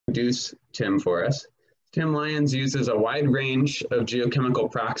introduce Tim for us. Tim Lyons uses a wide range of geochemical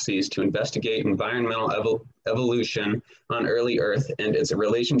proxies to investigate environmental evolution on early Earth and its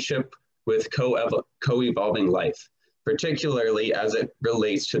relationship with co-evolving life, particularly as it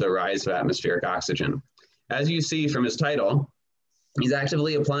relates to the rise of atmospheric oxygen. As you see from his title, he's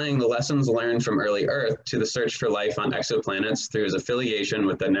actively applying the lessons learned from early Earth to the search for life on exoplanets through his affiliation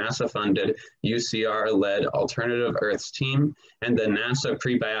with the NASA-funded UCR-led Alternative Earths team and the NASA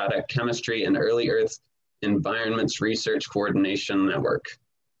Prebiotic Chemistry and Early Earth Environments Research Coordination Network.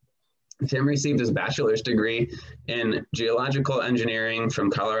 Tim received his bachelor's degree in geological engineering from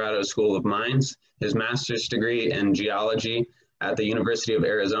Colorado School of Mines, his master's degree in geology at the University of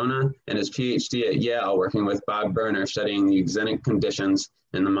Arizona, and his PhD at Yale, working with Bob Berner, studying the exenic conditions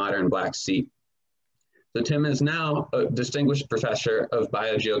in the modern Black Sea. So Tim is now a distinguished professor of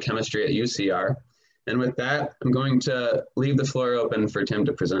biogeochemistry at UCR. And with that, I'm going to leave the floor open for Tim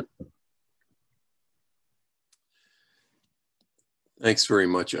to present. Thanks very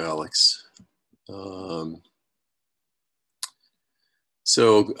much, Alex. Well,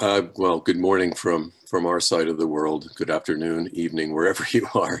 good morning from our side of the world. Good afternoon, evening, wherever you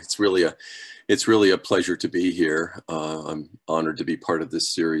are. It's really a pleasure to be here. I'm honored to be part of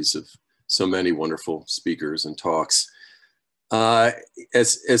this series of so many wonderful speakers and talks.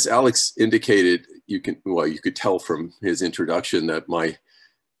 As Alex indicated, you could tell from his introduction that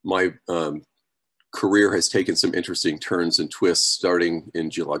my career has taken some interesting turns and twists, starting in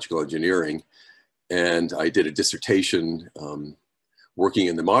geological engineering. And I did a dissertation working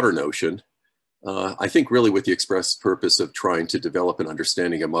in the modern ocean, I think really with the express purpose of trying to develop an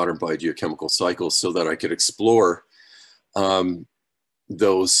understanding of modern biogeochemical cycles so that I could explore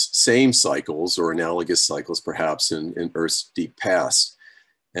those same cycles or analogous cycles perhaps in Earth's deep past.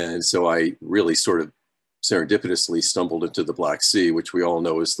 And so I really sort of serendipitously stumbled into the Black Sea, which we all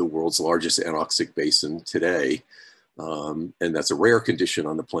know is the world's largest anoxic basin today. And that's a rare condition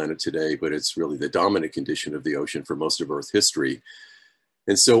on the planet today, but it's really the dominant condition of the ocean for most of Earth history.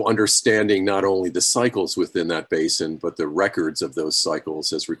 And so understanding not only the cycles within that basin, but the records of those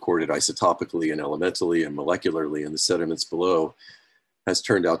cycles as recorded isotopically and elementally and molecularly in the sediments below has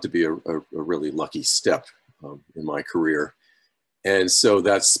turned out to be a really lucky step in my career. And so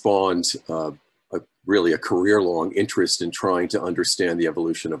that spawned really a career-long interest in trying to understand the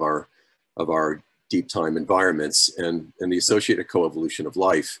evolution of our deep time environments and the associated coevolution of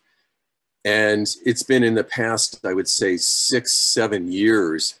life. And it's been in the past, I would say 6-7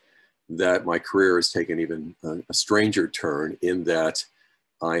 years that my career has taken even a stranger turn in that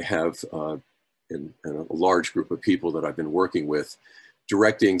I have in a large group of people that I've been working with,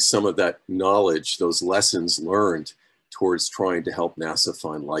 directing some of that knowledge, those lessons learned towards trying to help NASA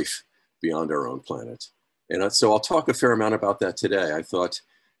find life beyond our own planet. And so I'll talk a fair amount about that today. I thought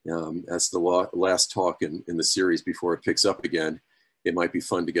as the last talk in the series before it picks up again, it might be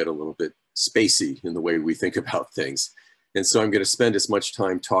fun to get a little bit spacey in the way we think about things. And so I'm going to spend as much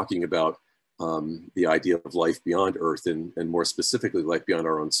time talking about the idea of life beyond Earth and more specifically life beyond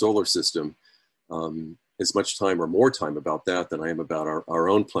our own solar system, as much time or more time about that than I am about our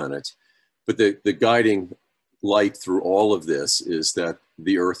own planet. But the guiding light through all of this is that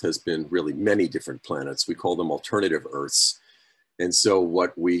the Earth has been really many different planets. We call them alternative Earths. And so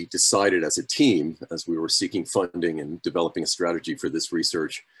what we decided as a team, as we were seeking funding and developing a strategy for this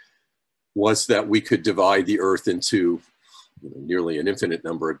research, was that we could divide the Earth into nearly an infinite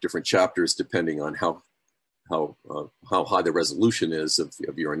number of different chapters, depending on how high the resolution is of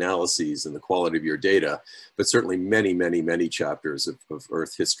your analyses and the quality of your data, but certainly many, many, many chapters of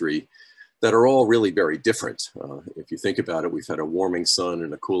Earth history that are all really very different. If you think about it, we've had a warming sun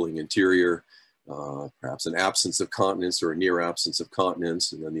and a cooling interior, perhaps an absence of continents or a near absence of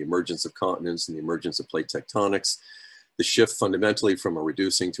continents, and then the emergence of continents and the emergence of plate tectonics, the shift fundamentally from a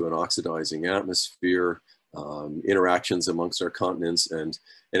reducing to an oxidizing atmosphere, interactions amongst our continents, and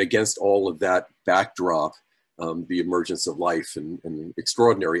against all of that backdrop, the emergence of life and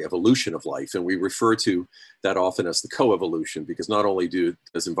extraordinary evolution of life. And we refer to that often as the coevolution, because not only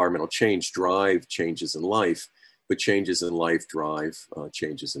does environmental change drive changes in life, but changes in life drive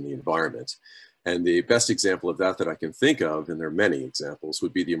changes in the environment. And the best example of that I can think of, and there are many examples,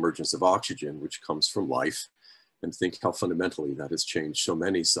 would be the emergence of oxygen, which comes from life. And think how fundamentally that has changed so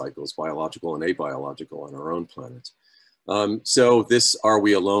many cycles, biological and abiological, on our own planet. So this "Are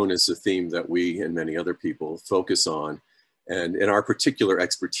we alone?" is a theme that we and many other people focus on. And in our particular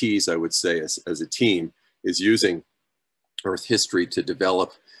expertise, I would say as a team, is using Earth history to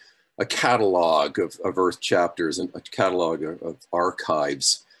develop a catalog of Earth chapters and a catalog of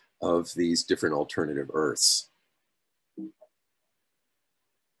archives of these different alternative Earths.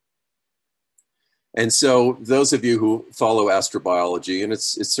 And so those of you who follow astrobiology, and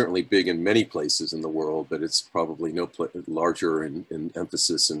it's certainly big in many places in the world, but it's probably larger in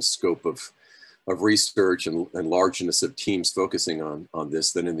emphasis and scope of research and largeness of teams focusing on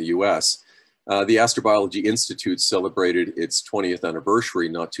this than in the US. The Astrobiology Institute celebrated its 20th anniversary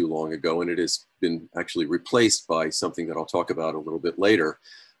not too long ago, and it has been actually replaced by something that I'll talk about a little bit later.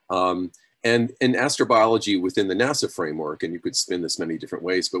 And in astrobiology within the NASA framework, and you could spin this many different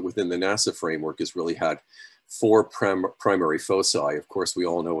ways, but within the NASA framework has really had four primary foci. Of course, we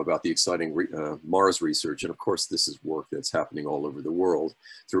all know about the exciting Mars research. And of course, this is work that's happening all over the world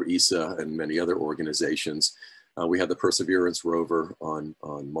through ESA and many other organizations. We have the Perseverance rover on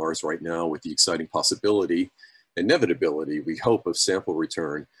Mars right now with the exciting possibility, inevitability, we hope, of sample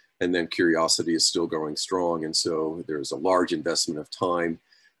return. And then Curiosity is still going strong. And so there's a large investment of time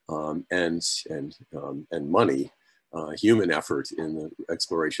and money, human effort in the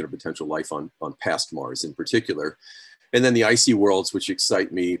exploration of potential life on past Mars in particular. And then the icy worlds, which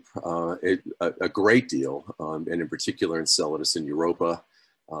excite me a great deal, and in particular Enceladus and Europa.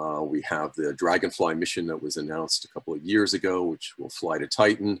 We have the Dragonfly mission that was announced a couple of years ago, which will fly to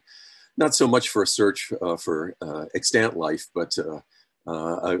Titan. Not so much for a search for extant life, but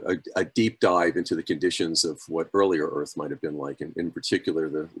a deep dive into the conditions of what earlier Earth might have been like, and in particular,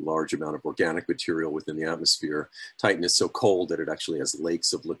 the large amount of organic material within the atmosphere. Titan is so cold that it actually has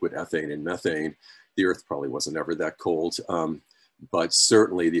lakes of liquid ethane and methane. The Earth probably wasn't ever that cold, but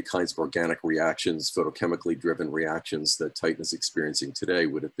certainly the kinds of organic reactions, photochemically driven reactions that Titan is experiencing today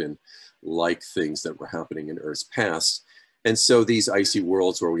would have been like things that were happening in Earth's past. And so these icy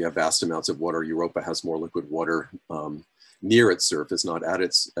worlds where we have vast amounts of water, Europa has more liquid water near its surface, not at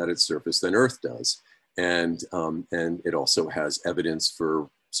its surface, than Earth does. And it also has evidence for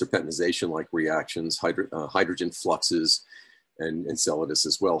serpentinization-like reactions, hydrogen fluxes, and Enceladus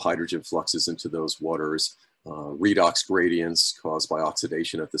as well, hydrogen fluxes into those waters, redox gradients caused by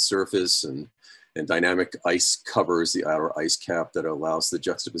oxidation at the surface, and dynamic ice covers, the outer ice cap that allows the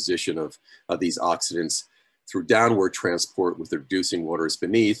juxtaposition of these oxidants through downward transport with the reducing waters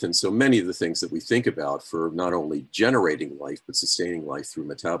beneath. And so many of the things that we think about for not only generating life, but sustaining life through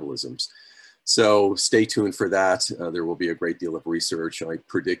metabolisms. So stay tuned for that. There will be a great deal of research. I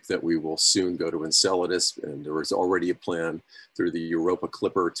predict that we will soon go to Enceladus, and there is already a plan through the Europa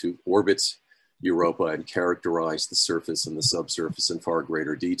Clipper to orbit Europa and characterize the surface and the subsurface in far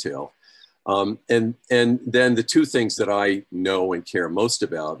greater detail. And then the two things that I know and care most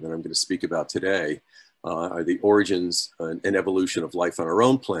about, and I'm going to speak about today, are the origins and evolution of life on our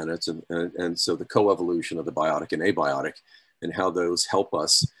own planets, and so the coevolution of the biotic and abiotic, and how those help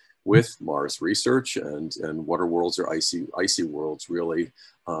us with Mars research and water worlds or icy worlds, really,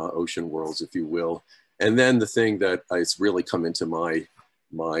 ocean worlds, if you will. And then the thing that has really come into my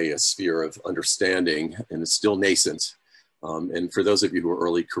sphere of understanding, and it's still nascent. And for those of you who are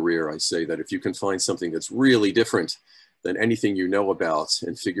early career, I say that if you can find something that's really different than anything you know about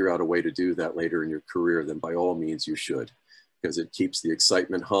and figure out a way to do that later in your career, then by all means you should, because it keeps the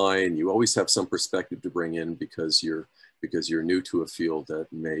excitement high, and you always have some perspective to bring in because you're new to a field that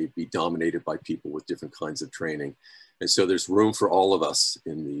may be dominated by people with different kinds of training. And so there's room for all of us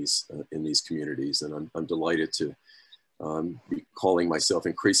in these communities, and I'm delighted to be calling myself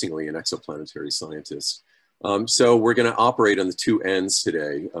increasingly an exoplanetary scientist. So we're going to operate on the two ends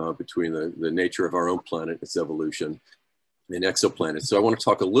today between the nature of our own planet, its evolution, and exoplanets. So I want to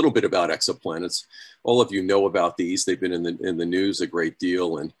talk a little bit about exoplanets. All of you know about these. They've been in the news a great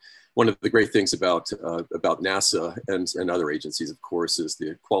deal. And one of the great things about NASA and other agencies, of course, is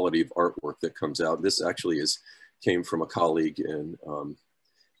the quality of artwork that comes out. This actually came from a colleague with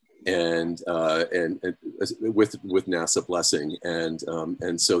NASA blessing.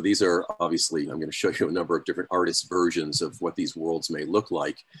 And so these are obviously, I'm going to show you a number of different artist versions of what these worlds may look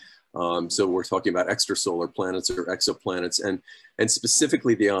like. So we're talking about extrasolar planets or exoplanets, and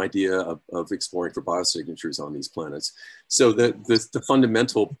specifically the idea of exploring for biosignatures on these planets. So the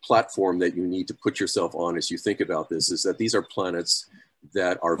fundamental platform that you need to put yourself on as you think about this is that these are planets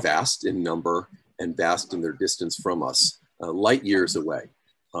that are vast in number and vast in their distance from us, light years away.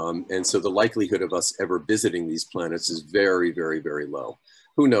 And so the likelihood of us ever visiting these planets is very, very, very low.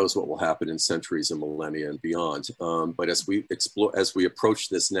 Who knows what will happen in centuries and millennia and beyond. But as we approach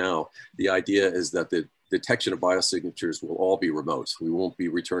this now, the idea is that the detection of biosignatures will all be remote. We won't be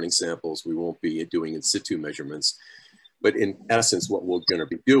returning samples. We won't be doing in situ measurements. But in essence, what we're going to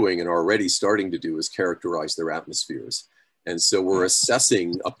be doing and already starting to do is characterize their atmospheres. And so we're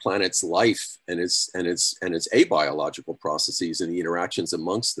assessing a planet's life and its abiological processes and the interactions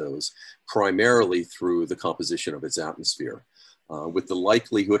amongst those, primarily through the composition of its atmosphere. with the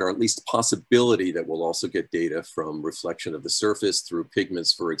likelihood, or at least possibility, that we'll also get data from reflection of the surface through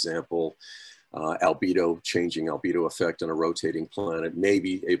pigments, for example, albedo, changing albedo effect on a rotating planet, may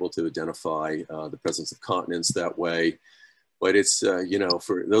be able to identify the presence of continents that way. But it's, you know,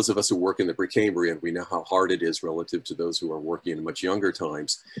 for those of us who work in the Precambrian, we know how hard it is relative to those who are working in much younger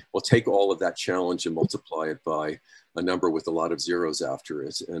times. We'll take all of that challenge and multiply it by a number with a lot of zeros after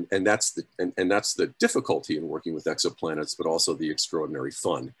it. And that's the difficulty in working with exoplanets, but also the extraordinary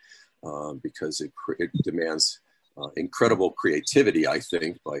fun, because it demands incredible creativity, I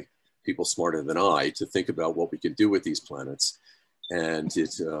think, by people smarter than I, to think about what we can do with these planets. And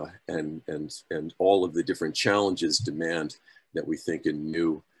and all of the different challenges demand that we think in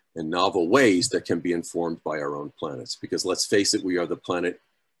new and novel ways that can be informed by our own planets. Because let's face it, we are the planet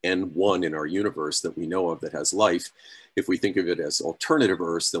N1 in our universe that we know of that has life. If we think of it as alternative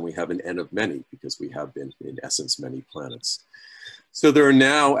Earths, then we have an N of many, because we have been, in essence, many planets. So there are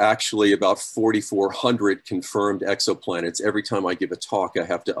now actually about 4,400 confirmed exoplanets. Every time I give a talk, I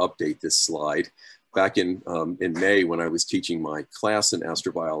have to update this slide. Back in May, when I was teaching my class in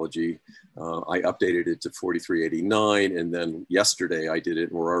astrobiology, I updated it to 4,389, and then yesterday I did it,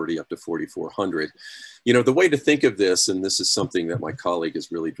 and we're already up to 4,400. You know, the way to think of this, and this is something that my colleague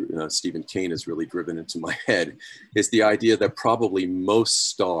is really, Stephen Kane, has really driven into my head, is the idea that probably most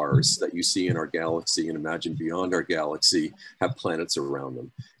stars that you see in our galaxy, and imagine beyond our galaxy, have planets around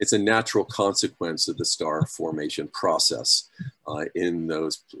them. It's a natural consequence of the star formation process. In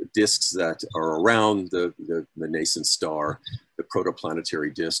those disks that are around the nascent star, the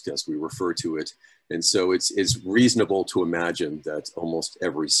protoplanetary disk, as we refer to it. And so it's reasonable to imagine that almost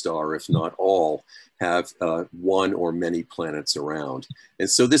every star, if not all, have one or many planets around. And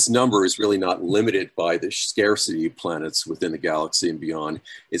so this number is really not limited by the scarcity of planets within the galaxy and beyond.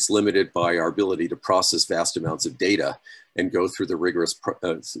 It's limited by our ability to process vast amounts of data and go through the rigorous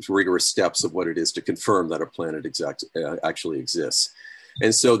steps of what it is to confirm that a planet actually exists.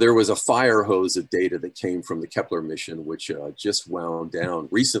 And so there was a fire hose of data that came from the Kepler mission, which just wound down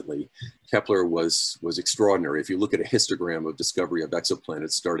recently. Kepler was extraordinary. If you look at a histogram of discovery of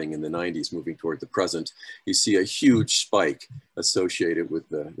exoplanets starting in the 90s, moving toward the present, you see a huge spike associated with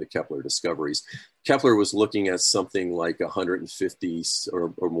the Kepler discoveries. Kepler was looking at something like 150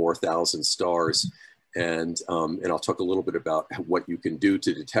 or more thousand stars. And I'll talk a little bit about what you can do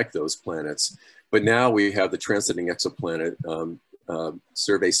to detect those planets. But now we have the Transiting Exoplanet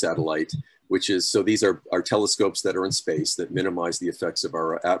Survey Satellite, which is, so these are our telescopes that are in space that minimize the effects of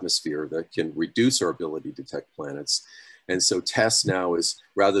our atmosphere, that can reduce our ability to detect planets. And so TESS now is,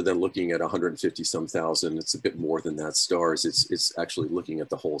 rather than looking at 150 some thousand, it's a bit more than that, stars, it's actually looking at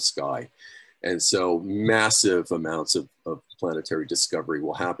the whole sky. And so massive amounts of planetary discovery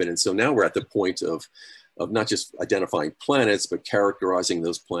will happen. And so now we're at the point of not just identifying planets, but characterizing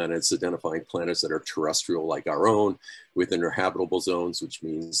those planets, identifying planets that are terrestrial like our own, within their habitable zones, which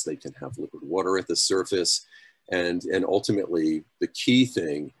means they can have liquid water at the surface. And ultimately, the key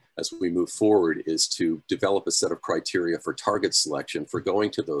thing as we move forward is to develop a set of criteria for target selection for going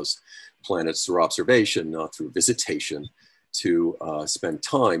to those planets through observation, not through visitation, to spend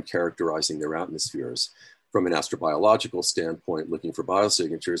time characterizing their atmospheres from an astrobiological standpoint, looking for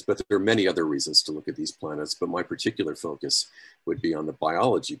biosignatures. But there are many other reasons to look at these planets, but my particular focus would be on the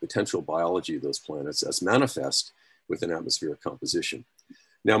biology, potential biology of those planets as manifest with an atmospheric composition.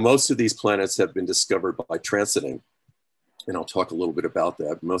 Now, most of these planets have been discovered by transiting, and I'll talk a little bit about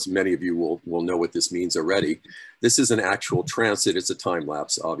that. Many of you will know what this means already. This is an actual transit. It's a time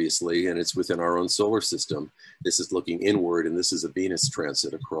lapse, obviously, and it's within our own solar system. This is looking inward, and this is a Venus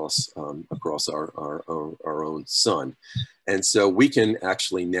transit across our own sun. And so we can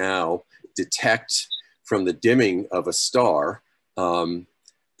actually now detect from the dimming of a star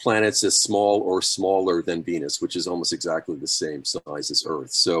planets as small or smaller than Venus, which is almost exactly the same size as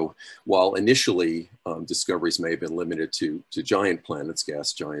Earth. So while initially discoveries may have been limited to giant planets,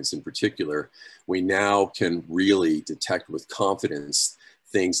 gas giants in particular, we now can really detect with confidence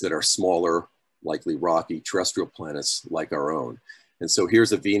things that are smaller, likely rocky terrestrial planets like our own. And so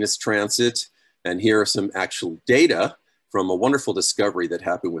here's a Venus transit, and here are some actual data from a wonderful discovery that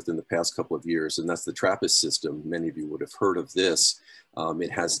happened within the past couple of years, and that's the TRAPPIST system. Many of you would have heard of this.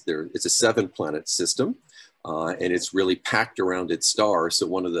 It's a 7-planet system, and it's really packed around its star. So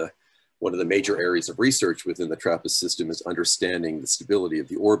one of the major areas of research within the TRAPPIST system is understanding the stability of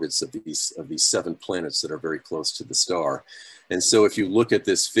the orbits of these 7 planets that are very close to the star. And so if you look at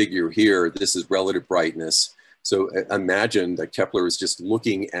this figure here, this is relative brightness. So imagine that Kepler is just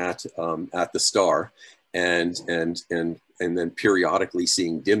looking at the star, and then periodically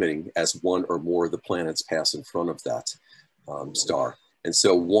seeing dimming as one or more of the planets pass in front of that. star. And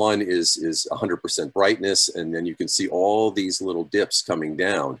so one is 100% brightness, and then you can see all these little dips coming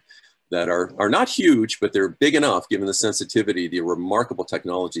down that are not huge, but they're big enough, given the sensitivity, the remarkable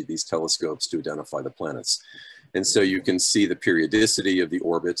technology of these telescopes to identify the planets. And so you can see the periodicity of the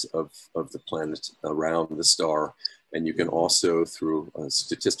orbit of the planet around the star. And you can also, through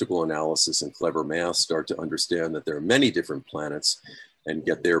statistical analysis and clever math, start to understand that there are many different planets and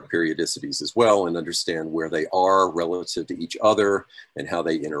get their periodicities as well, and understand where they are relative to each other and how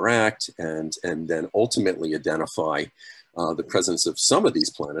they interact, and then ultimately identify the presence of some of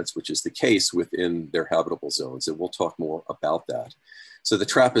these planets, which is the case within their habitable zones. And we'll talk more about that. So the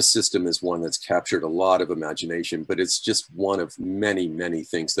TRAPPIST system is one that's captured a lot of imagination, but it's just one of many, many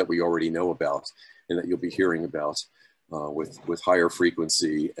things that we already know about and that you'll be hearing about with higher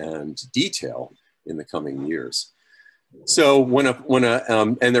frequency and detail in the coming years. So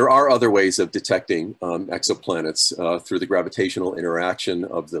and there are other ways of detecting exoplanets through the gravitational interaction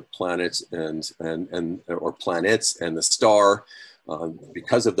of the planet or planets and the star.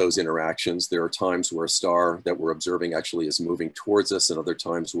 Because of those interactions, there are times where a star that we're observing actually is moving towards us, and other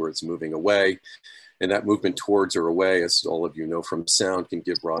times where it's moving away. And that movement towards or away, as all of you know from sound, can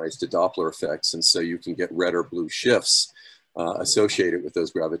give rise to Doppler effects. And so you can get red or blue shifts associated with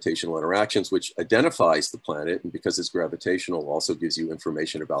those gravitational interactions, which identifies the planet, and because it's gravitational, also gives you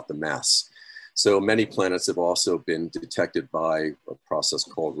information about the mass. So many planets have also been detected by a process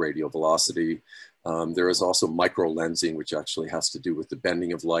called radial velocity. There is also microlensing, which actually has to do with the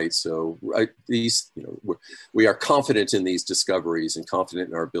bending of light. So we are confident in these discoveries and confident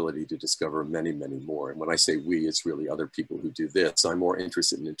in our ability to discover many, many more. And when I say we, it's really other people who do this. I'm more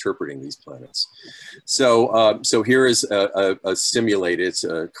interested in interpreting these planets. So here is a simulated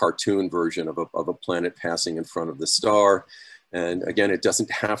cartoon version of a planet passing in front of the star. And again, it doesn't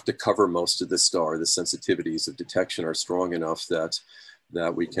have to cover most of the star. The sensitivities of detection are strong enough that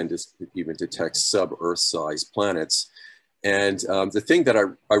we can just even detect sub-Earth sized planets. And the thing that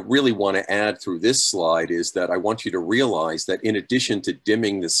I really want to add through this slide is that I want you to realize that in addition to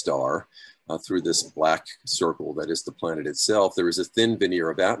dimming the star through this black circle that is the planet itself, there is a thin veneer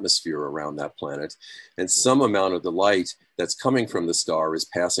of atmosphere around that planet. And some amount of the light that's coming from the star is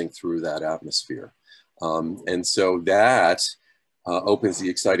passing through that atmosphere. And so that opens the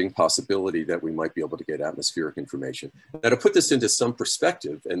exciting possibility that we might be able to get atmospheric information. Now, to put this into some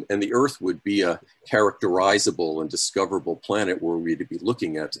perspective, and the Earth would be a characterizable and discoverable planet were we to be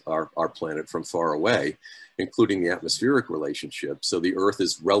looking at our planet from far away, including the atmospheric relationship. So the Earth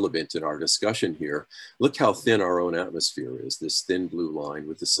is relevant in our discussion here. Look how thin our own atmosphere is, this thin blue line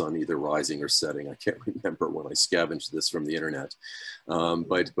with the sun either rising or setting. I can't remember when I scavenged this from the internet.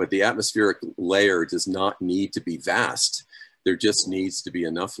 But the atmospheric layer does not need to be vast. There just needs to be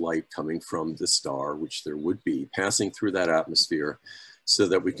enough light coming from the star, which there would be, passing through that atmosphere so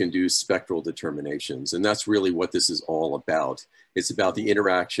that we can do spectral determinations. And that's really what this is all about. It's about the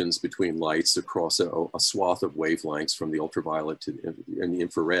interactions between lights across a swath of wavelengths from the ultraviolet to the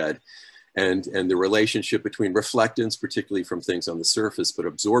infrared, and the relationship between reflectance, particularly from things on the surface, but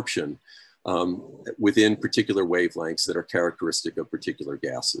absorption within particular wavelengths that are characteristic of particular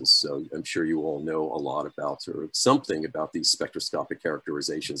gases. So I'm sure you all know a lot about, or something about, these spectroscopic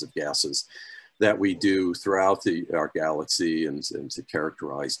characterizations of gases that we do throughout our galaxy and to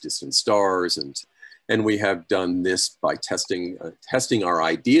characterize distant stars. And we have done this by testing our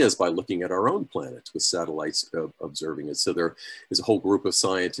ideas by looking at our own planet with satellites observing it. So there is a whole group of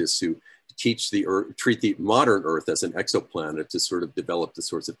scientists who treat the modern Earth as an exoplanet to sort of develop the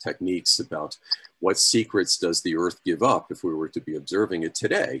sorts of techniques about what secrets does the Earth give up if we were to be observing it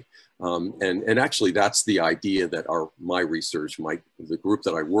today. And actually that's the idea that my research, the group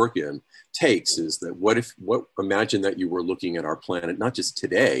that I work in takes, is that imagine that you were looking at our planet, not just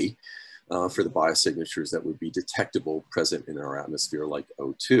today, for the biosignatures that would be detectable present in our atmosphere, like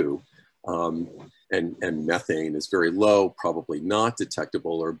O2. And methane is very low, probably not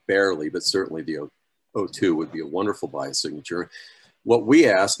detectable, or barely, but certainly the O2 would be a wonderful biosignature. What we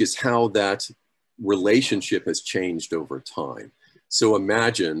ask is how that relationship has changed over time. So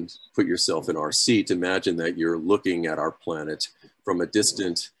imagine, put yourself in our seat, imagine that you're looking at our planet from a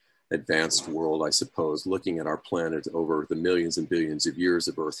distant, advanced world, I suppose, looking at our planet over the millions and billions of years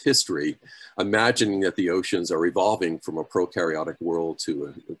of Earth history, imagining that the oceans are evolving from a prokaryotic world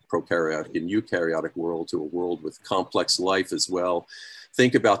to a prokaryotic and eukaryotic world to a world with complex life as well.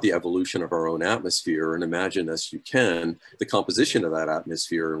 Think about the evolution of our own atmosphere and imagine, as you can, the composition of that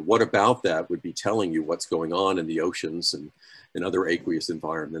atmosphere. And what about that would be telling you what's going on in the oceans and other aqueous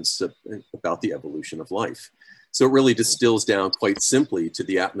environments about the evolution of life. So it really distills down quite simply to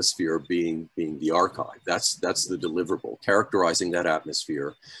the atmosphere being the archive. That's the deliverable, characterizing that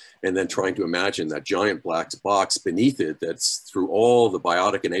atmosphere, and then trying to imagine that giant black box beneath it that's through all the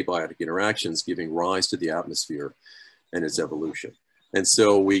biotic and abiotic interactions giving rise to the atmosphere and its evolution. And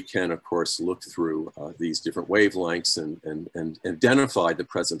so we can, of course, look through these different wavelengths and identify the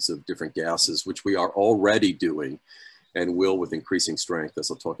presence of different gases, which we are already doing and will with increasing strength,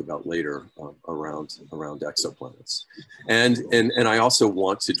 as I'll talk about later, around exoplanets. And I also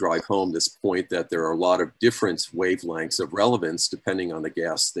want to drive home this point that there are a lot of different wavelengths of relevance depending on the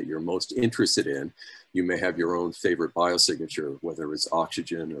gas that you're most interested in. You may have your own favorite biosignature, whether it's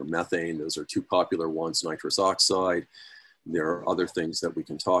oxygen or methane. Those are two popular ones, nitrous oxide. There are other things that we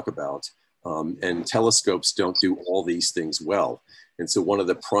can talk about. And telescopes don't do all these things well. And so one of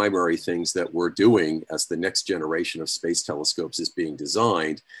the primary things that we're doing as the next generation of space telescopes is being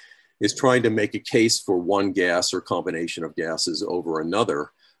designed is trying to make a case for one gas or combination of gases over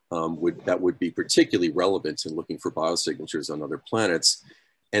another that would be particularly relevant in looking for biosignatures on other planets,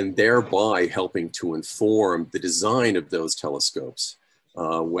 and thereby helping to inform the design of those telescopes.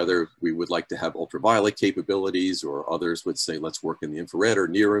 Whether we would like to have ultraviolet capabilities, or others would say, let's work in the infrared or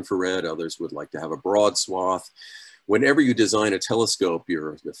near infrared. Others would like to have a broad swath. Whenever you design a telescope,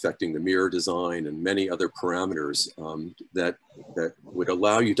 you're affecting the mirror design and many other parameters that would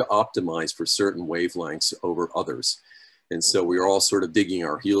allow you to optimize for certain wavelengths over others. And so we are all sort of digging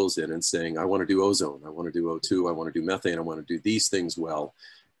our heels in and saying, I want to do ozone, I want to do O2, I want to do methane, I want to do these things well.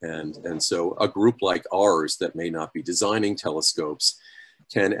 And so a group like ours that may not be designing telescopes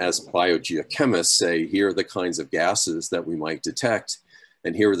can, as biogeochemists, say, here are the kinds of gases that we might detect,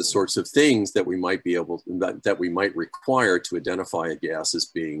 and here are the sorts of things that we might be able that we might require to identify a gas as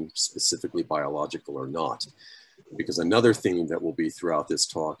being specifically biological or not. Because another theme that will be throughout this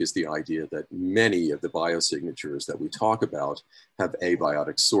talk is the idea that many of the biosignatures that we talk about have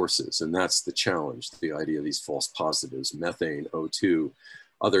abiotic sources, and that's the challenge. The idea of these false positives, methane, O2,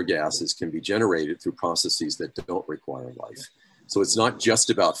 other gases can be generated through processes that don't require life. So it's not just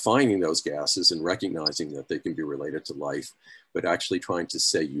about finding those gases and recognizing that they can be related to life, but actually trying to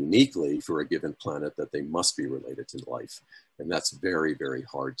say uniquely for a given planet that they must be related to life. And that's very, very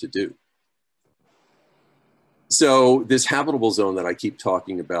hard to do. So this habitable zone that I keep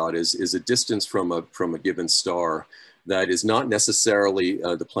talking about is a distance from a given star that is not necessarily,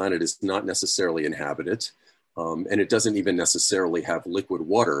 the planet is not necessarily inhabited. And it doesn't even necessarily have liquid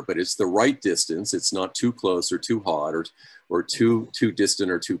water, but it's the right distance. It's not too close or too hot or too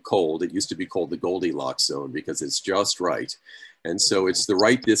distant or too cold. It used to be called the Goldilocks zone because it's just right. And so it's the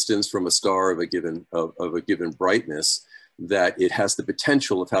right distance from a star of a given brightness that it has the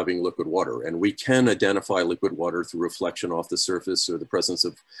potential of having liquid water. And we can identify liquid water through reflection off the surface or the presence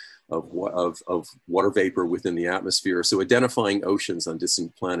of water vapor within the atmosphere. So identifying oceans on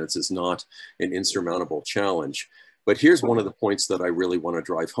distant planets is not an insurmountable challenge. But here's one of the points that I really want to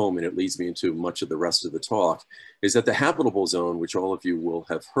drive home, and it leads me into much of the rest of the talk, is that the habitable zone, which all of you will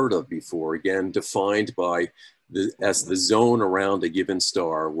have heard of before, again, defined by as the zone around a given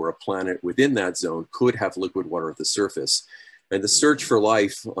star where a planet within that zone could have liquid water at the surface. And the search for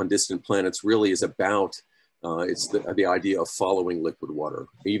life on distant planets really is about it's the idea of following liquid water.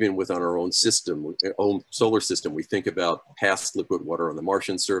 Even within our own system, own solar system, we think about past liquid water on the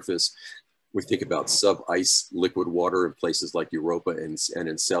Martian surface. We think about sub-ice liquid water in places like Europa and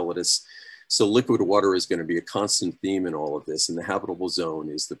Enceladus. So liquid water is going to be a constant theme in all of this. And the habitable zone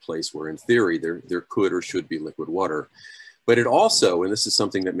is the place where, in theory, there could or should be liquid water. But it also, and this is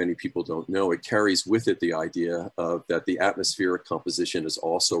something that many people don't know, it carries with it the idea of that the atmospheric composition is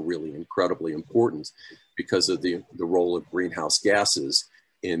also really incredibly important because of the role of greenhouse gases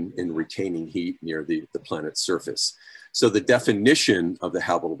in retaining heat near the planet's surface. So the definition of the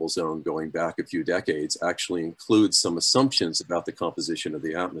habitable zone going back a few decades actually includes some assumptions about the composition of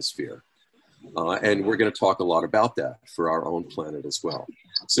the atmosphere. And we're going to talk a lot about that for our own planet as well.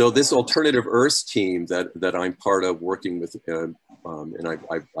 So this alternative Earths team that I'm part of working with, and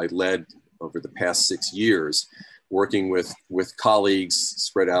I led over the past 6 years, working with colleagues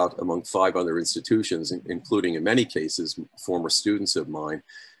spread out among 5 other institutions, including in many cases, former students of mine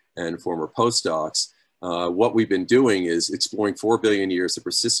and former postdocs. What we've been doing is exploring 4 billion years of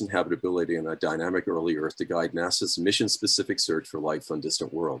persistent habitability on a dynamic early Earth to guide NASA's mission-specific search for life on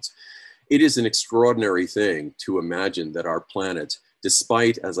distant worlds. It is an extraordinary thing to imagine that our planet,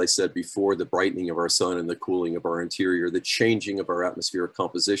 despite, as I said before, the brightening of our sun and the cooling of our interior, the changing of our atmospheric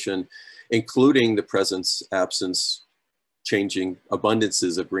composition, including the presence, absence, changing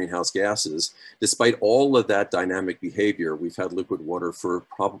abundances of greenhouse gases. Despite all of that dynamic behavior, we've had liquid water for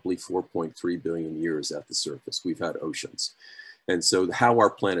probably 4.3 billion years at the surface. We've had oceans. And so how our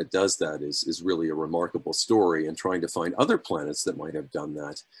planet does that is really a remarkable story, and trying to find other planets that might have done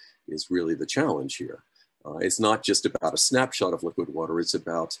that is really the challenge here. It's not just about a snapshot of liquid water, it's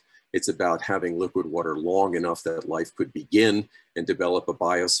about having liquid water long enough that life could begin and develop a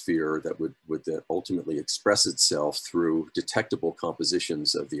biosphere that would ultimately express itself through detectable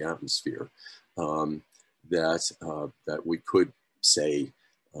compositions of the atmosphere that we could say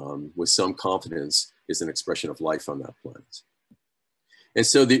with some confidence is an expression of life on that planet. And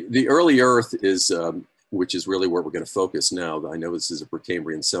so the early Earth is, which is really where we're going to focus now. I know this is a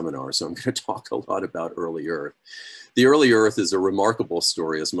Precambrian seminar, so I'm going to talk a lot about early Earth. The early Earth is a remarkable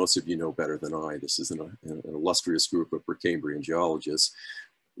story, as most of you know better than I. This is an illustrious group of Precambrian geologists.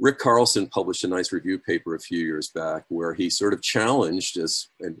 Rick Carlson published a nice review paper a few years back where he sort of challenged,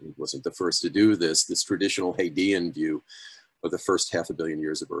 and he wasn't the first to do this traditional Hadean view of the first 500 million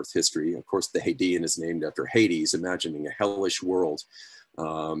years of Earth history. Of course, the Hadean is named after Hades, imagining a hellish world.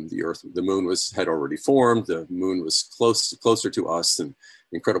 The moon had already formed. The moon was closer to us than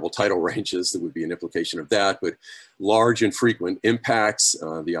incredible tidal ranges. That would be an implication of that, but large and frequent impacts,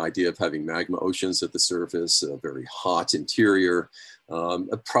 the idea of having magma oceans at the surface, a very hot interior,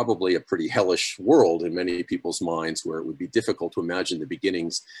 probably a pretty hellish world in many people's minds, where it would be difficult to imagine the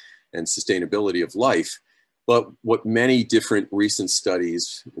beginnings and sustainability of life. But what many different more recent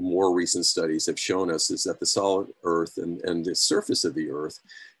studies have shown us is that the solid Earth and the surface of the Earth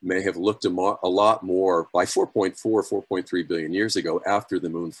may have looked a lot more, by 4.3 billion years ago, after the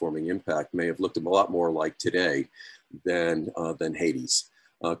moon forming impact, may have looked a lot more like today than Hades.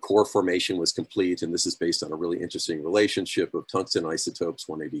 Core formation was complete, and this is based on a really interesting relationship of tungsten isotopes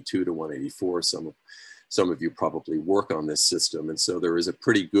 182 to 184. Some of you probably work on this system, and so there is a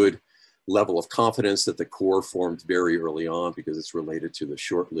pretty good level of confidence that the core formed very early on, because it's related to the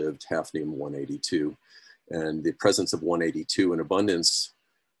short-lived hafnium 182. And the presence of 182 in abundance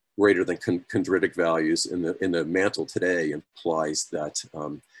greater than chondritic values in the mantle today implies that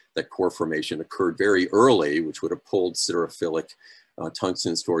that core formation occurred very early, which would have pulled siderophilic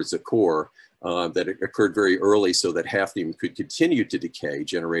tungstens towards the core, that it occurred very early so that hafnium could continue to decay,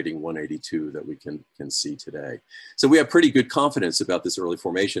 generating 182 that we can see today. So we have pretty good confidence about this early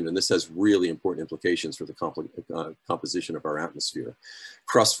formation, and this has really important implications for the composition of our atmosphere.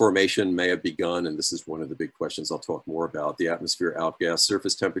 Crust formation may have begun, and this is one of the big questions I'll talk more about. The atmosphere outgas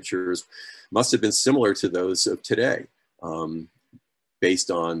surface temperatures must have been similar to those of today, based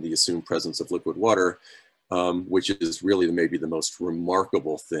on the assumed presence of liquid water. Which is really maybe the most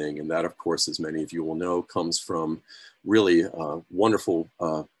remarkable thing. And that, of course, as many of you will know, comes from really wonderful,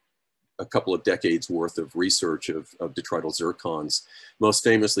 a couple of decades worth of research of detrital zircons, most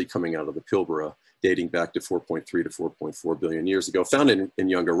famously coming out of the Pilbara, dating back to 4.3 to 4.4 billion years ago, found in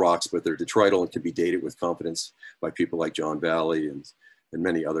younger rocks, but they're detrital and can be dated with confidence by people like John Valley, and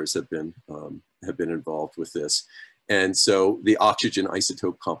many others have been involved with this. And so the oxygen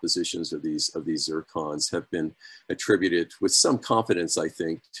isotope compositions of these zircons have been attributed with some confidence, I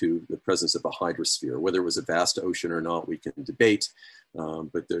think, to the presence of a hydrosphere. Whether it was a vast ocean or not, we can debate.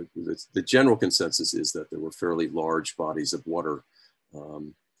 But the general consensus is that there were fairly large bodies of water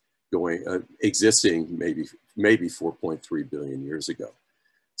existing maybe 4.3 billion years ago.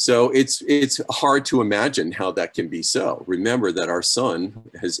 So it's hard to imagine how that can be so. Remember that our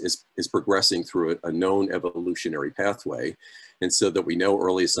sun is progressing through a known evolutionary pathway. And so that we know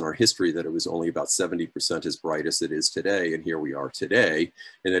earliest in our history that it was only about 70% as bright as it is today. And here we are today,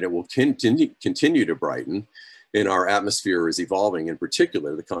 and that it will continue to brighten. And our atmosphere is evolving, in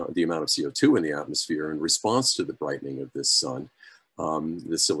particular, the amount of CO2 in the atmosphere in response to the brightening of this sun.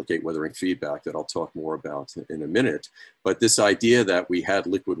 The silicate weathering feedback that I'll talk more about in a minute. But this idea that we had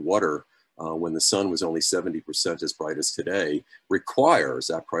liquid water when the sun was only 70% as bright as today requires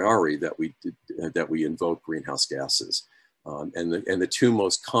a priori that we invoke greenhouse gases. And the two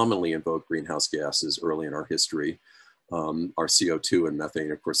most commonly invoked greenhouse gases early in our history are CO2 and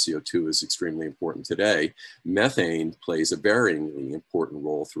methane. Of course, CO2 is extremely important today. Methane plays a varyingly important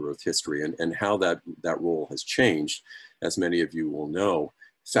role through Earth history, and how that role has changed, as many of you will know,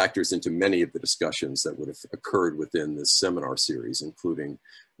 factors into many of the discussions that would have occurred within this seminar series, including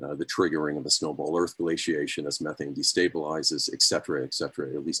the triggering of a snowball Earth glaciation as methane destabilizes, et cetera,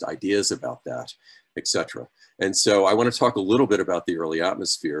 at least ideas about that, et cetera. And so I want to talk a little bit about the early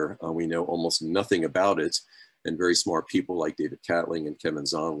atmosphere. We know almost nothing about it, and very smart people like David Catling and Kevin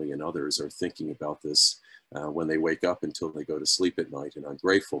Zonley and others are thinking about this when they wake up until they go to sleep at night, and I'm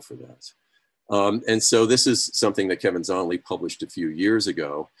grateful for that. And so this is something that Kevin Zonley published a few years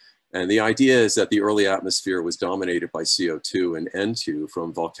ago. And the idea is that the early atmosphere was dominated by CO2 and N2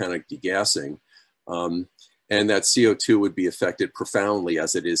 from volcanic degassing, and that CO2 would be affected profoundly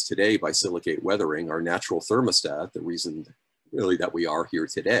as it is today by silicate weathering, our natural thermostat, the reason really that we are here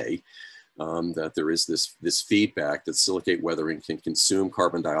today, that there is this feedback that silicate weathering can consume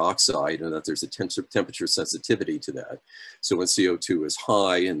carbon dioxide and that there's a temperature sensitivity to that. So when CO2 is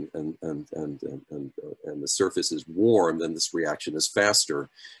high and the surface is warm, then this reaction is faster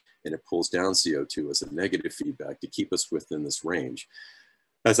and it pulls down CO2 as a negative feedback to keep us within this range.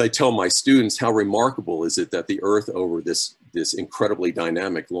 As I tell my students, how remarkable is it that the Earth over this incredibly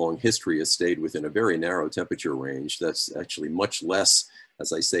dynamic long history has stayed within a very narrow temperature range that's actually much less,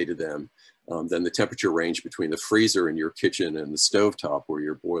 as I say to them, than the temperature range between the freezer in your kitchen and the stovetop where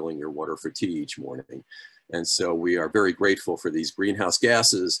you're boiling your water for tea each morning. And so we are very grateful for these greenhouse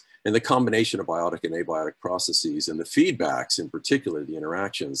gases and the combination of biotic and abiotic processes and the feedbacks, in particular, the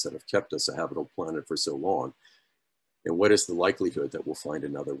interactions that have kept us a habitable planet for so long. And what is the likelihood that we'll find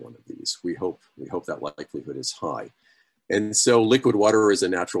another one of these? We hope that likelihood is high. And so liquid water is a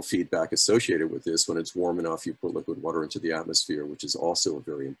natural feedback associated with this. When it's warm enough, you put liquid water into the atmosphere, which is also a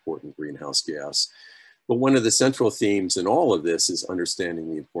very important greenhouse gas. But one of the central themes in all of this is understanding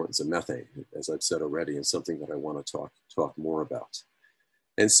the importance of methane, as I've said already, and something that I want to talk more about.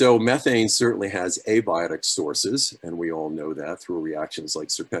 And so methane certainly has abiotic sources, and we all know that through reactions like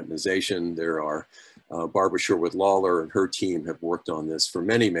serpentinization. There are Barbara Sherwood-Lawler and her team have worked on this for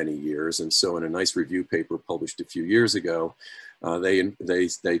many, many years. And so in a nice review paper published a few years ago,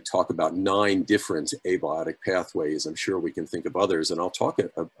 they talk about 9 different abiotic pathways. I'm sure we can think of others, and I'll talk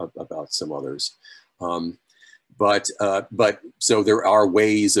about some others. So there are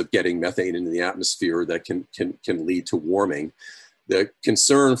ways of getting methane into the atmosphere that can lead to warming. The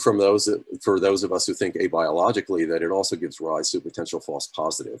concern for those of us who think abiologically that it also gives rise to a potential false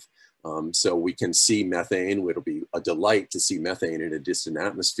positive. So we can see methane. It'll be a delight to see methane in a distant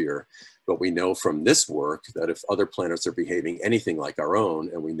atmosphere. But we know from this work that if other planets are behaving anything like our own,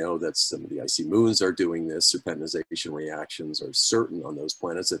 and we know that some of the icy moons are doing this, serpentinization reactions are certain on those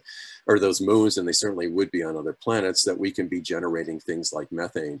planets, or those moons, and they certainly would be on other planets, that we can be generating things like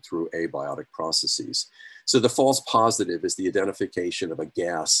methane through abiotic processes. So the false positive is the identification of a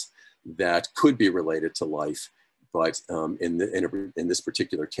gas that could be related to life, but in this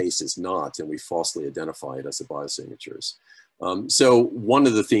particular case is not, and we falsely identify it as a biosignatures. So one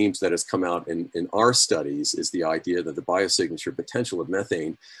of the themes that has come out in our studies is the idea that the biosignature potential of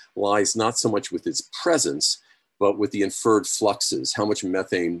methane lies not so much with its presence, but with the inferred fluxes. How much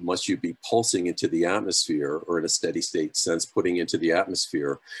methane must you be pulsing into the atmosphere, or in a steady state sense, putting into the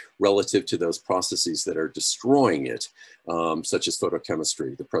atmosphere relative to those processes that are destroying it, such as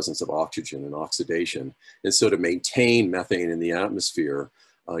photochemistry, the presence of oxygen and oxidation. And so to maintain methane in the atmosphere,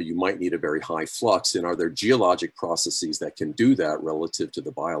 you might need a very high flux. And are there geologic processes that can do that relative to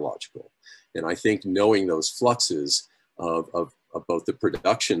the biological? And I think knowing those fluxes of both the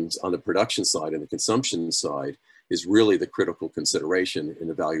productions on the production side and the consumption side is really the critical consideration in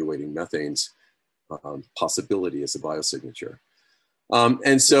evaluating methane's possibility as a biosignature.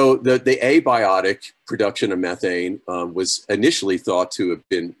 And so the abiotic production of methane was initially thought to have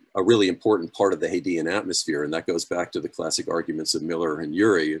been a really important part of the Hadean atmosphere. And that goes back to the classic arguments of Miller and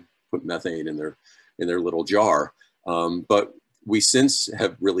Urey, put methane in their little jar. But we since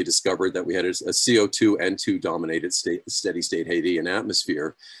have really discovered that we had a CO2 N2 dominated steady state Hadean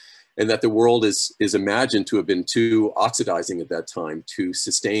atmosphere, and that the world is imagined to have been too oxidizing at that time to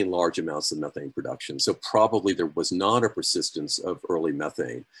sustain large amounts of methane production. So probably there was not a persistence of early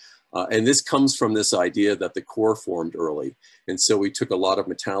methane. And this comes from this idea that the core formed early. And so we took a lot of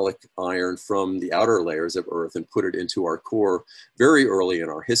metallic iron from the outer layers of Earth and put it into our core very early in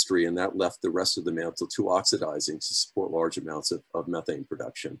our history. And that left the rest of the mantle too oxidizing to support large amounts of methane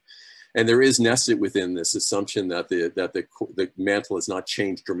production. And there is nested within this assumption that the mantle has not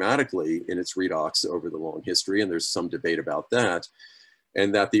changed dramatically in its redox over the long history. And there's some debate about that.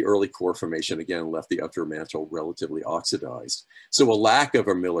 And that the early core formation, again, left the upper mantle relatively oxidized. So a lack of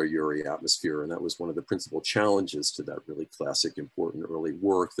a Miller-Urey atmosphere, and that was one of the principal challenges to that really classic, important early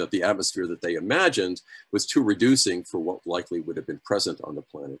work, that the atmosphere that they imagined was too reducing for what likely would have been present on the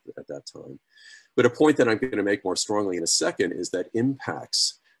planet at that time. But a point that I'm going to make more strongly in a second is that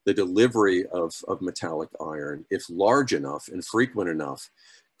impacts the delivery of metallic iron, if large enough and frequent enough,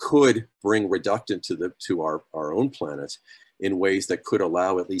 could bring reductant to our own planet in ways that could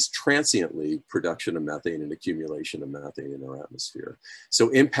allow at least transiently production of methane and accumulation of methane in our atmosphere. So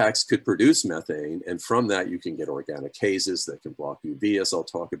impacts could produce methane, and from that you can get organic hazes that can block UV, as I'll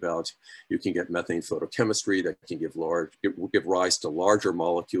talk about. You can get methane photochemistry that can give rise to larger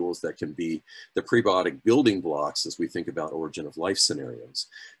molecules that can be the prebiotic building blocks as we think about origin of life scenarios.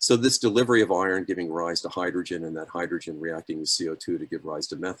 So this delivery of iron giving rise to hydrogen, and that hydrogen reacting with CO2 to give rise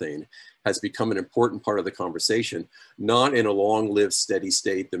to methane, has become an important part of the conversation, not in a long-lived steady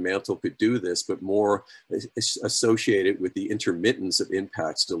state, the mantle could do this, but more associated with the intermittence of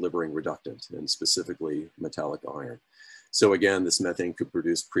impacts delivering reductant, and specifically metallic iron. So again, this methane could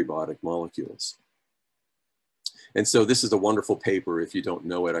produce prebiotic molecules. And so this is a wonderful paper. If you don't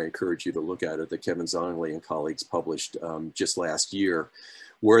know it, I encourage you to look at it, that Kevin Zongley and colleagues published just last year,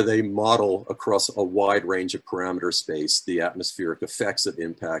 where they model across a wide range of parameter space the atmospheric effects of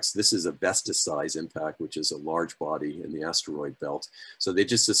impacts. This is a Vestas size impact, which is a large body in the asteroid belt. So they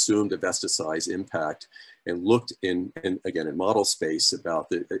just assumed a Vestas size impact and looked again in model space about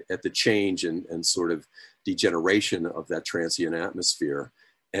the change and sort of degeneration of that transient atmosphere.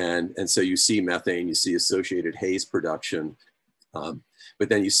 And so you see methane, you see associated haze production, but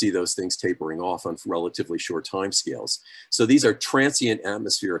then you see those things tapering off on relatively short timescales. So these are transient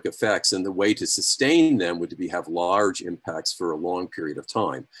atmospheric effects, and the way to sustain them would be have large impacts for a long period of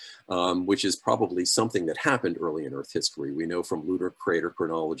time, which is probably something that happened early in Earth history. We know from lunar crater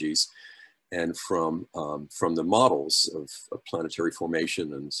chronologies and from the models of planetary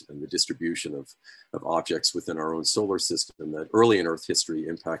formation and the distribution of objects within our own solar system that early in Earth history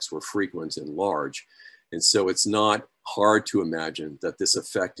impacts were frequent and large. And so it's not hard to imagine that this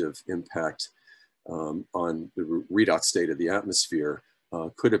effective impact on the redox state of the atmosphere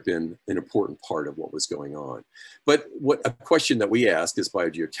could have been an important part of what was going on. But a question that we ask as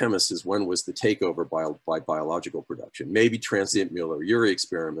biogeochemists is, when was the takeover by biological production? Maybe transient Mueller-Urey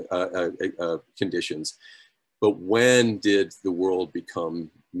experiment conditions, but when did the world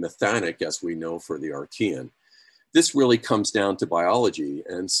become methanic, as we know for the Archean? This really comes down to biology.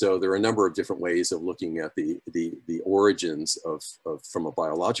 And so there are a number of different ways of looking at the origins from a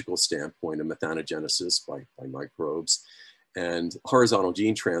biological standpoint, of methanogenesis by microbes. And horizontal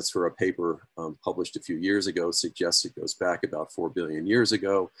gene transfer, a paper published a few years ago, suggests it goes back about 4 billion years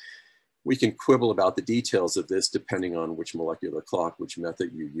ago. We can quibble about the details of this depending on which molecular clock, which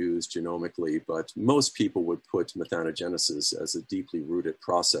method you use genomically, but most people would put methanogenesis as a deeply rooted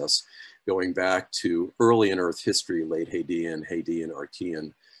process going back to early in Earth history, late Hadean,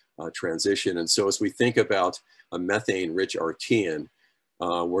 Archean transition. And so as we think about a methane-rich Archean,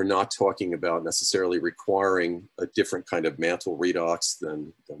 we're not talking about necessarily requiring a different kind of mantle redox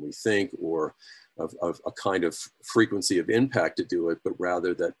than we think, or of a kind of frequency of impact to do it, but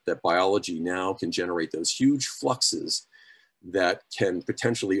rather that biology now can generate those huge fluxes that can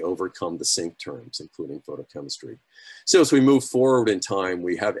potentially overcome the sink terms, including photochemistry. So as we move forward in time,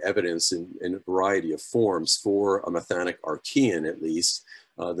 we have evidence in a variety of forms for a methanic Archean, at least,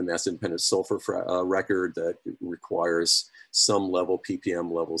 the mass-independent sulfur record that requires some level,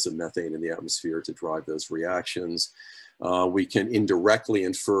 ppm levels of methane in the atmosphere to drive those reactions. We can indirectly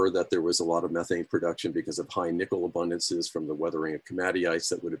infer that there was a lot of methane production because of high nickel abundances from the weathering of komatiites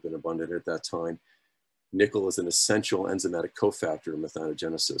that would have been abundant at that time. Nickel is an essential enzymatic cofactor in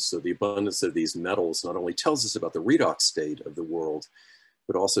methanogenesis. So the abundance of these metals not only tells us about the redox state of the world,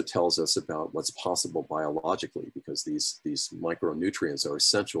 but also tells us about what's possible biologically, because these micronutrients are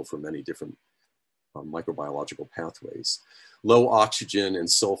essential for many different microbiological pathways. Low oxygen and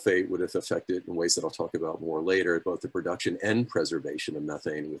sulfate would have affected, in ways that I'll talk about more later, both the production and preservation of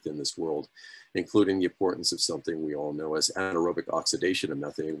methane within this world, including the importance of something we all know as anaerobic oxidation of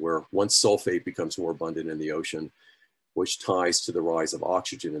methane, where once sulfate becomes more abundant in the ocean, which ties to the rise of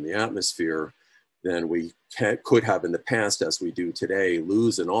oxygen in the atmosphere, then we could have in the past, as we do today,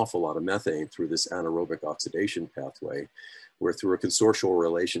 lose an awful lot of methane through this anaerobic oxidation pathway, where through a consortial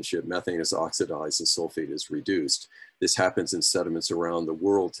relationship, methane is oxidized and sulfate is reduced. This happens in sediments around the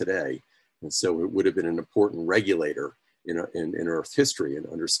world today. And so it would have been an important regulator in Earth history in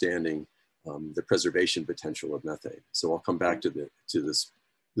understanding the preservation potential of methane. So I'll come back to this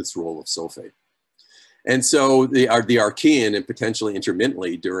role of sulfate. And so the Archean, and potentially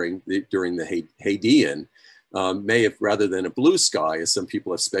intermittently during the Hadean, may have, rather than a blue sky, as some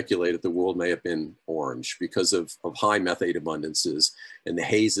people have speculated, the world may have been orange because of high methane abundances and the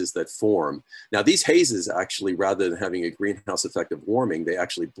hazes that form. Now, these hazes actually, rather than having a greenhouse effect of warming, they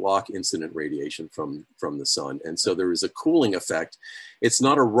actually block incident radiation from the sun. And so there is a cooling effect. It's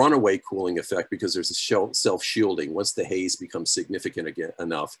not a runaway cooling effect because there's a self-shielding. Once the haze becomes significant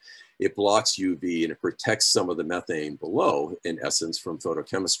enough, it blocks UV and it protects some of the methane below, in essence, from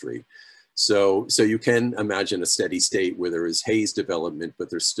photochemistry. So you can imagine a steady state where there is haze development, but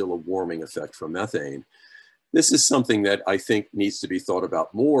there's still a warming effect from methane. This is something that I think needs to be thought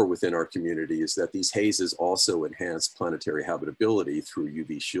about more within our community, is that these hazes also enhance planetary habitability through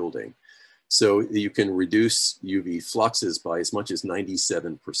UV shielding. So you can reduce UV fluxes by as much as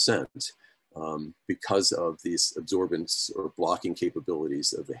 97% because of these absorbance or blocking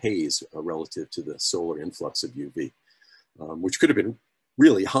capabilities of the haze relative to the solar influx of UV, which could have been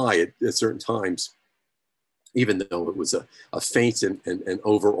really high at certain times, even though it was a faint and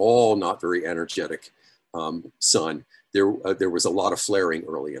overall not very energetic sun. There was a lot of flaring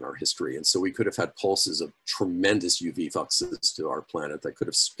early in our history. And so we could have had pulses of tremendous UV fluxes to our planet that could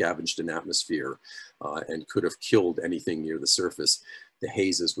have scavenged an atmosphere and could have killed anything near the surface. The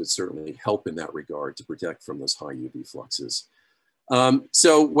hazes would certainly help in that regard to protect from those high UV fluxes.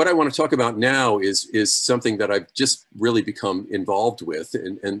 So what I want to talk about now is something that I've just really become involved with,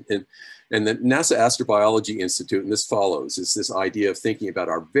 and the NASA Astrobiology Institute, and this follows, is this idea of thinking about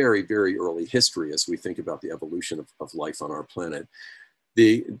our very, very early history as we think about the evolution of life on our planet.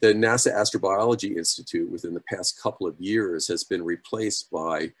 The NASA Astrobiology Institute within the past couple of years has been replaced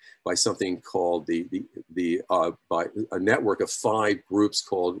by something called by a network of 5 groups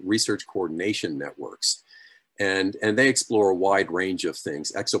called Research Coordination Networks. And they explore a wide range of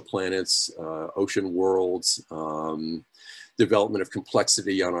things: exoplanets, ocean worlds, development of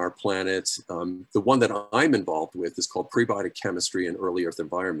complexity on our planet. The one that I'm involved with is called Prebiotic Chemistry in Early Earth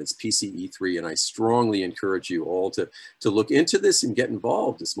Environments, PCE3, and I strongly encourage you all to look into this and get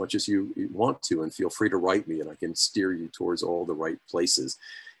involved as much as you want to, and feel free to write me and I can steer you towards all the right places,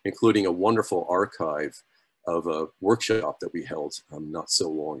 including a wonderful archive of a workshop that we held not so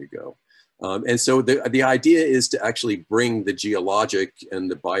long ago. And so the idea is to actually bring the geologic and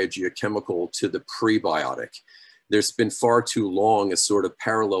the biogeochemical to the prebiotic. There's been far too long a sort of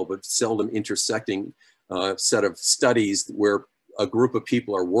parallel but seldom intersecting set of studies where a group of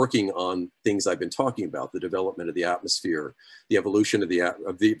people are working on things I've been talking about: the development of the atmosphere, the evolution of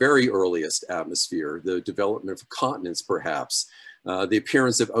the very earliest atmosphere, the development of continents perhaps, the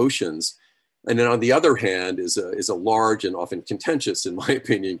appearance of oceans. And then on the other hand is a large and often contentious, in my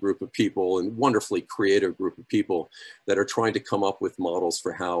opinion, group of people, and wonderfully creative group of people that are trying to come up with models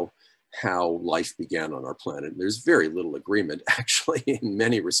for how life began on our planet. And there's very little agreement actually in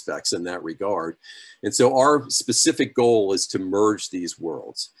many respects in that regard. And so our specific goal is to merge these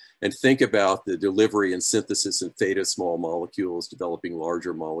worlds and think about the delivery and synthesis and fate of small molecules, developing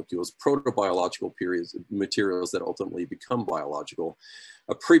larger molecules, protobiological materials that ultimately become biological,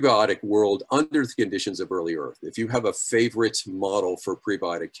 a prebiotic world under the conditions of early Earth. If you have a favorite model for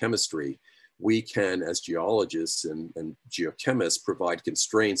prebiotic chemistry, we can, as geologists and geochemists, provide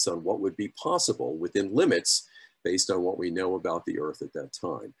constraints on what would be possible within limits based on what we know about the Earth at that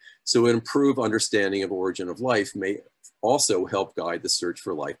time. So an improved understanding of origin of life may also help guide the search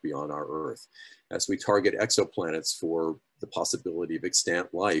for life beyond our Earth. As we target exoplanets for the possibility of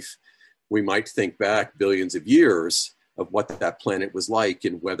extant life, we might think back billions of years of what that planet was like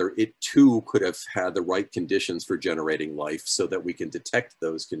and whether it too could have had the right conditions for generating life so that we can detect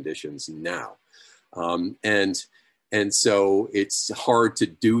those conditions now. And so it's hard to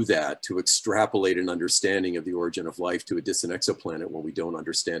do that, to extrapolate an understanding of the origin of life to a distant exoplanet when we don't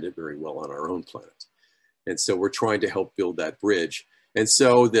understand it very well on our own planet. And so we're trying to help build that bridge. And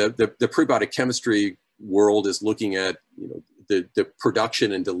so the prebiotic chemistry world is looking at, the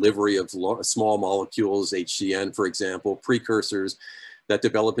production and delivery of small molecules, HCN, for example, precursors that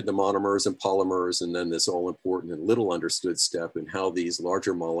develop into monomers and polymers, and then this all important and little understood step in how these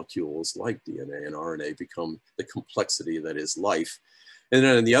larger molecules like DNA and RNA become the complexity that is life. And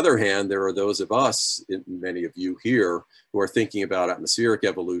then on the other hand, there are those of us, many of you here, who are thinking about atmospheric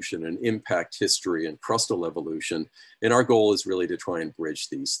evolution and impact history and crustal evolution. And our goal is really to try and bridge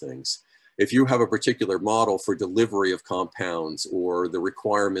these things. If you have a particular model for delivery of compounds or the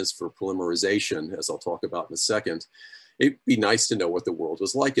requirements for polymerization, as I'll talk about in a second, it'd be nice to know what the world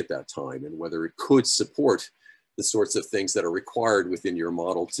was like at that time and whether it could support the sorts of things that are required within your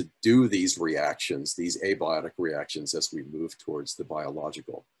model to do these reactions, these abiotic reactions, as we move towards the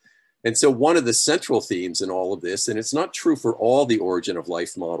biological. And so one of the central themes in all of this, and it's not true for all the origin of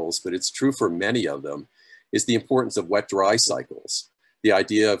life models, but it's true for many of them, is the importance of wet-dry cycles. The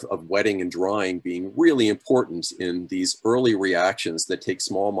idea of wetting and drying being really important in these early reactions that take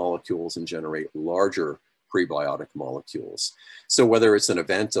small molecules and generate larger prebiotic molecules. So whether it's an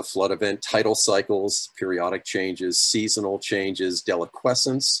event, a flood event, tidal cycles, periodic changes, seasonal changes,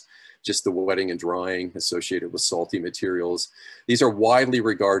 deliquescence, just the wetting and drying associated with salty materials. These are widely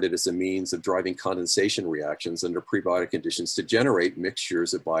regarded as a means of driving condensation reactions under prebiotic conditions to generate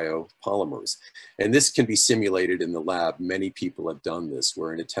mixtures of biopolymers. And this can be simulated in the lab. Many people have done this,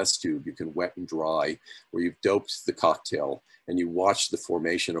 where in a test tube you can wet and dry, where you've doped the cocktail and you watch the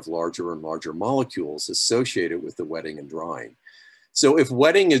formation of larger and larger molecules associated with the wetting and drying. So if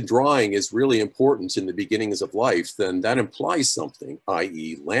wetting and drying is really important in the beginnings of life, then that implies something,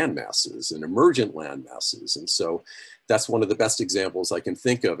 i.e. land masses and emergent land masses. And so that's one of the best examples I can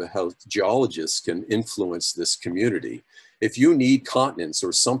think of how geologists can influence this community. If you need continents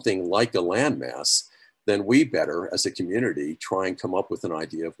or something like a landmass, then we better, as a community, try and come up with an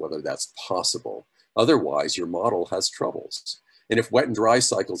idea of whether that's possible. Otherwise, your model has troubles. And if wet and dry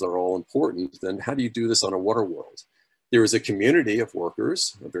cycles are all important, then how do you do this on a water world? There is a community of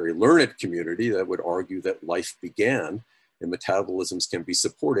workers, a very learned community, that would argue that life began and metabolisms can be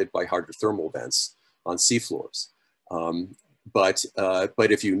supported by hydrothermal vents on seafloors. But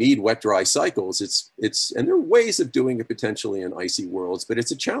if you need wet-dry cycles, and there are ways of doing it potentially in icy worlds, but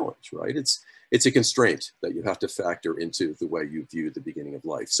it's a challenge, right? It's a constraint that you have to factor into the way you view the beginning of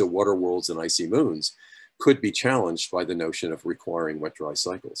life. So water worlds and icy moons could be challenged by the notion of requiring wet-dry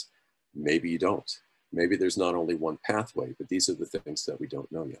cycles. Maybe you don't. Maybe there's not only one pathway, but these are the things that we don't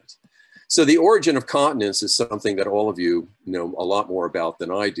know yet. So the origin of continents is something that all of you know a lot more about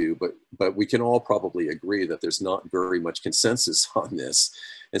than I do, but we can all probably agree that there's not very much consensus on this.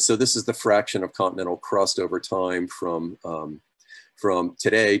 And so this is the fraction of continental crust over time from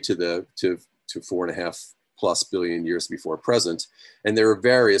today to 4.5+ billion years before present. And there are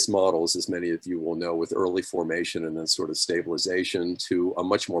various models, as many of you will know, with early formation and then sort of stabilization to a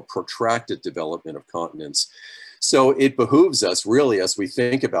much more protracted development of continents. So it behooves us really, as we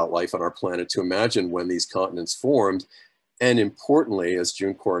think about life on our planet, to imagine when these continents formed. And importantly, as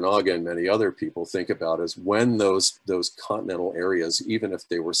Jun Korinaga and many other people think about, is when those continental areas, even if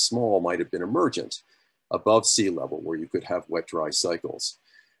they were small, might have been emergent above sea level, where you could have wet-dry cycles.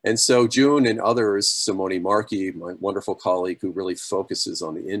 And so Jun and others, Simone Marchi, my wonderful colleague who really focuses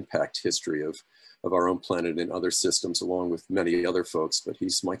on the impact history of our own planet and other systems, along with many other folks, but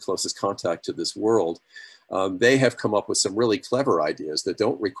he's my closest contact to this world. They have come up with some really clever ideas that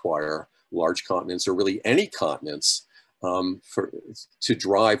don't require large continents or really any continents to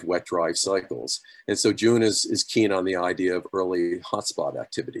drive wet-dry cycles. And so Jun is keen on the idea of early hotspot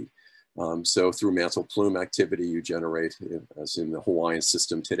activity. So through mantle plume activity, you generate, as in the Hawaiian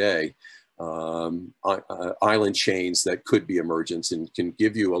system today, island chains that could be emergent and can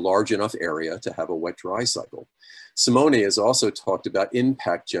give you a large enough area to have a wet-dry cycle. Simone has also talked about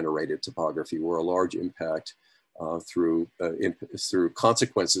impact-generated topography, where a large impact through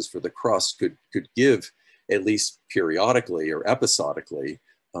consequences for the crust could give, at least periodically or episodically,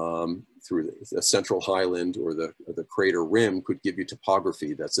 through the central highland or the crater rim, could give you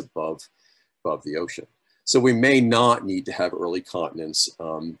topography that's above the ocean. So we may not need to have early continents.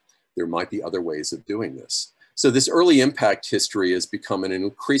 There might be other ways of doing this. So this early impact history has become an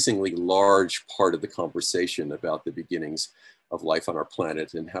increasingly large part of the conversation about the beginnings of life on our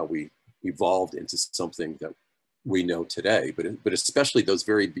planet and how we evolved into something that we know today, but especially those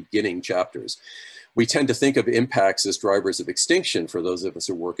very beginning chapters. We tend to think of impacts as drivers of extinction for those of us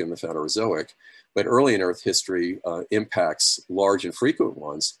who work in the Phanerozoic, but early in Earth history, impacts, large and frequent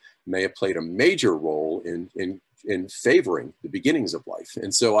ones, may have played a major role in favoring the beginnings of life.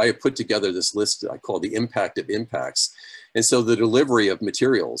 And so I have put together this list I call the impact of impacts. And so the delivery of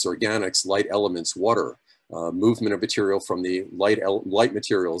materials, organics, light elements, water, movement of material from the light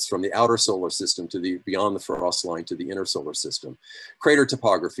materials from the outer solar system to beyond the frost line to the inner solar system. Crater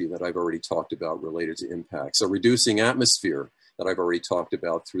topography that I've already talked about related to impacts. A reducing atmosphere that I've already talked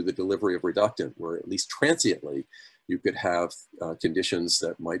about through the delivery of reductant, where at least transiently you could have conditions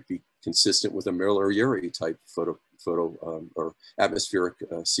that might be consistent with a Miller-Urey type or atmospheric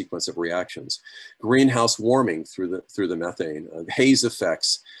sequence of reactions. Greenhouse warming through the methane, haze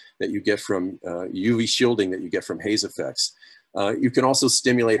effects that you get from UV shielding that you get from haze effects. You can also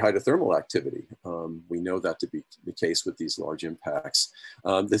stimulate hydrothermal activity. We know that to be the case with these large impacts.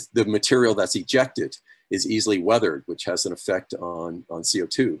 The material that's ejected is easily weathered, which has an effect on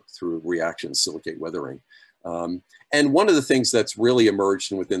CO2 through reactions, silicate weathering. And one of the things that's really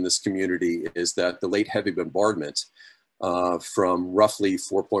emerged within this community is that the late heavy bombardment from roughly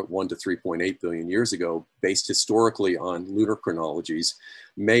 4.1 to 3.8 billion years ago, based historically on lunar chronologies,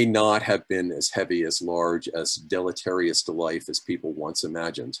 may not have been as heavy, as large, as deleterious to life as people once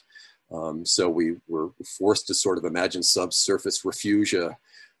imagined. So we were forced to sort of imagine subsurface refugia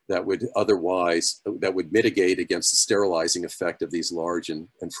that would mitigate against the sterilizing effect of these large and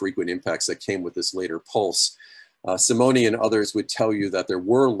frequent impacts that came with this later pulse. Simoni and others would tell you that there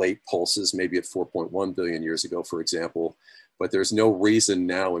were late pulses, maybe at 4.1 billion years ago, for example, but there's no reason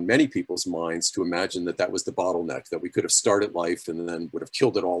now in many people's minds to imagine that that was the bottleneck, that we could have started life and then would have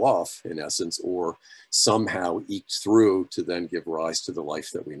killed it all off, in essence, or somehow eked through to then give rise to the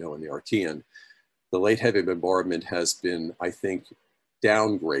life that we know in the Archean. The late heavy bombardment has been, I think,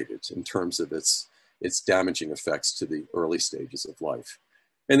 downgraded in terms of its damaging effects to the early stages of life.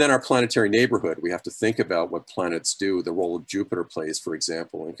 And then our planetary neighborhood, we have to think about what planets do, the role of Jupiter plays, for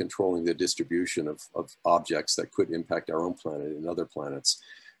example, in controlling the distribution of objects that could impact our own planet and other planets.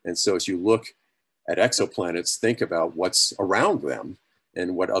 And so as you look at exoplanets, think about what's around them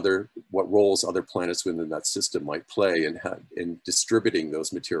and what roles other planets within that system might play in distributing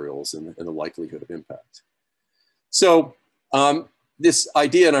those materials and the likelihood of impact. So this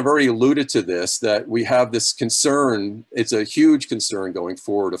idea, and I've already alluded to this, that we have this concern, it's a huge concern going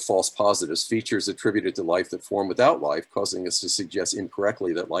forward, of false positives, features attributed to life that form without life, causing us to suggest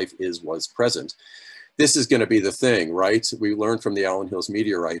incorrectly that life was present. This is going to be the thing, right? We learned from the Allen Hills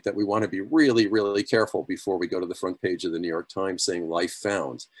meteorite that we want to be really, really careful before we go to the front page of the New York Times saying life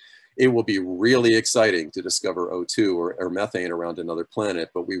found. It will be really exciting to discover O2 or methane around another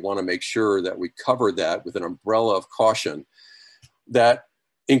planet, but we want to make sure that we cover that with an umbrella of caution that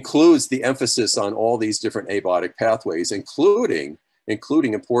includes the emphasis on all these different abiotic pathways, including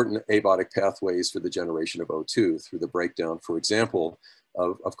important abiotic pathways for the generation of O2 through the breakdown, for example,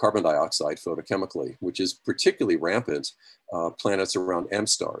 of carbon dioxide photochemically, which is particularly rampant planets around M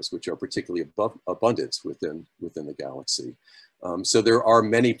stars, which are particularly abundant within the galaxy. So there are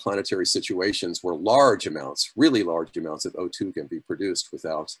many planetary situations where large amounts, really large amounts of O2 can be produced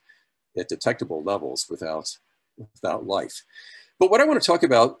at detectable levels without life. But what I want to talk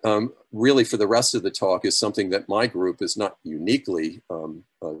about really for the rest of the talk is something that my group is not uniquely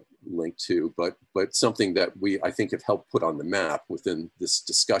linked to, but something that I think have helped put on the map within this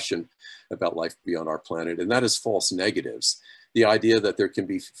discussion about life beyond our planet, and that is false negatives. The idea that there can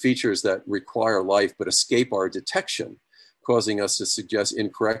be features that require life but escape our detection, causing us to suggest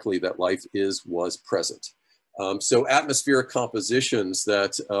incorrectly that life was present. So atmospheric compositions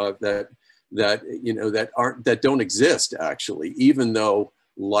that don't exist actually, even though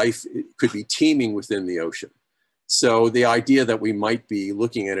life could be teeming within the ocean. So the idea that we might be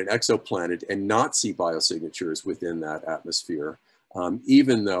looking at an exoplanet and not see biosignatures within that atmosphere,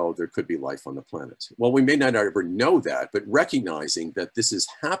 even though there could be life on the planet. Well, we may not ever know that, but recognizing that this is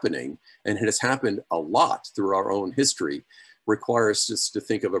happening, and it has happened a lot through our own history, requires us to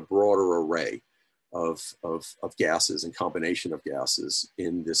think of a broader array of gases and combination of gases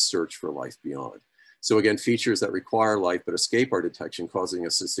in this search for life beyond. So again, features that require life but escape our detection, causing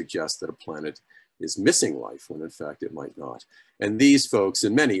us to suggest that a planet is missing life when in fact it might not. And these folks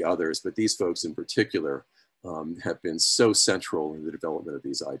and many others, but these folks in particular, have been so central in the development of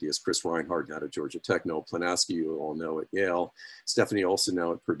these ideas. Chris Reinhardt out of Georgia Tech, Noel Planaski, you all know at Yale, Stephanie Olson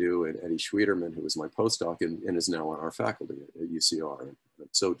now at Purdue, and Eddie Schwederman, who was my postdoc and is now on our faculty at UCR. And I'm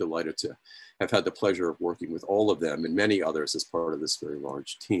so delighted to have had the pleasure of working with all of them and many others as part of this very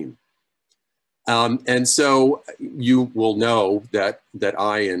large team. And so you will know that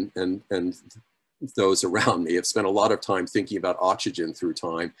I and those around me have spent a lot of time thinking about oxygen through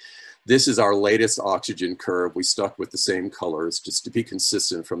time. This is our latest oxygen curve. We stuck with the same colors just to be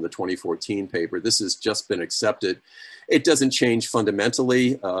consistent from the 2014 paper. This has just been accepted. It doesn't change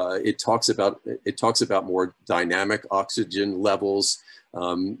fundamentally. It talks about more dynamic oxygen levels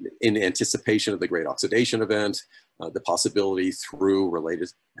in anticipation of the great oxidation event, the possibility through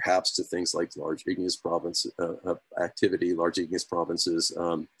related perhaps to things like large igneous province activity, large igneous provinces,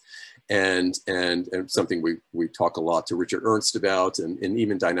 and something we talk a lot to Richard Ernst about, and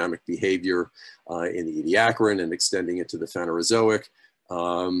even dynamic behavior in the Ediacaran and extending it to the Phanerozoic.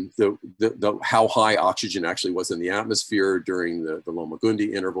 How high oxygen actually was in the atmosphere during the Loma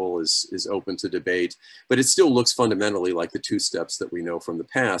Gundi interval is open to debate, but it still looks fundamentally like the two steps that we know from the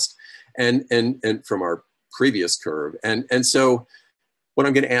past and from our previous curve. And so what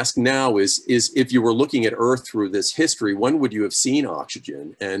I'm going to ask now is if you were looking at Earth through this history, when would you have seen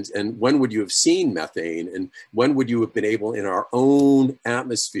oxygen, and when would you have seen methane, and when would you have been able in our own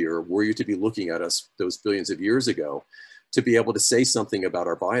atmosphere, were you to be looking at us those billions of years ago, to be able to say something about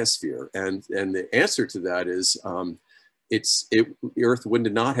our biosphere? And the answer to that is Earth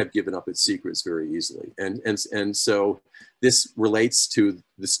would not have given up its secrets very easily. And so this relates to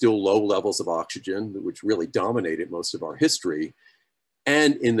the still low levels of oxygen, which really dominated most of our history.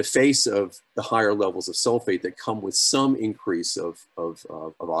 And in the face of the higher levels of sulfate that come with some increase of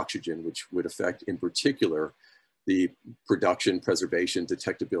oxygen, which would affect in particular the production, preservation,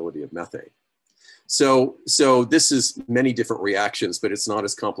 detectability of methane. So this is many different reactions, but it's not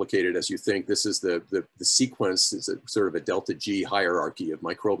as complicated as you think. This is the sequence, is a sort of a delta G hierarchy of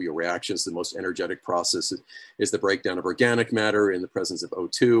microbial reactions. The most energetic process is the breakdown of organic matter in the presence of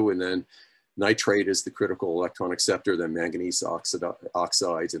O2, and then nitrate is the critical electron acceptor, then manganese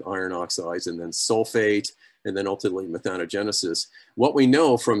oxides and iron oxides, and then sulfate, and then ultimately methanogenesis. What we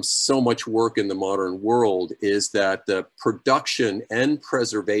know from so much work in the modern world is that the production and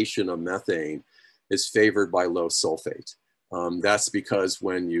preservation of methane is favored by low sulfate. That's because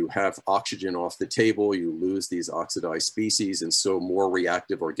when you have oxygen off the table, you lose these oxidized species, and so more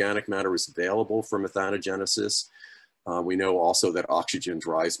reactive organic matter is available for methanogenesis. We know also that oxygen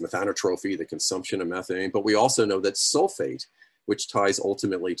drives methanotrophy, the consumption of methane, but we also know that sulfate, which ties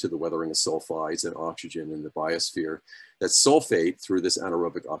ultimately to the weathering of sulfides and oxygen in the biosphere, that sulfate through this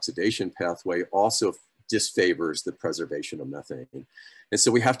anaerobic oxidation pathway also disfavors the preservation of methane. And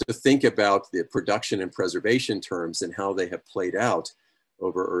so we have to think about the production and preservation terms and how they have played out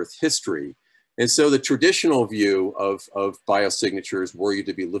over Earth history. And so the traditional view of biosignatures, were you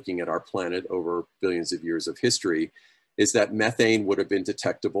to be looking at our planet over billions of years of history, is that methane would have been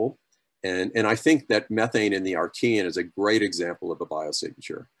detectable. And I think that methane in the Archean is a great example of a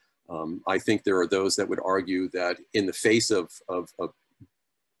biosignature. I think there are those that would argue that in the face of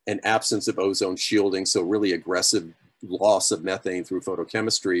an absence of ozone shielding, so really aggressive loss of methane through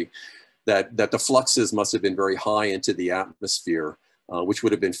photochemistry, that the fluxes must have been very high into the atmosphere, which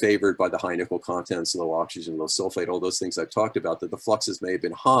would have been favored by the high nickel contents, low oxygen, low sulfate, all those things I've talked about, that the fluxes may have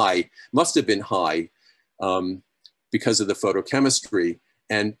been high, must have been high because of the photochemistry,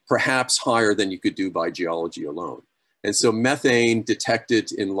 and perhaps higher than you could do by geology alone. And so methane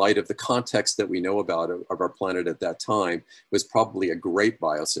detected in light of the context that we know about of our planet at that time was probably a great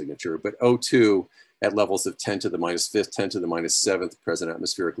biosignature, but O2 at levels of 10 to the minus fifth, 10 to the minus seventh present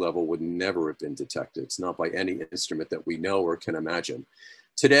atmospheric level would never have been detected. It's not by any instrument that we know or can imagine.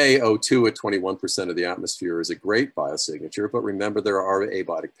 Today, O2 at 21% of the atmosphere is a great biosignature, but remember there are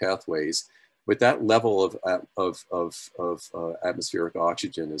abiotic pathways. With that level of atmospheric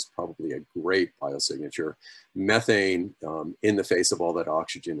oxygen is probably a great biosignature. Methane in the face of all that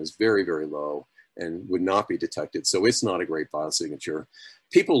oxygen is very, very low and would not be detected. So it's not a great biosignature.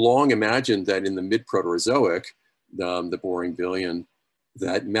 People long imagined that in the mid-Proterozoic, the boring billion,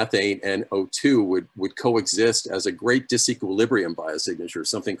 that methane and O2 would coexist as a great disequilibrium biosignature,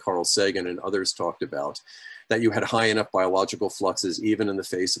 something Carl Sagan and others talked about, that you had high enough biological fluxes, even in the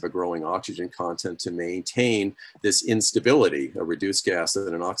face of a growing oxygen content, to maintain this instability, a reduced gas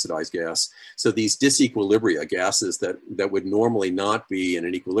and an oxidized gas. So these disequilibria, gases that would normally not be in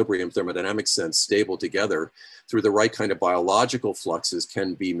an equilibrium thermodynamic sense stable together, through the right kind of biological fluxes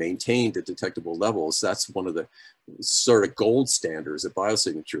can be maintained at detectable levels. That's one of the sort of gold standards of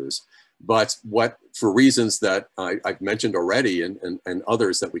biosignatures. But what, for reasons that I've mentioned already and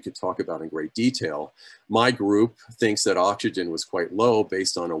others that we could talk about in great detail, my group thinks that oxygen was quite low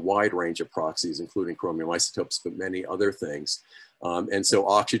based on a wide range of proxies, including chromium isotopes, but many other things. And so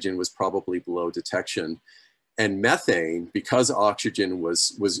oxygen was probably below detection. And methane, because oxygen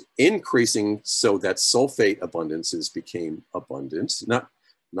was increasing so that sulfate abundances became abundant,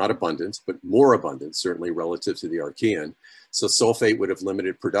 not abundant, but more abundant, certainly relative to the Archean. So sulfate would have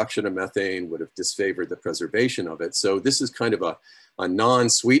limited production of methane, would have disfavored the preservation of it. So this is kind of a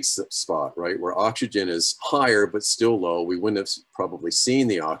non-sweet spot, right? Where oxygen is higher, but still low. We wouldn't have probably seen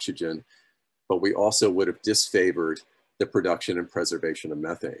the oxygen, but we also would have disfavored the production and preservation of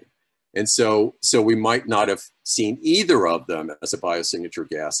methane. And so we might not have seen either of them as a biosignature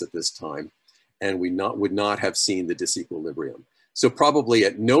gas at this time, and we would not have seen the disequilibrium. So probably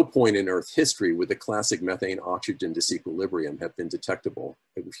at no point in Earth history would the classic methane-oxygen disequilibrium have been detectable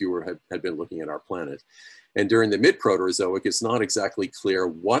if you had been looking at our planet. And during the mid-Proterozoic, it's not exactly clear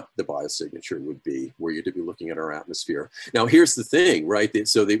what the biosignature would be were you to be looking at our atmosphere. Now, here's the thing, right?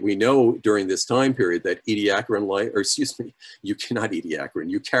 So that we know during this time period that ediacaran life, or excuse me,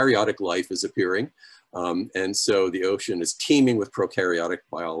 eukaryotic life is appearing. And so the ocean is teeming with prokaryotic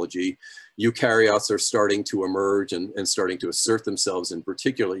biology. Eukaryotes are starting to emerge and starting to assert themselves, in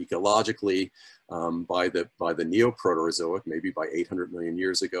particular ecologically, by the Neoproterozoic, maybe by 800 million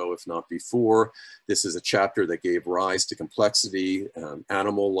years ago, if not before. This is a chapter that gave rise to complexity,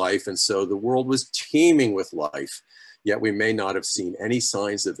 animal life, and so the world was teeming with life. yet we may not have seen any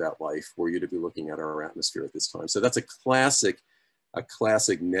signs of that life were you to be looking at our atmosphere at this time. So that's a classic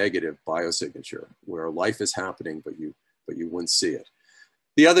negative biosignature where life is happening, but you wouldn't see it.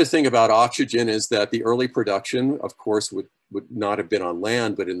 The other thing about oxygen is that the early production, of course, would not have been on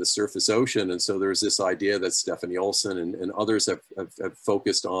land, but in the surface ocean. And so there's this idea that Stephanie Olson and others have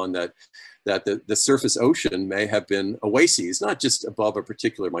focused on that the surface ocean may have been oases, not just above a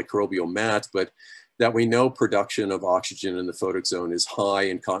particular microbial mat, but that we know production of oxygen in the photic zone is high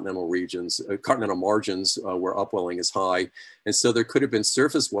in continental regions, continental margins where upwelling is high. And so there could have been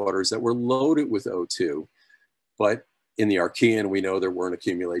surface waters that were loaded with O2, but in the Archean, we know there weren't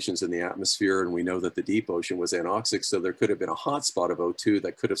accumulations in the atmosphere, and we know that the deep ocean was anoxic, so there could have been a hotspot of O2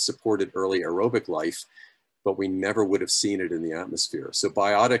 that could have supported early aerobic life, but we never would have seen it in the atmosphere. So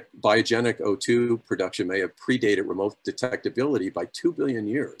biogenic O2 production may have predated remote detectability by 2 billion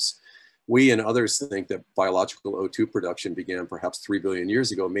years. We and others think that biological O2 production began perhaps 3 billion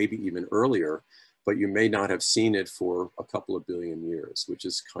years ago, maybe even earlier, but you may not have seen it for a couple of billion years, which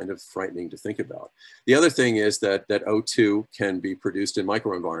is kind of frightening to think about. The other thing is that O2 can be produced in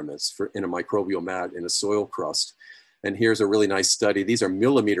microenvironments, in a microbial mat, in a soil crust. And here's a really nice study. These are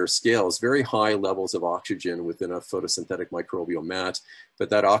millimeter scales, very high levels of oxygen within a photosynthetic microbial mat,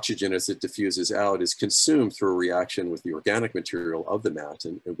 but that oxygen, as it diffuses out, is consumed through a reaction with the organic material of the mat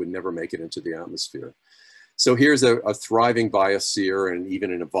and would never make it into the atmosphere. So here's a thriving biosphere and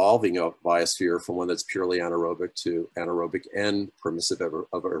even an evolving biosphere from one that's purely anaerobic to anaerobic and permissive of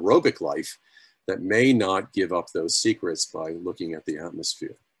aerobic life that may not give up those secrets by looking at the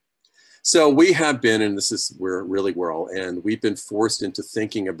atmosphere. So we have been, and this is where I'll end, we've been forced into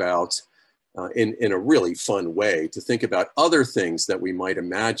thinking about, in a really fun way, to think about other things that we might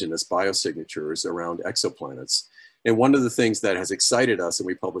imagine as biosignatures around exoplanets. And one of the things that has excited us, and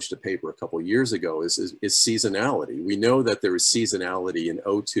we published a paper a couple of years ago, is seasonality. We know that there is seasonality in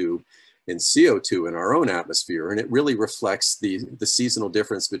O2 and CO2 in our own atmosphere, and it really reflects the seasonal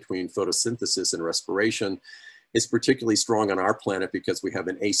difference between photosynthesis and respiration. It's particularly strong on our planet because we have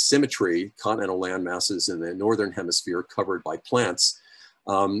an asymmetry, continental land masses in the northern hemisphere covered by plants.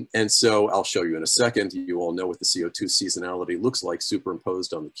 And so I'll show you in a second. You all know what the CO2 seasonality looks like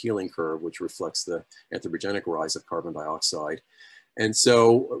superimposed on the Keeling curve, which reflects the anthropogenic rise of carbon dioxide. And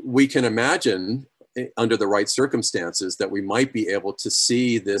so we can imagine, under the right circumstances, that we might be able to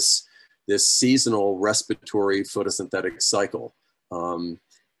see this seasonal respiratory photosynthetic cycle,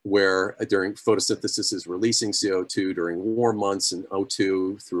 where during photosynthesis is releasing CO2 during warm months, and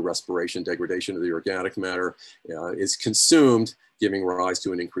O2 through respiration, degradation of the organic matter is consumed, giving rise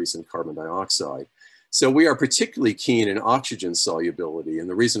to an increase in carbon dioxide. So we are particularly keen in oxygen solubility. And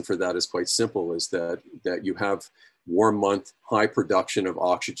the reason for that is quite simple, is that you have warm month high production of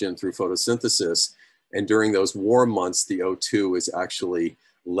oxygen through photosynthesis. And during those warm months, the O2 is actually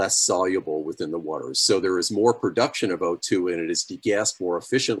less soluble within the waters. So there is more production of O2 and it is degassed more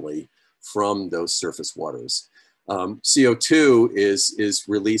efficiently from those surface waters. CO2 is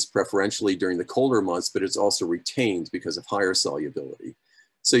released preferentially during the colder months, but it's also retained because of higher solubility.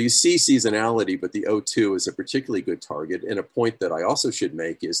 So you see seasonality, but the O2 is a particularly good target. And a point that I also should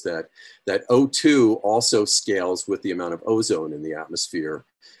make is that O2 also scales with the amount of ozone in the atmosphere,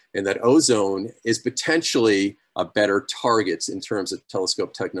 and that ozone is potentially a better target in terms of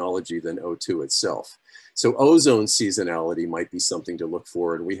telescope technology than O2 itself. So ozone seasonality might be something to look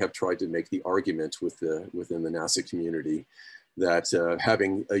for, and we have tried to make the argument within the NASA community that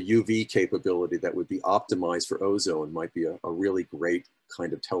having a UV capability that would be optimized for ozone might be a really great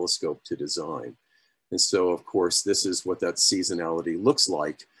kind of telescope to design. And so, of course, this is what that seasonality looks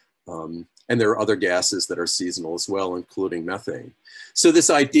like. And there are other gases that are seasonal as well, including methane. So this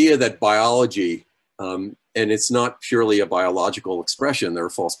idea that biology, and it's not purely a biological expression, there are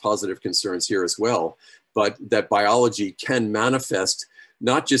false positive concerns here as well, but that biology can manifest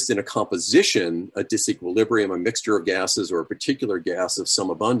not just in a composition, a disequilibrium, a mixture of gases or a particular gas of some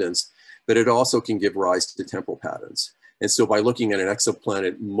abundance, but it also can give rise to temporal patterns. And so by looking at an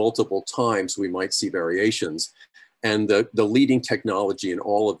exoplanet multiple times, we might see variations. And the leading technology in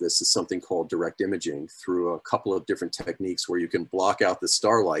all of this is something called direct imaging through a couple of different techniques where you can block out the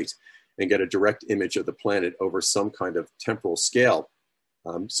starlight and get a direct image of the planet over some kind of temporal scale.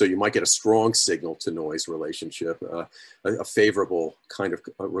 So you might get a strong signal to noise relationship, a favorable kind of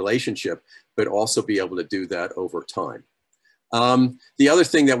relationship, but also be able to do that over time. The other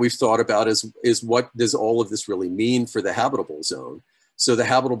thing that we've thought about is what does all of this really mean for the habitable zone? So the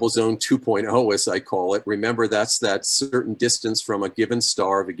habitable zone 2.0, as I call it, remember that's that certain distance from a given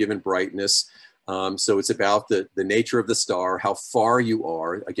star of a given brightness So it's about the nature of the star, how far you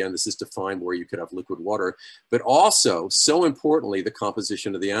are. Again, this is to find where you could have liquid water, but also, so importantly, the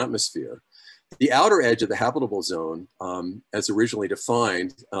composition of the atmosphere. The outer edge of the habitable zone, as originally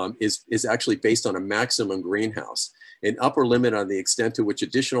defined, is actually based on a maximum greenhouse, an upper limit on the extent to which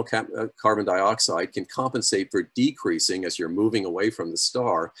additional carbon dioxide can compensate for decreasing as you're moving away from the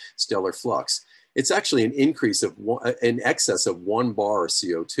star, stellar flux. It's actually an increase of in excess of 1 bar of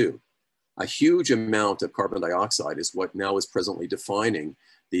CO2. A huge amount of carbon dioxide is what now is presently defining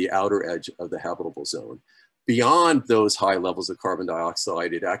the outer edge of the habitable zone. Beyond those high levels of carbon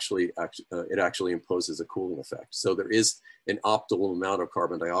dioxide, it actually imposes a cooling effect. So there is an optimal amount of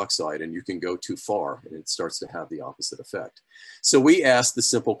carbon dioxide, and you can go too far and it starts to have the opposite effect. So we asked the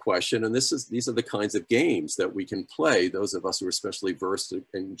simple question, and these are the kinds of games that we can play, those of us who are especially versed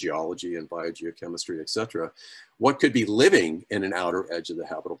in geology and biogeochemistry, et cetera. What could be living in an outer edge of the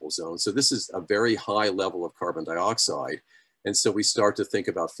habitable zone? So this is a very high level of carbon dioxide. And so we start to think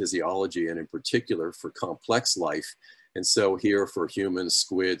about physiology, and in particular for complex life. And so here for humans,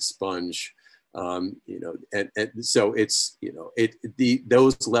 squid, sponge, and so it's,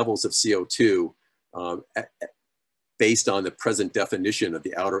 those levels of CO2 based on the present definition of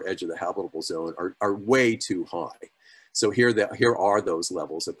the outer edge of the habitable zone are way too high. So here are those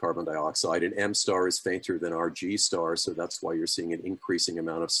levels of carbon dioxide, and M star is fainter than our G star. So that's why you're seeing an increasing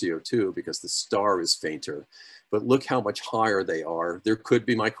amount of CO2, because the star is fainter. But look how much higher they are. There could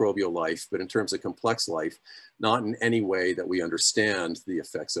be microbial life, but in terms of complex life, not in any way that we understand the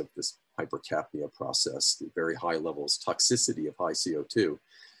effects of this hypercapnia process, the very high levels, toxicity of high CO2.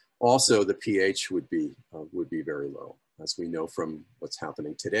 Also, the pH would be very low, as we know from what's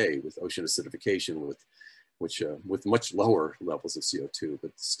happening today with ocean acidification, with much lower levels of CO2,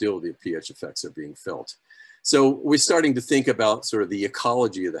 but still the pH effects are being felt. So we're starting to think about sort of the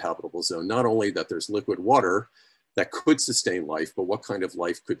ecology of the habitable zone, not only that there's liquid water that could sustain life, but what kind of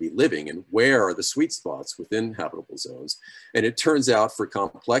life could be living, and where are the sweet spots within habitable zones. And it turns out for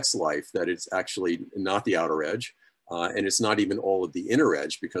complex life that it's actually not the outer edge, and it's not even all of the inner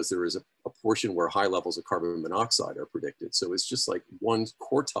edge, because there is a portion where high levels of carbon monoxide are predicted. So it's just like one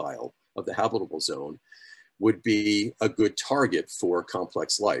quartile of the habitable zone would be a good target for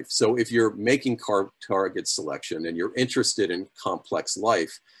complex life. So if you're making target selection and you're interested in complex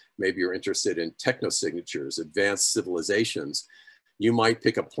life, maybe you're interested in technosignatures, advanced civilizations, you might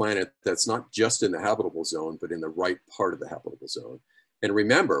pick a planet that's not just in the habitable zone, but in the right part of the habitable zone. And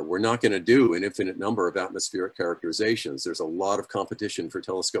remember, we're not going to do an infinite number of atmospheric characterizations. There's a lot of competition for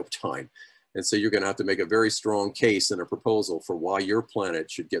telescope time. And so you're going to have to make a very strong case and a proposal for why your planet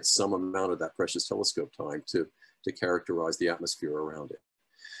should get some amount of that precious telescope time to characterize the atmosphere around it.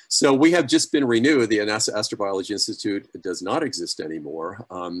 So we have just been renewed. The NASA Astrobiology Institute does not exist anymore,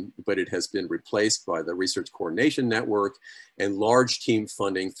 but it has been replaced by the Research Coordination Network and large team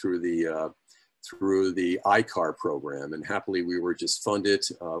funding through the ICAR program. And happily, we were just funded.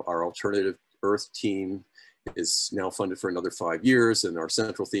 Our alternative Earth team is now funded for another 5 years. And our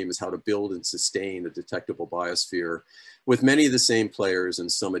central theme is how to build and sustain a detectable biosphere, with many of the same players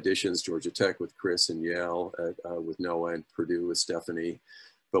and some additions, Georgia Tech with Chris and Yale, with Noah, and Purdue with Stephanie.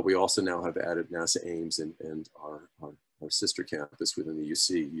 But we also now have added NASA Ames and our sister campus within the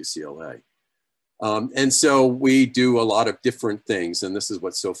UCLA. And so we do a lot of different things. And this is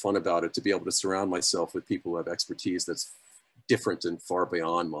what's so fun about it, to be able to surround myself with people who have expertise that's different and far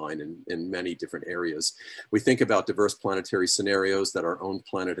beyond mine in many different areas. We think about diverse planetary scenarios that our own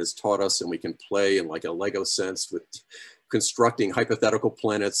planet has taught us, and we can play in like a Lego sense with constructing hypothetical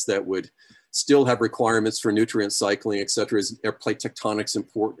planets that would still have requirements for nutrient cycling, et cetera. Is plate tectonics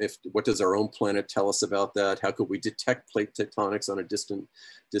important? What does our own planet tell us about that? How could we detect plate tectonics on a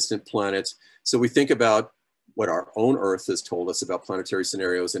distant planet? So we think about what our own Earth has told us about planetary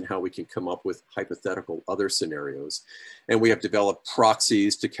scenarios and how we can come up with hypothetical other scenarios. And we have developed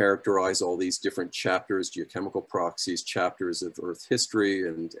proxies to characterize all these different chapters, geochemical proxies, chapters of Earth history,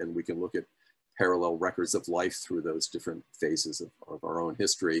 and we can look at parallel records of life through those different phases of our own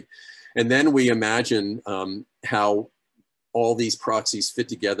history. And then we imagine how all these proxies fit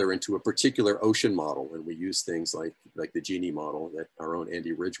together into a particular ocean model. And we use things like the Genie model that our own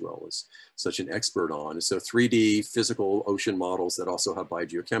Andy Ridgewell is such an expert on. And so 3D physical ocean models that also have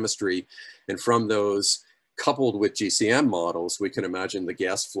biogeochemistry. And from those, coupled with GCM models, we can imagine the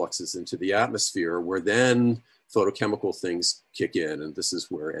gas fluxes into the atmosphere, where then photochemical things kick in. And this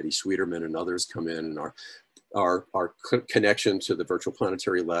is where Eddie Schwieterman and others come in, and our connection to the Virtual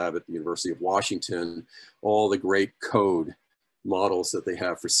Planetary Lab at the University of Washington, all the great code models that they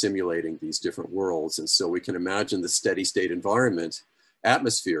have for simulating these different worlds. And so we can imagine the steady state environment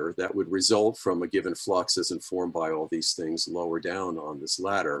atmosphere that would result from a given flux as informed by all these things lower down on this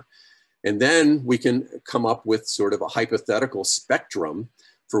ladder. And then we can come up with sort of a hypothetical spectrum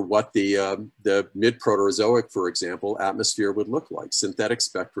for what the mid-Proterozoic, for example, atmosphere would look like, synthetic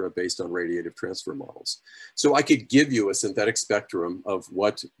spectra based on radiative transfer models. So I could give you a synthetic spectrum of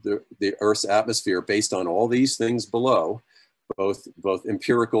what the Earth's atmosphere, based on all these things below, both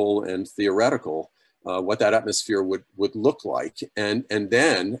empirical and theoretical, what that atmosphere would look like. And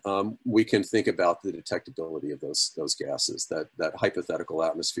then we can think about the detectability of those gases, that hypothetical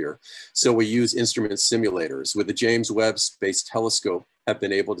atmosphere. So we use instrument simulators. With the James Webb Space Telescope, have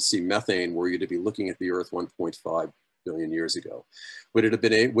been able to see methane were you to be looking at the Earth 1.5 billion years ago. Would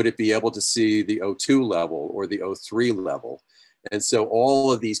it be able to see the O2 level or the O3 level? And so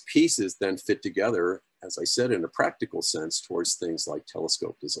all of these pieces then fit together, as I said, in a practical sense towards things like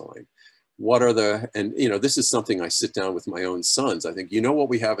telescope design. What are and you know, this is something I sit down with my own sons. I think, you know what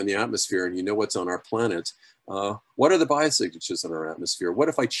we have in the atmosphere and you know what's on our planet. What are the biosignatures in our atmosphere? What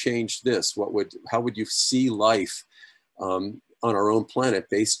if I change this? How would you see life on our own planet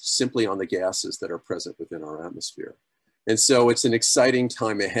based simply on the gases that are present within our atmosphere? And so it's an exciting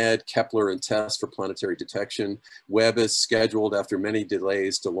time ahead. Kepler and TESS for planetary detection. Webb is scheduled after many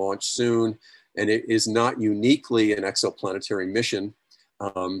delays to launch soon. And it is not uniquely an exoplanetary mission,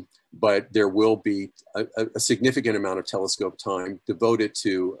 but there will be a significant amount of telescope time devoted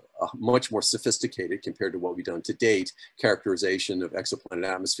to a much more sophisticated, compared to what we've done to date, characterization of exoplanet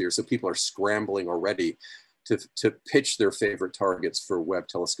atmosphere. So people are scrambling already to pitch their favorite targets for Webb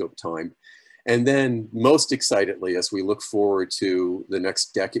telescope time. And then most excitedly, as we look forward to the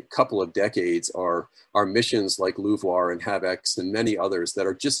next couple of decades, are missions like LUVOIR and HAVEX and many others that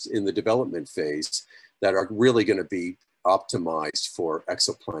are just in the development phase that are really going to be optimized for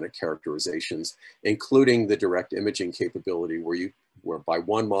exoplanet characterizations, including the direct imaging capability where by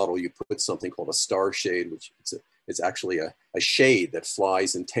one model you put something called a star shade, which it's actually a shade that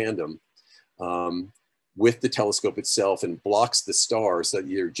flies in tandem with the telescope itself and blocks the stars so that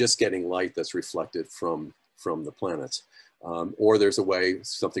you're just getting light that's reflected from the planet. Or there's a way,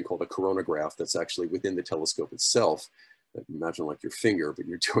 something called a coronagraph, that's actually within the telescope itself. Imagine like your finger, but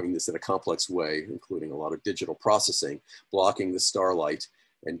you're doing this in a complex way, including a lot of digital processing, blocking the starlight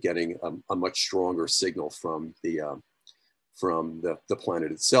and getting a much stronger signal from the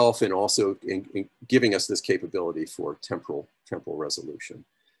planet itself, and also in giving us this capability for temporal resolution.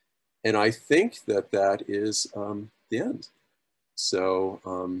 And I think that is the end. So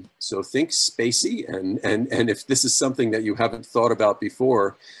think spacey, and if this is something that you haven't thought about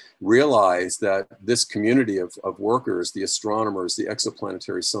before, realize that this community of workers, the astronomers, the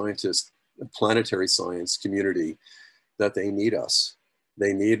exoplanetary scientists, the planetary science community, that they need us.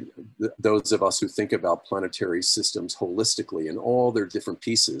 They need those of us who think about planetary systems holistically and all their different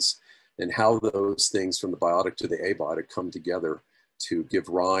pieces, and how those things from the biotic to the abiotic come together to give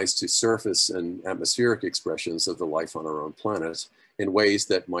rise to surface and atmospheric expressions of the life on our own planet in ways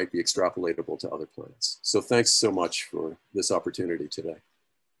that might be extrapolatable to other planets. So thanks so much for this opportunity today.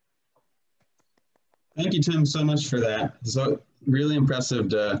 Thank you, Tim, so much for that. So really impressive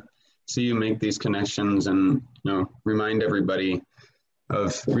to see you make these connections and remind everybody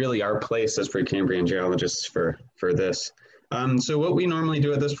of really our place as Precambrian geologists for this. So what we normally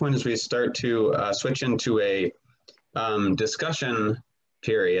do at this point is we start to switch into a discussion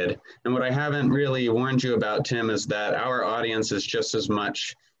period. And what I haven't really warned you about, Tim, is that our audience is just as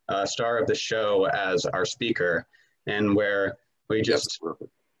much star of the show as our speaker, and where we just,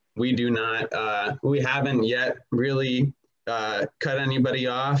 we do not, we haven't yet really cut anybody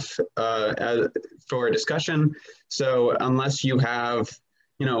off for a discussion. So unless you have,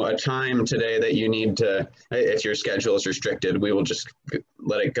 a time today that you need to, if your schedule is restricted, we will just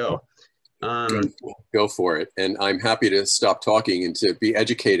let it go. Go for it. And I'm happy to stop talking and to be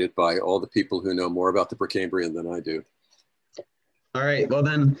educated by all the people who know more about the Precambrian than I do. All right. Well,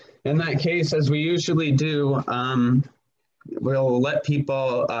 then, in that case, as we usually do, we'll let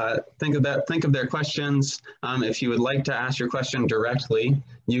people think of their questions. If you would like to ask your question directly,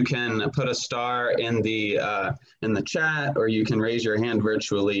 you can put a star in the chat, or you can raise your hand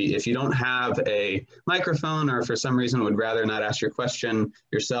virtually. If you don't have a microphone, or for some reason would rather not ask your question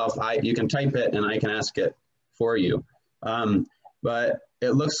yourself, you can type it and I can ask it for you. But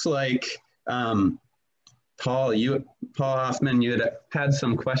it looks like Paul Hoffman, you had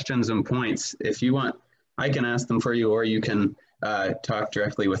some questions and points. If you want, I can ask them for you, or you can talk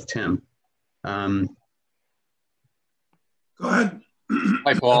directly with Tim. Go ahead.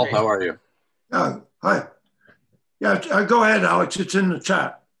 Hi, Paul. Okay. How are you? Hi. Yeah, go ahead, Alex. It's in the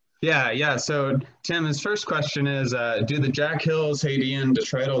chat. Yeah. So, Tim, his first question is, do the Jack Hills, Hadean,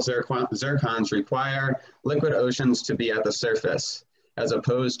 detrital zircons require liquid oceans to be at the surface, as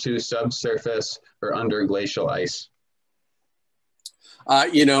opposed to subsurface or under glacial ice?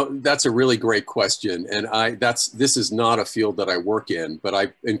 You know, that's a really great question. And this is not a field that I work in, but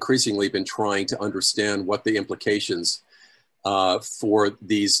I've increasingly been trying to understand what the implications for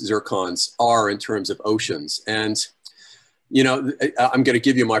these zircons are in terms of oceans. And you know, I'm going to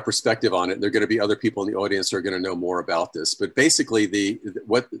give you my perspective on it. There are going to be other people in the audience who are going to know more about this. But basically,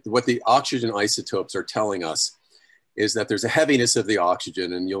 what the oxygen isotopes are telling us is that there's a heaviness of the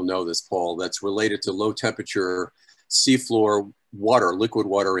oxygen, and you'll know this, Paul, that's related to low temperature seafloor water, liquid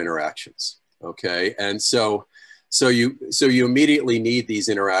water interactions. Okay, and so you immediately need these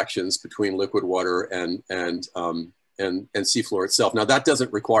interactions between liquid water and seafloor itself. Now that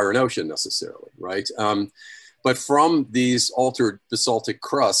doesn't require an ocean necessarily, right? But from these altered basaltic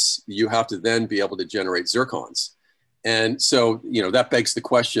crusts, you have to then be able to generate zircons. And so, you know, that begs the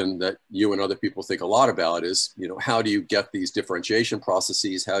question that you and other people think a lot about is, you know, how do you get these differentiation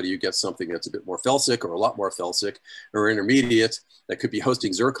processes? How do you get something that's a bit more felsic or a lot more felsic or intermediate that could be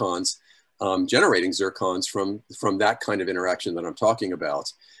hosting zircons, generating zircons from that kind of interaction that I'm talking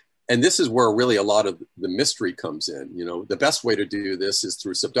about? And this is where really a lot of the mystery comes in. You know, the best way to do this is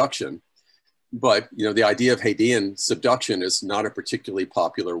through subduction. But, you know, the idea of Hadean subduction is not a particularly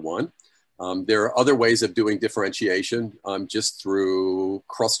popular one. There are other ways of doing differentiation just through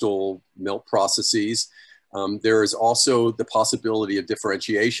crustal melt processes. There is also the possibility of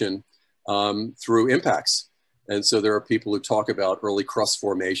differentiation through impacts. And so there are people who talk about early crust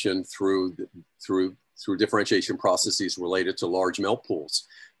formation through differentiation processes related to large melt pools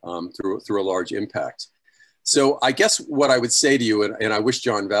through a large impact. So I guess what I would say to you, and I wish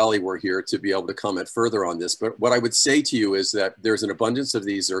John Valley were here to be able to comment further on this, but what I would say to you is that there's an abundance of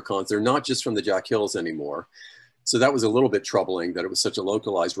these zircons. They're not just from the Jack Hills anymore. So that was a little bit troubling that it was such a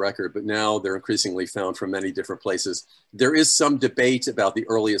localized record, but now they're increasingly found from many different places. There is some debate about the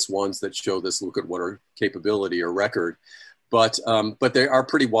earliest ones that show this liquid water capability or record, but they are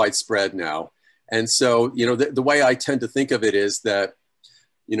pretty widespread now. And so, you know, the way I tend to think of it is that,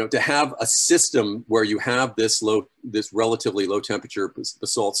 you know, to have a system where you have this relatively low temperature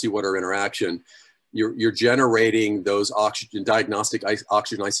basalt seawater interaction, you're generating those diagnostic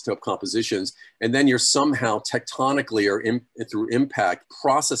oxygen isotope compositions, and then you're somehow tectonically or through impact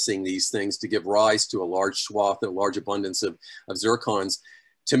processing these things to give rise to a large swath, a large abundance of zircons,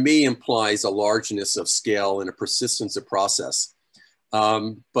 to me implies a largeness of scale and a persistence of process.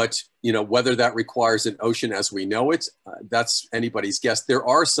 But you know, whether that requires an ocean as we know it, that's anybody's guess. There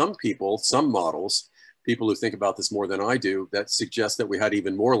are some people, some models, people who think about this more than I do, that suggest that we had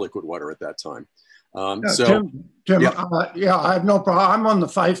even more liquid water at that time. Tim, yeah, I have no problem. I'm on the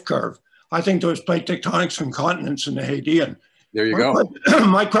 5 curve. I think there was plate tectonics from continents in the Hadean. There you go.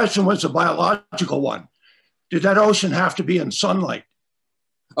 My question was a biological one. Did that ocean have to be in sunlight?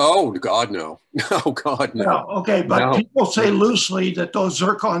 Oh, God, no. Oh, God, no. Yeah, okay, but people say loosely that those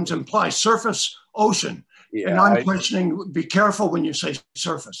zircons imply surface ocean. Yeah, and I'm questioning, be careful when you say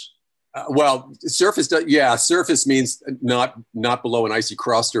surface. Well, surface, surface means not below an icy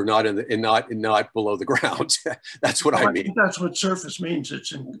crust or not not below the ground. That's what I mean. I think that's what surface means.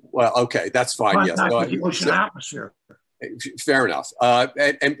 It's in well, okay, that's fine. Yes, with the ocean atmosphere. Fair enough.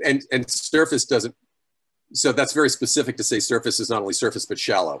 And surface doesn't. So that's very specific to say surface is not only surface but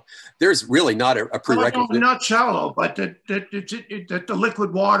shallow. There's really not a prerequisite. No, not shallow, but that the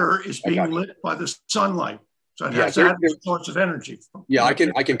liquid water is being lit by the sunlight. So it has that sorts of energy. Yeah, I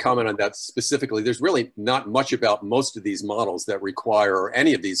can comment on that specifically. There's really not much about most of these models that require, or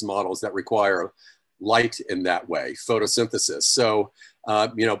any of these models that require light in that way, photosynthesis. So,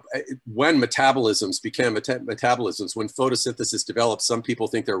 you know, when metabolisms became metabolisms, when photosynthesis developed, some people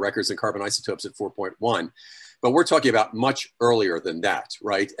think there are records in carbon isotopes at 4.1, but we're talking about much earlier than that,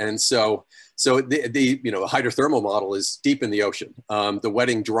 right? And so the you know, hydrothermal model is deep in the ocean. The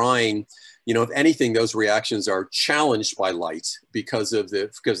wetting, drying, you know, if anything, those reactions are challenged by light because of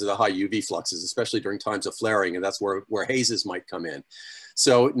the high UV fluxes, especially during times of flaring, and that's where hazes might come in.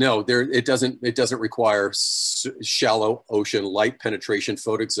 So no, it doesn't require shallow ocean light penetration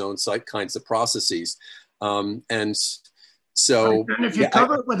photozone site kinds of processes, and so. And if you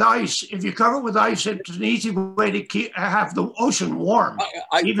cover it with ice, it's an easy way to have the ocean warm.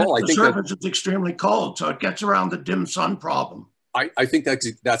 Even if the surface is extremely cold, so it gets around the dim sun problem. I think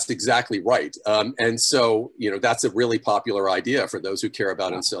that's exactly right, and so you know that's a really popular idea for those who care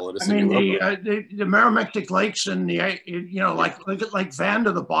about Enceladus. I mean, the Merrimack Lakes and the like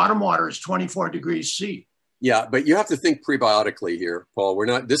Vanda, the bottom water is 24 degrees C. Yeah, but you have to think prebiotically here, Paul. We're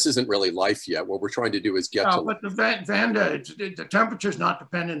not, this isn't really life yet. What we're trying to do is get to but the temperature is not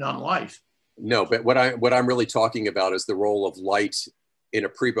dependent on life. No, but what I'm really talking about is the role of light in a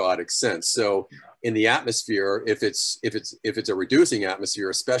prebiotic sense. So in the atmosphere, if it's a reducing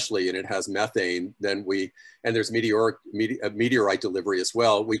atmosphere, especially, and it has methane, then and there's meteorite delivery as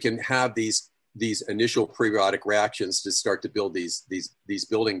well, we can have these initial prebiotic reactions to start to build these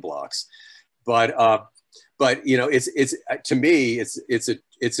building blocks. But you know, it's to me,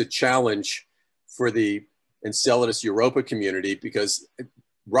 it's a challenge for the Enceladus Europa community because,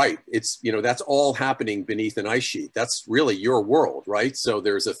 right, it's, you know, that's all happening beneath an ice sheet. That's really your world, right? So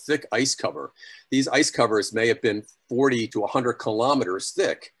there's a thick ice cover. These ice covers may have been 40 to 100 kilometers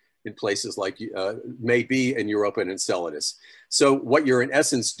thick in places like maybe in Europa and Enceladus. So what you're in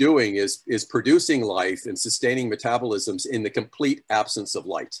essence doing is producing life and sustaining metabolisms in the complete absence of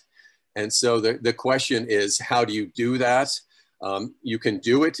light. And so the question is, how do you do that? You can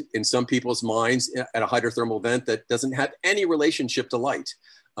do it in some people's minds at a hydrothermal vent that doesn't have any relationship to light.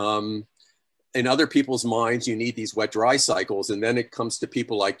 In other people's minds, you need these wet-dry cycles. And then it comes to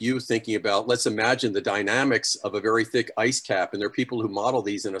people like you thinking about, let's imagine the dynamics of a very thick ice cap. And there are people who model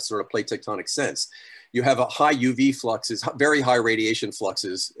these in a sort of plate tectonic sense. You have a high UV fluxes, very high radiation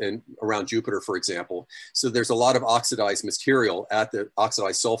fluxes around Jupiter, for example. So there's a lot of oxidized material at the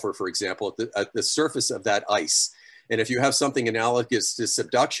oxidized sulfur, for example, at the surface of that ice. And if you have something analogous to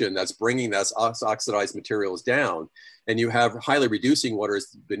subduction that's bringing those oxidized materials down, and you have highly reducing waters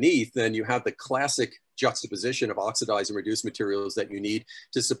beneath, then you have the classic juxtaposition of oxidized and reduced materials that you need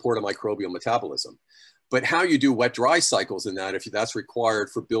to support a microbial metabolism. But how you do wet-dry cycles in that, if that's required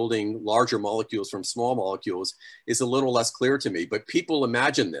for building larger molecules from small molecules, is a little less clear to me. But people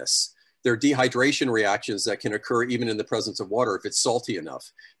imagine this. There are dehydration reactions that can occur even in the presence of water if it's salty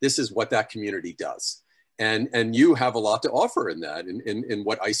enough. This is what that community does. And you have a lot to offer in that, in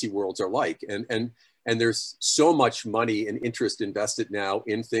what icy worlds are like. And there's so much money and interest invested now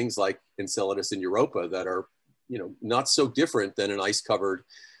in things like Enceladus and Europa that are, you know, not so different than an ice-covered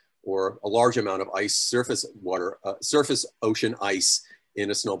or a large amount of ice, surface ocean ice in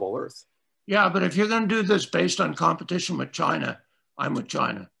a snowball Earth. Yeah, but if you're going to do this based on competition with China, I'm with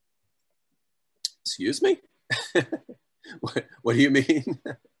China. Excuse me? What do you mean?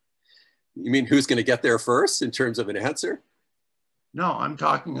 You mean who's going to get there first in terms of an answer? No, I'm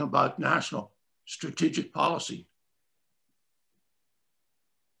talking about national strategic policy.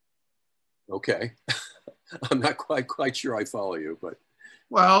 Okay. I'm not quite sure I follow you, but.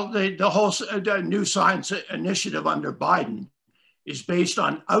 Well, the whole new science initiative under Biden is based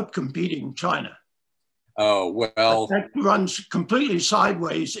on outcompeting China. Oh, well. That runs completely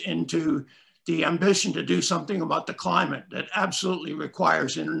sideways into the ambition to do something about the climate that absolutely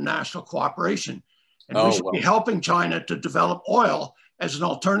requires international cooperation. And we should be helping China to develop oil as an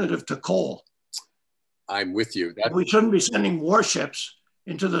alternative to coal. I'm with you. We shouldn't be sending warships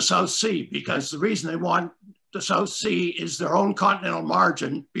into the South Sea, because the reason they want the South Sea is their own continental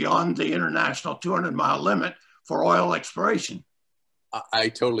margin beyond the international 200-mile limit for oil exploration. I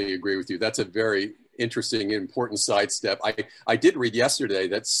totally agree with you. That's a very interesting, important sidestep. I did read yesterday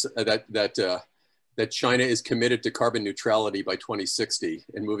that China is committed to carbon neutrality by 2060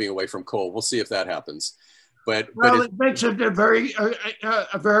 and moving away from coal. We'll see if that happens. But it makes it a very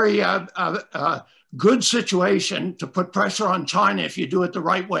good situation to put pressure on China if you do it the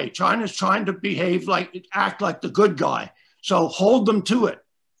right way. China's trying to act like the good guy. So hold them to it.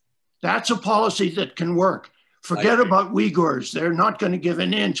 That's a policy that can work. Forget about Uyghurs. They're not going to give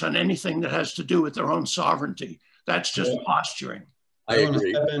an inch on anything that has to do with their own sovereignty. That's just posturing. I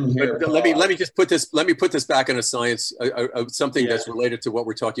agree. But let me just put this back in a science, something that's related to what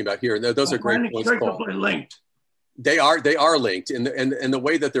we're talking about here. And those are great points, Paul. Linked. They are linked, and the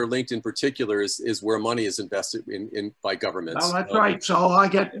way that they're linked in particular is where money is invested in by governments. Well, that's right. So I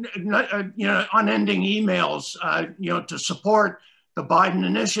get unending emails to support the Biden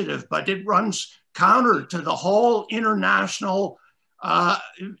initiative, but it runs counter to the whole international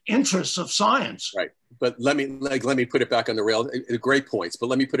interests of science. Right. But let me put it back on the rail. Great points, but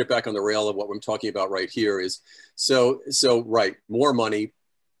let me put it back on the rail of what I'm talking about right here is so right, more money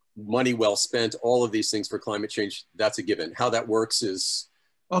well spent, all of these things for climate change, that's a given. How that works is...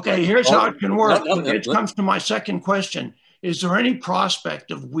 Okay, here's how it can work. It comes to my second question. Is there any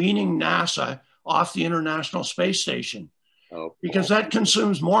prospect of weaning NASA off the International Space Station? Because that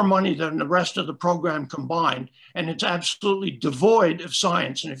consumes more money than the rest of the program combined, and it's absolutely devoid of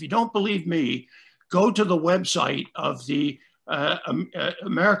science. And if you don't believe me, go to the website of the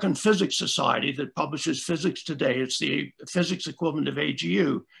American Physics Society that publishes Physics Today. It's the physics equivalent of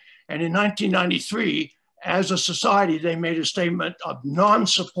AGU. And in 1993, as a society, they made a statement of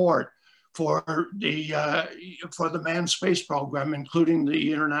non-support for the manned space program, including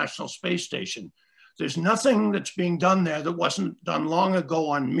the International Space Station. There's nothing that's being done there that wasn't done long ago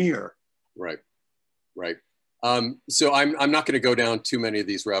on Mir. Right, right. So I'm not going to go down too many of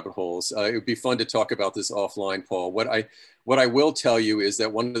these rabbit holes. It would be fun to talk about this offline, Paul. What I will tell you is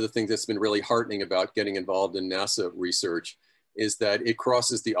that one of the things that's been really heartening about getting involved in NASA research is that it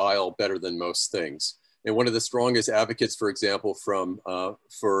crosses the aisle better than most things. And one of the strongest advocates, for example,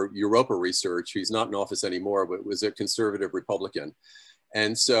 for Europa research, he's not in office anymore, but was a conservative Republican.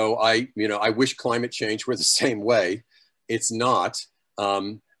 And so I wish climate change were the same way. It's not.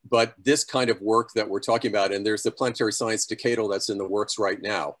 But this kind of work that we're talking about, and there's the planetary science decadal that's in the works right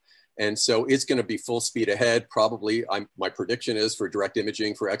now. And so it's going to be full speed ahead. Probably, my prediction is for direct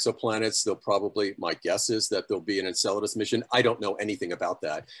imaging for exoplanets, my guess is that there'll be an Enceladus mission. I don't know anything about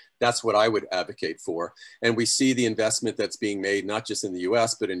that. That's what I would advocate for. And we see the investment that's being made, not just in the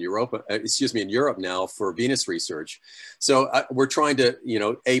US, but in Europe now for Venus research. So we're trying to,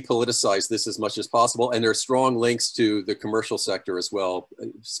 apoliticize this as much as possible. And there are strong links to the commercial sector as well,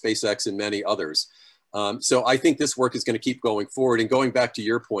 SpaceX and many others. So I think this work is going to keep going forward. And going back to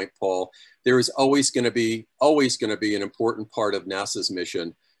your point, Paul, there is always going to be an important part of NASA's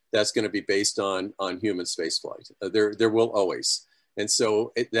mission that's going to be based on human spaceflight. There will always. And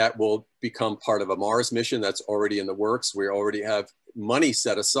so that will become part of a Mars mission that's already in the works. We already have money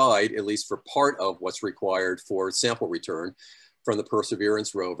set aside, at least for part of what's required for sample return from the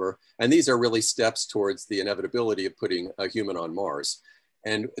Perseverance rover. And these are really steps towards the inevitability of putting a human on Mars.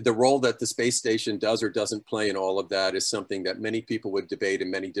 And the role that the space station does or doesn't play in all of that is something that many people would debate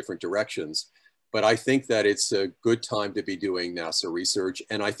in many different directions. But I think that it's a good time to be doing NASA research.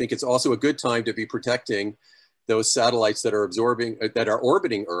 And I think it's also a good time to be protecting those satellites that are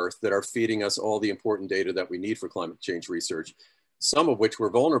orbiting Earth, that are feeding us all the important data that we need for climate change research, some of which were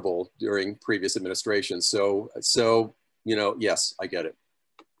vulnerable during previous administrations. So yes, I get it.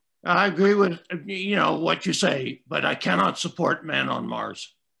 I agree with what you say, but I cannot support man on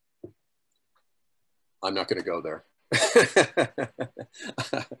Mars. I'm not going to go there.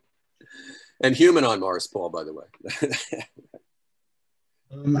 And human on Mars, Paul, by the way.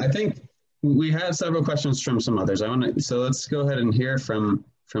 I think we had several questions from some others. So let's go ahead and hear from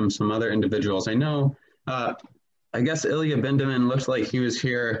some other individuals. I know, I guess Ilya Bendeman looked like he was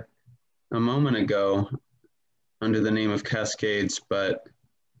here a moment ago under the name of Cascades, but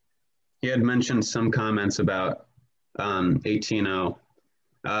he had mentioned some comments about 18O.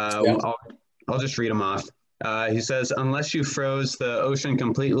 I'll just read them off. He says, unless you froze the ocean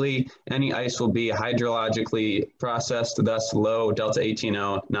completely, any ice will be hydrologically processed, thus low delta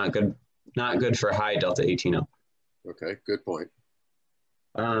 18O, not good for high delta 18O. Okay, good point.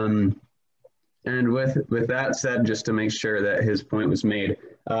 And with that said, just to make sure that his point was made,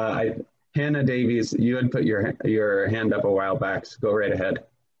 Hannah Davies, you had put your hand up a while back, so go right ahead.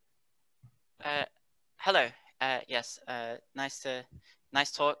 Hello. Yes.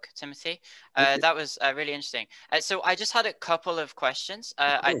 Nice talk, Timothy. That was really interesting. So I just had a couple of questions.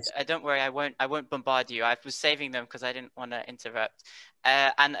 I don't worry. I won't bombard you. I was saving them because I didn't want to interrupt.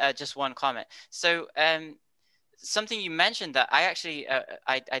 And just one comment. So something you mentioned that I actually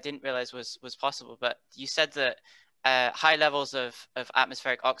I didn't realize was possible, but you said that high levels of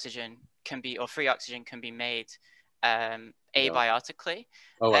atmospheric oxygen or free oxygen can be made abiotically.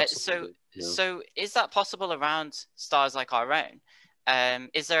 Oh, absolutely. So is that possible around stars like our own?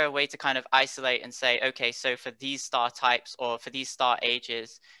 Is there a way to kind of isolate and say, okay, so for these star types or for these star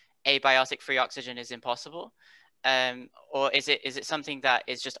ages, abiotic free oxygen is impossible? Or is it something that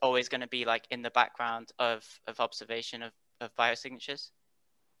is just always going to be like in the background of observation of biosignatures?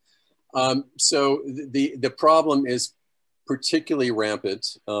 So the problem is particularly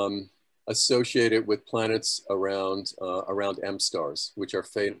rampant associated with planets around M stars, which are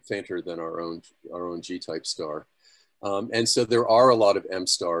fainter than our own G-type star. And so there are a lot of M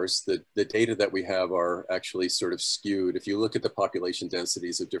stars. The data that we have are actually sort of skewed. If you look at the population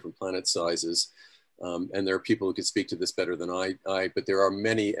densities of different planet sizes, and there are people who can speak to this better than I but there are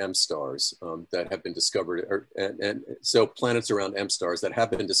many M stars that have been discovered, and so planets around M stars that have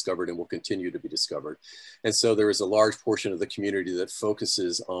been discovered and will continue to be discovered. And so there is a large portion of the community that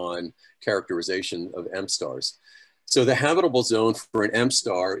focuses on characterization of M stars. So the habitable zone for an M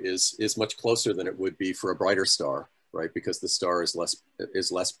star is much closer than it would be for a brighter star, right? Because the star is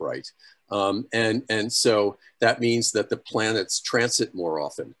less bright. And so that means that the planets transit more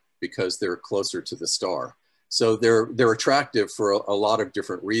often, because they're closer to the star. So they're attractive for a lot of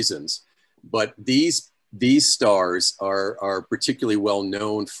different reasons. But these stars are particularly well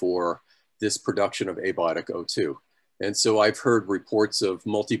known for this production of abiotic O2. And so I've heard reports of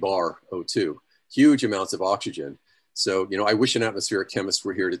multi-bar O2, huge amounts of oxygen. So, you know, I wish an atmospheric chemist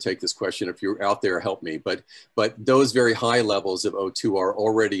were here to take this question. If you're out there, help me. But those very high levels of O2 are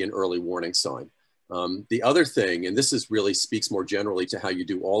already an early warning sign. The other thing, and this is really speaks more generally to how you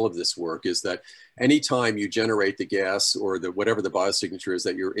do all of this work, is that anytime you generate the gas or the whatever the biosignature is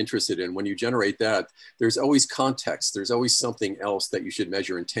that you're interested in, when you generate that, there's always context. There's always something else that you should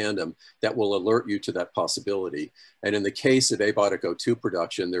measure in tandem that will alert you to that possibility. And in the case of abiotic O2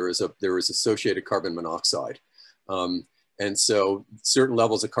 production, there is associated carbon monoxide. And so certain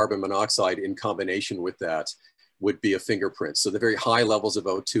levels of carbon monoxide in combination with that would be a fingerprint. So the very high levels of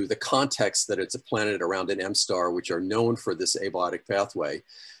O2, the context that it's a planet around an M star, which are known for this abiotic pathway,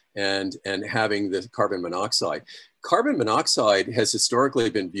 and having the carbon monoxide. Carbon monoxide has historically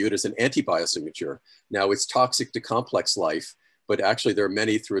been viewed as an anti-biosignature. Now it's toxic to complex life, but actually there are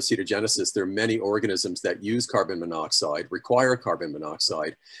many, through acetogenesis, there are many organisms that use carbon monoxide, require carbon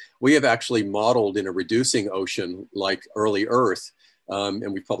monoxide. We have actually modeled in a reducing ocean like early Earth,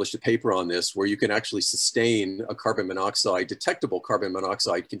 and we published a paper on this, where you can actually sustain a carbon monoxide, detectable carbon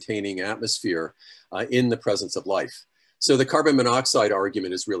monoxide containing atmosphere in the presence of life. So the carbon monoxide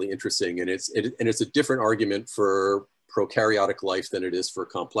argument is really interesting, and it's a different argument for prokaryotic life than it is for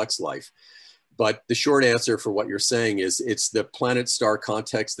complex life. But the short answer for what you're saying is it's the planet star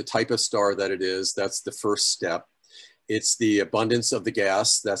context, the type of star that it is, that's the first step. It's the abundance of the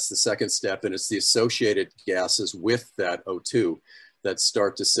gas, that's the second step, and it's the associated gases with that O2 that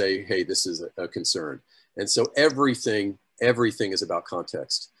start to say, hey, this is a concern. And so everything is about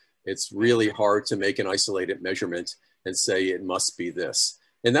context. It's really hard to make an isolated measurement and say it must be this.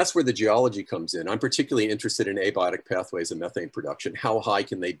 And that's where the geology comes in. I'm particularly interested in abiotic pathways and methane production. How high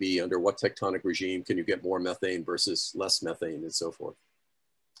can they be? Under what tectonic regime can you get more methane versus less methane, and so forth?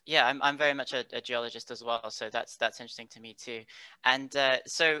 Yeah, I'm very much a geologist as well, so that's interesting to me too. And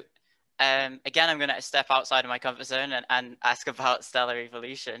again, I'm going to step outside of my comfort zone and ask about stellar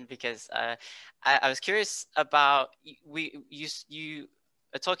evolution, because I was curious about, you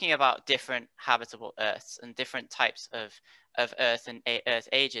are talking about different habitable Earths and different types of Earth and Earth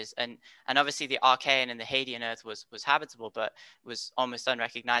ages, and obviously the Archean and the Hadean Earth was habitable, but was almost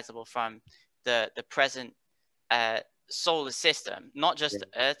unrecognizable from the present solar system. Not just the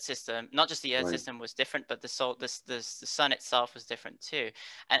Earth system, not just the Earth system was different, but the sun itself was different too.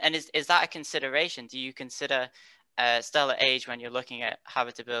 And is that a consideration? Do you consider stellar age when you're looking at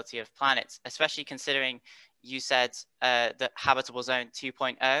habitability of planets, especially considering you said that habitable zone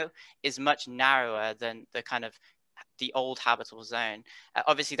 2.0 is much narrower than the old habitable zone?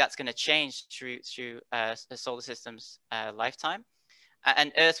 Obviously that's going to change through the solar system's lifetime.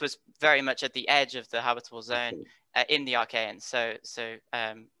 And Earth was very much at the edge of the habitable zone in the Archean. So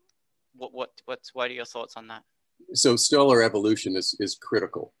what are your thoughts on that? So stellar evolution is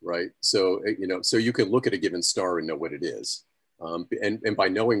critical, right? So, you know, so you can look at a given star and know what it is. And by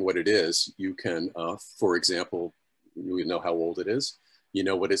knowing what it is, you can, for example, you know how old it is. You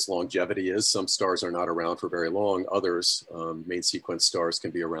know what its longevity is. Some stars are not around for very long. Others, main sequence stars, can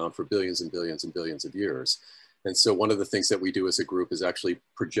be around for billions and billions and billions of years. And so one of the things that we do as a group is actually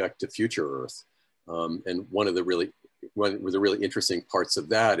project to future Earth. And one of the really interesting parts of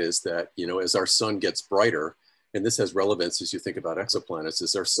that is that, you know, as our sun gets brighter, and this has relevance as you think about exoplanets,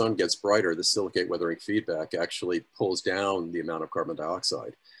 as our sun gets brighter, the silicate weathering feedback actually pulls down the amount of carbon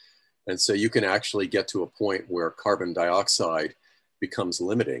dioxide. And so you can actually get to a point where carbon dioxide becomes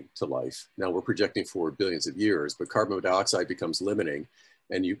limiting to life. Now we're projecting forward billions of years, but carbon dioxide becomes limiting,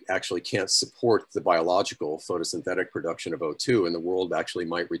 and you actually can't support the biological photosynthetic production of O2, and the world actually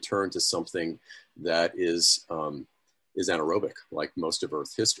might return to something that is anaerobic, like most of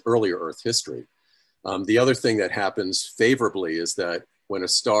earlier Earth history. The other thing that happens favorably is that when a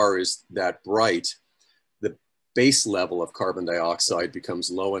star is that bright, the base level of carbon dioxide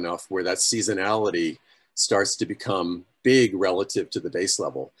becomes low enough where that seasonality starts to become big relative to the base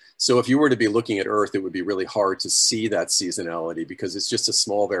level. So if you were to be looking at Earth, it would be really hard to see that seasonality, because it's just a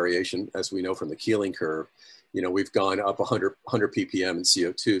small variation, as we know from the Keeling curve. You know, we've gone up 100 ppm in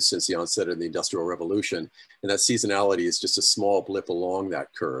CO2 since the onset of the Industrial Revolution, and that seasonality is just a small blip along that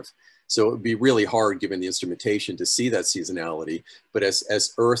curve. So it would be really hard, given the instrumentation, to see that seasonality. But as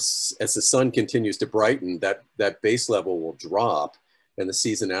the sun continues to brighten, that base level will drop, and the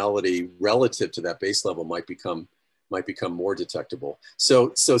seasonality relative to that base level might become more detectable.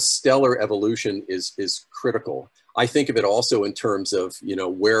 So stellar evolution is critical. I think of it also in terms of, you know,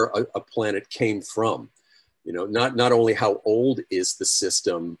 where a planet came from. You know, not only how old is the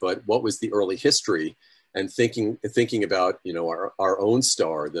system, but what was the early history. and thinking about, you know, our own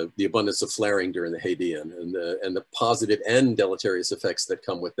star, the abundance of flaring during the Hadean, and the positive and deleterious effects that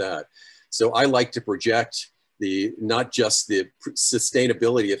come with that. So I like to project not just the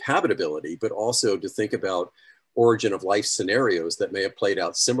sustainability of habitability, but also to think about origin of life scenarios that may have played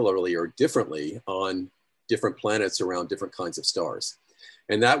out similarly or differently on different planets around different kinds of stars.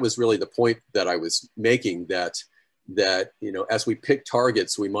 And that was really the point that I was making, that you know, as we pick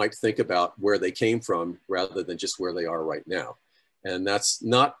targets, we might think about where they came from rather than just where they are right now. And that's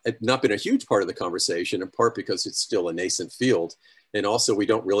not been a huge part of the conversation, in part because it's still a nascent field. And also we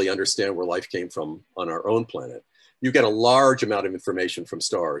don't really understand where life came from on our own planet. You get a large amount of information from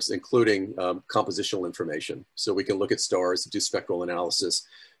stars, including compositional information. So we can look at stars, do spectral analysis,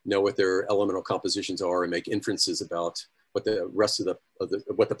 know what their elemental compositions are, and make inferences about what the rest of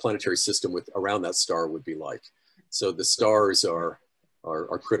what the planetary system around that star would be like. So the stars are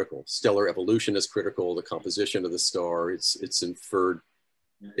critical. Stellar evolution is critical. The composition of the star, its inferred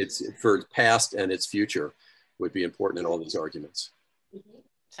past and its future would be important in all these arguments.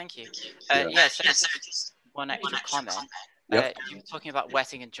 Thank you. Yes, just one extra comment. Yep. You were talking about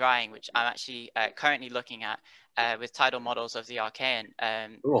wetting and drying, which I'm actually currently looking at with tidal models of the Archean.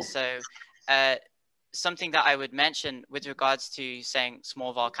 Cool. So something that I would mention with regards to saying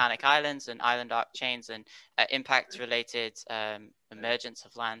small volcanic islands and island arc chains and impact-related emergence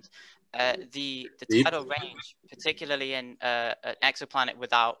of land, the tidal range, particularly in an exoplanet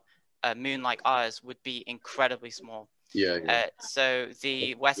without a moon like ours, would be incredibly small. Yeah. So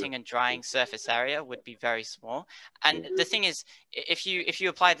the wetting and drying surface area would be very small. And the thing is, if you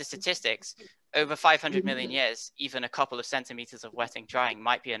apply the statistics, over 500 million years, even a couple of centimeters of wetting drying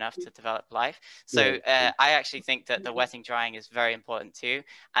might be enough to develop life. So I actually think that the wetting drying is very important too.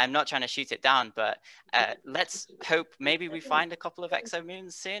 I'm not trying to shoot it down, but let's hope maybe we find a couple of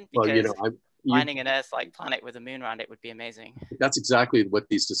exomoons soon, because well, you know, finding an Earth-like planet with a moon around it would be amazing. That's exactly what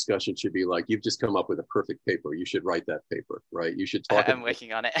these discussions should be like. You've just come up with a perfect paper. You should write that paper, right? You should talk. I'm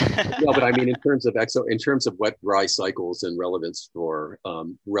working on it. No, but I mean, in terms of wet dry cycles and relevance for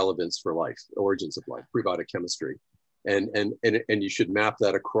life, origins of life, prebiotic chemistry, and you should map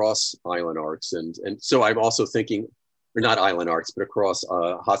that across island arcs, and so I'm also thinking, or not island arcs, but across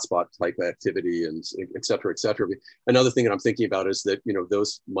hotspot type activity, and et cetera, et cetera. Another thing that I'm thinking about is that, you know,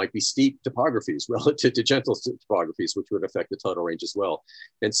 those might be steep topographies relative to gentle topographies, which would affect the tidal range as well.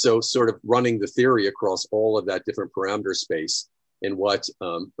 And so sort of running the theory across all of that different parameter space, and what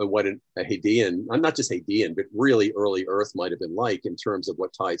a Hadean, not just Hadean, but really early Earth might have been like in terms of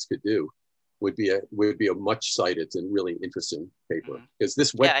what tides could do, would be a much cited and really interesting paper. Because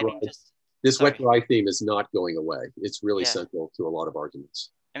this wet dry theme is not going away. It's really central to a lot of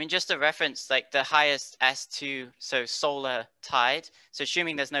arguments. I mean, just a reference, like the highest S2, so solar tide. So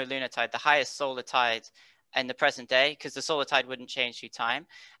assuming there's no lunar tide, the highest solar tide in the present day, because the solar tide wouldn't change through time,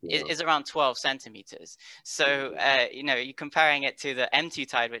 is around 12 centimeters. So, you know, you're comparing it to the M2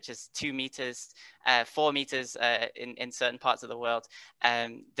 tide, which is 2 meters, 4 meters in certain parts of the world.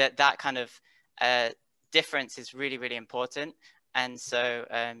 That kind of difference is really, really important. And so,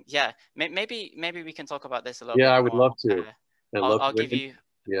 yeah, maybe we can talk about this a little bit more. Yeah, I would love to. I'll give you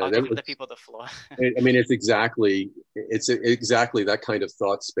the people the floor. I mean, it's exactly that kind of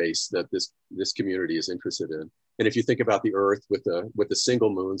thought space that this community is interested in. And if you think about the Earth with a single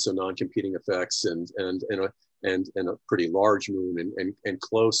moon, so non-competing effects, and a pretty large moon, and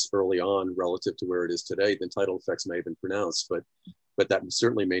close early on relative to where it is today, then tidal effects may have been pronounced, but that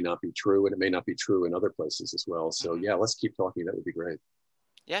certainly may not be true, and it may not be true in other places as well. So yeah, let's keep talking. That would be great.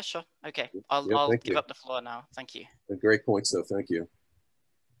 Yeah, sure. Okay, I'll give up the floor now. Thank you. Great points, though. Thank you.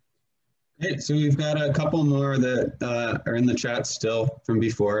 Okay, so we've got a couple more that are in the chat still from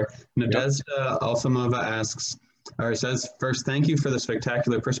before. Nadezhda Alfamova says, first, thank you for the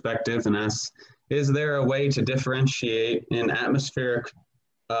spectacular perspective, and asks, is there a way to differentiate an atmospheric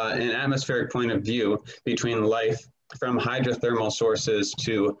point of view between life from hydrothermal sources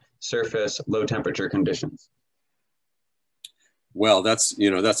to surface low temperature conditions? Well, that's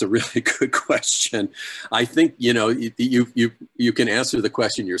a really good question. I think, you know, you can answer the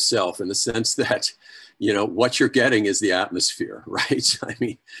question yourself, in the sense that, you know, what you're getting is the atmosphere, right? I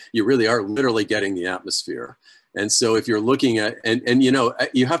mean, you really are literally getting the atmosphere. And so if you're looking at, and you know,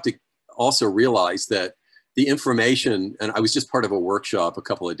 you have to also realize that the information, and I was just part of a workshop a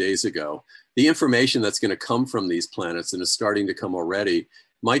couple of days ago, the information that's going to come from these planets, and is starting to come already,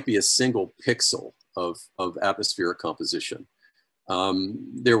 might be a single pixel of atmospheric composition.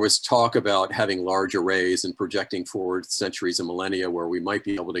 There was talk about having large arrays and projecting forward centuries and millennia, where we might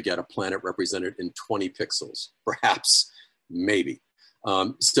be able to get a planet represented in 20 pixels, perhaps, maybe.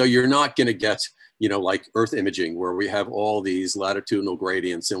 So you're not going to get, you know, like Earth imaging, where we have all these latitudinal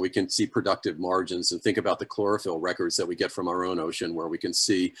gradients and we can see productive margins, and think about the chlorophyll records that we get from our own ocean, where we can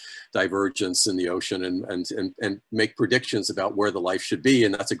see divergence in the ocean and make predictions about where the life should be.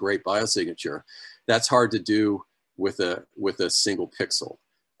 And that's a great biosignature. That's hard to do with a single pixel.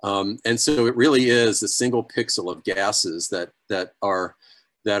 And so it really is a single pixel of gases that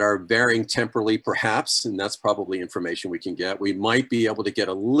are varying temporally, perhaps, and that's probably information we can get. We might be able to get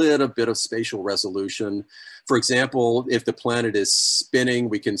a little bit of spatial resolution. For example, if the planet is spinning,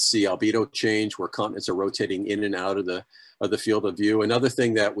 we can see albedo change, where continents are rotating in and out of the field of view. Another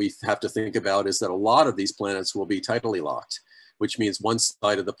thing that we have to think about is that a lot of these planets will be tidally locked, which means one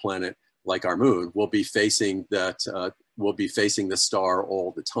side of the planet, like our moon, will be facing the star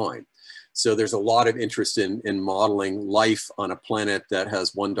all the time. So there's a lot of interest in modeling life on a planet that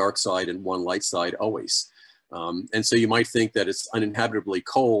has one dark side and one light side always. And so you might think that it's uninhabitably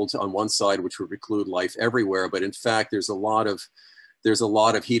cold on one side, which would preclude life everywhere. But in fact, there's a lot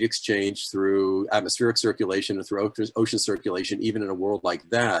of heat exchange through atmospheric circulation and through ocean circulation, even in a world like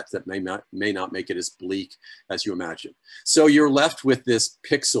that may not make it as bleak as you imagine. So you're left with this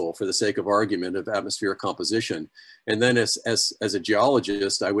pixel, for the sake of argument, of atmospheric composition. And then as a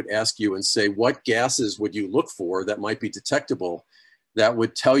geologist, I would ask you and say, what gases would you look for that might be detectable that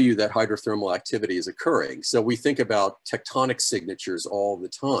would tell you that hydrothermal activity is occurring? So we think about tectonic signatures all the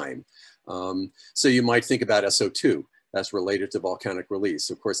time. So you might think about SO2. That's related to volcanic release.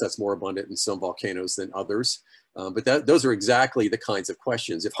 Of course, that's more abundant in some volcanoes than others. But those are exactly the kinds of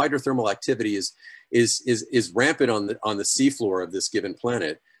questions. If hydrothermal activity is rampant on the seafloor of this given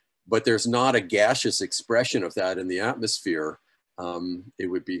planet, but there's not a gaseous expression of that in the atmosphere, it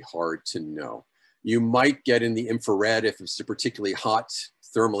would be hard to know. You might get in the infrared if it's a particularly hot,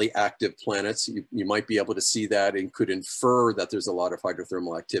 thermally active planets. You might be able to see that and could infer that there's a lot of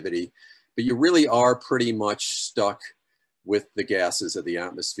hydrothermal activity, but you really are pretty much stuck with the gases of the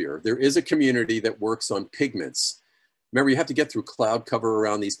atmosphere. There is a community that works on pigments. Remember, you have to get through cloud cover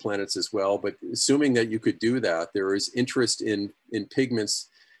around these planets as well, but assuming that you could do that, there is interest in pigments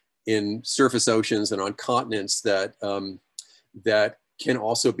in surface oceans and on continents that can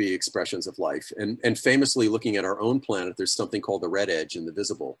also be expressions of life. And famously, looking at our own planet, there's something called the red edge in the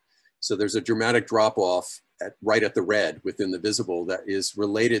visible. So there's a dramatic drop off right at the red within the visible that is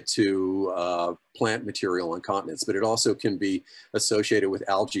related to plant material on continents, but it also can be associated with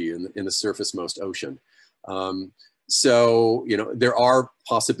algae in the surface most ocean. So, you know, there are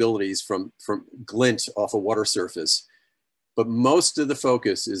possibilities from glint off a water surface, but most of the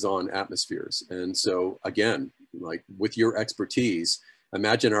focus is on atmospheres. And so again, like with your expertise,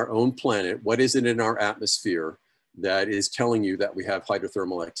 imagine our own planet. What is it in our atmosphere that is telling you that we have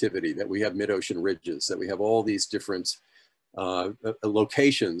hydrothermal activity, that we have mid-ocean ridges, that we have all these different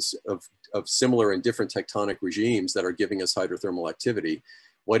locations of similar and different tectonic regimes that are giving us hydrothermal activity?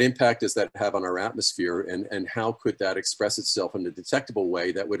 What impact does that have on our atmosphere, and how could that express itself in a detectable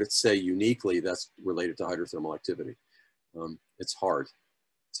way that would say uniquely that's related to hydrothermal activity? It's hard.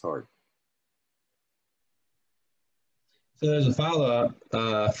 It's hard. So there's a follow-up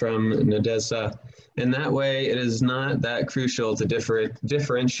from Nadeza. In that way, it is not that crucial to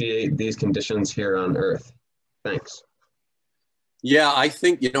differentiate these conditions here on Earth. Thanks. Yeah, I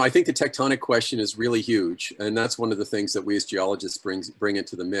think the tectonic question is really huge, and that's one of the things that we as geologists bring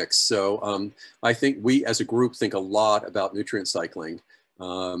into the mix. So I think we as a group think a lot about nutrient cycling.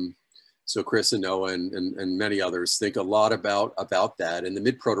 So Chris and Noah and many others think a lot about that. In the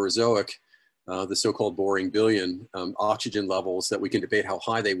mid-Proterozoic, the so-called boring billion, oxygen levels that we can debate how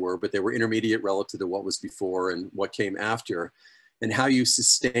high they were, but they were intermediate relative to what was before and what came after. And how you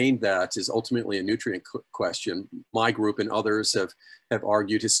sustain that is ultimately a nutrient question. My group and others have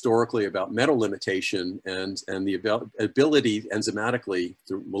argued historically about metal limitation and the ability enzymatically,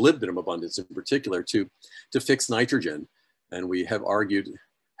 through molybdenum abundance in particular, to fix nitrogen. And we have argued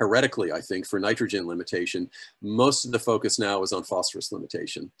heretically, I think, for nitrogen limitation. Most of the focus now is on phosphorus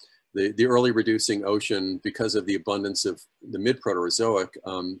limitation. The early reducing ocean, because of the abundance of the mid-Proterozoic,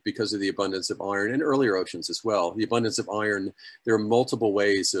 because of the abundance of iron, and earlier oceans as well, the abundance of iron, there are multiple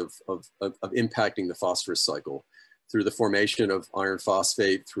ways of impacting the phosphorus cycle through the formation of iron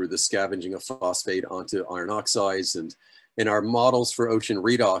phosphate, through the scavenging of phosphate onto iron oxides, and in our models for ocean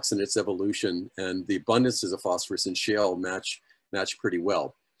redox and its evolution, and the abundances of phosphorus in shale match pretty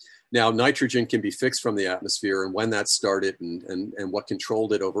well. Now, nitrogen can be fixed from the atmosphere, and when that started and what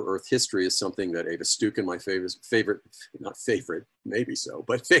controlled it over Earth history is something that Ava Stukin,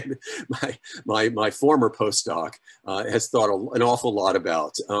 my my former postdoc, has thought an awful lot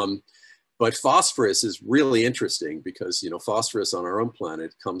about. But phosphorus is really interesting because, you know, phosphorus on our own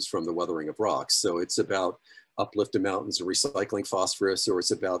planet comes from the weathering of rocks. So it's about uplifted mountains and recycling phosphorus, or it's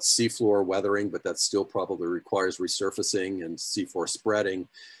about seafloor weathering, but that still probably requires resurfacing and seafloor spreading.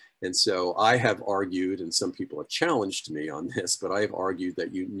 And so I have argued, and some people have challenged me on this, but I have argued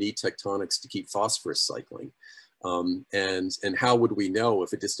that you need tectonics to keep phosphorus cycling. And how would we know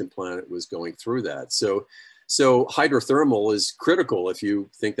if a distant planet was going through that? So hydrothermal is critical if you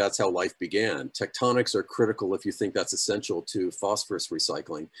think that's how life began. Tectonics are critical if you think that's essential to phosphorus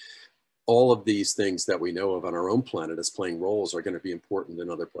recycling. All of these things that we know of on our own planet as playing roles are going to be important in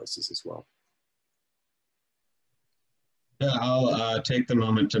other places as well. Yeah, I'll take the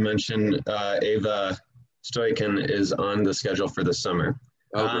moment to mention Ava Stoikin is on the schedule for the summer.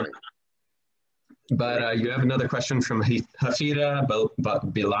 Oh, great. But you have another question from Hafida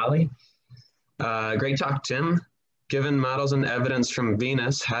Bilali. Great talk, Tim. Given models and evidence from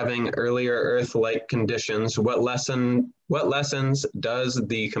Venus having earlier Earth-like conditions, what lessons does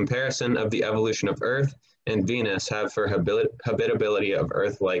the comparison of the evolution of Earth and Venus have for habitability of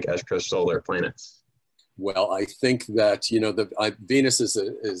Earth-like extrasolar planets? Well, I think that, you know, Venus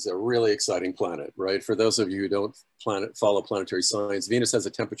is a really exciting planet, right? For those of you who don't follow planetary science, Venus has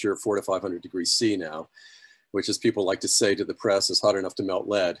a temperature of 400 to 500 degrees C now, which, as people like to say to the press, is hot enough to melt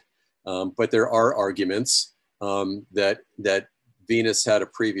lead. But there are arguments that Venus had a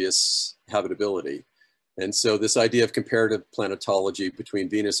previous habitability. And so this idea of comparative planetology between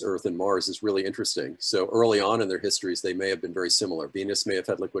Venus, Earth, and Mars is really interesting. So early on in their histories, they may have been very similar. Venus may have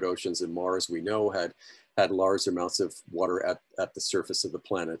had liquid oceans, and Mars, we know, had large amounts of water at the surface of the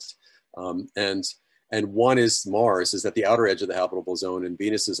planet. And one is Mars is at the outer edge of the habitable zone, and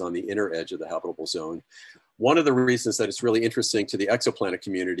Venus is on the inner edge of the habitable zone. One of the reasons that it's really interesting to the exoplanet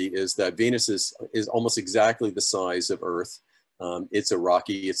community is that Venus is almost exactly the size of Earth. It's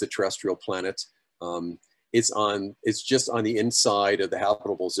a terrestrial planet. It's just on the inside of the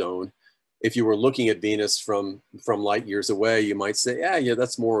habitable zone. If you were looking at Venus from light years away, you might say, yeah,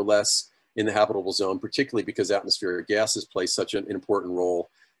 that's more or less in the habitable zone, particularly because atmospheric gases play such an important role.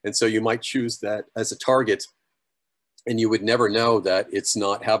 And so you might choose that as a target, and you would never know that it's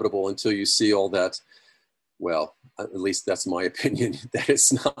not habitable until you see all that. Well, at least that's my opinion, that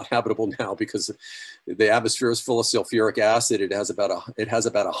it's not habitable now because the atmosphere is full of sulfuric acid. It has about a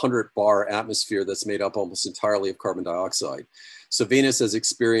 100 bar atmosphere that's made up almost entirely of carbon dioxide. So Venus has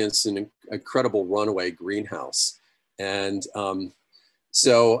experienced an incredible runaway greenhouse. And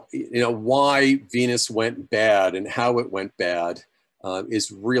so, you know, why Venus went bad and how it went bad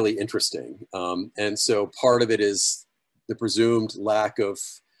is really interesting. And so part of it is the presumed lack of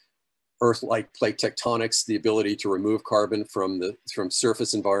Earth-like plate tectonics, the ability to remove carbon from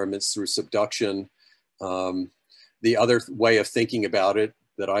surface environments through subduction. The other way of thinking about it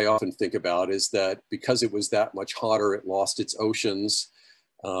that I often think about is that because it was that much hotter, it lost its oceans.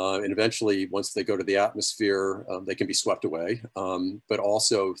 And eventually, once they go to the atmosphere, they can be swept away. But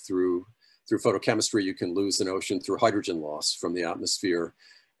also through photochemistry, you can lose an ocean through hydrogen loss from the atmosphere.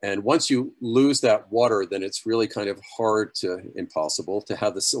 And once you lose that water, then it's really kind of impossible to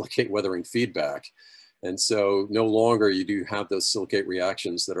have the silicate weathering feedback. And so no longer you do have those silicate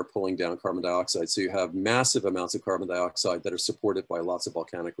reactions that are pulling down carbon dioxide. So you have massive amounts of carbon dioxide that are supported by lots of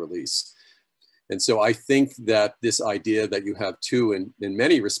volcanic release. And so I think that this idea that you have two, in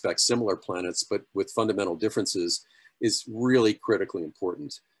many respects, similar planets, but with fundamental differences is really critically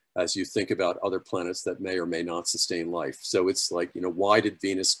important as you think about other planets that may or may not sustain life. So it's like, you know, why did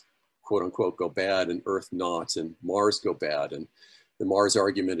Venus, quote unquote, go bad and Earth not, and Mars go bad? And the Mars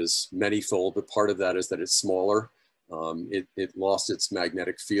argument is manyfold, but part of that is that it's smaller. It lost its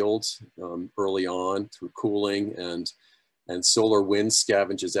magnetic field early on through cooling, and solar wind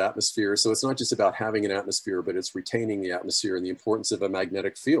scavenges atmosphere. So it's not just about having an atmosphere, but it's retaining the atmosphere and the importance of a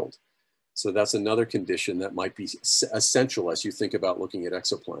magnetic field. So that's another condition that might be essential as you think about looking at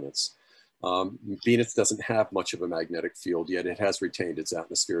exoplanets. Venus doesn't have much of a magnetic field, yet it has retained its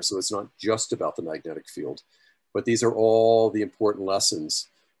atmosphere. So it's not just about the magnetic field, but these are all the important lessons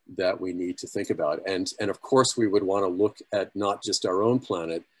that we need to think about. And of course, we would want to look at not just our own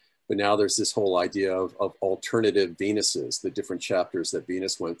planet, but now there's this whole idea of alternative Venuses, the different chapters that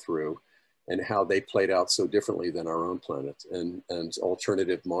Venus went through and how they played out so differently than our own planet, and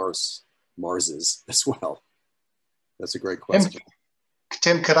alternative Marses as well. That's a great question.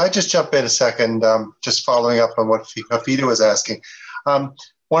 Tim, could I just jump in a second, just following up on what Hafida was asking?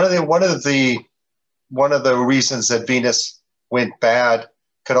 One of the reasons that Venus went bad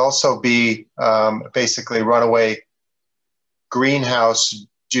could also be basically runaway greenhouse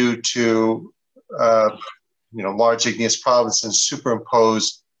due to large igneous provinces and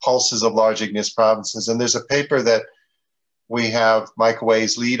superimposed pulses of large igneous provinces. And there's a paper that we have Michael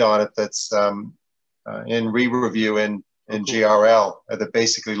Way's lead on it that's in re-review in GRL that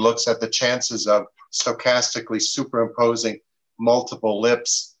basically looks at the chances of stochastically superimposing multiple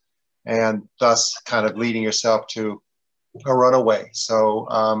lips and thus kind of leading yourself to a runaway. So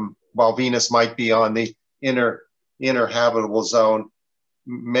while Venus might be on the inner habitable zone,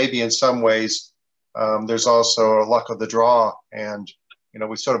 maybe in some ways there's also a luck of the draw. And, you know,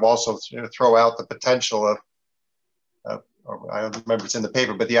 we sort of also throw out the potential of, I don't remember it's in the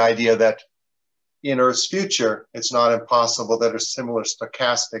paper, but the idea that in Earth's future, it's not impossible that a similar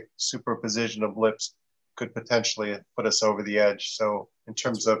stochastic superposition of lips could potentially put us over the edge. So in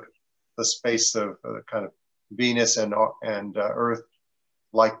terms of the space of kind of Venus and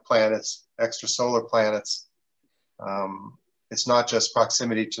Earth-like planets, extrasolar planets, it's not just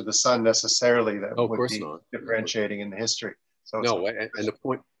proximity to the sun necessarily that would be differentiating in the history. So no, and the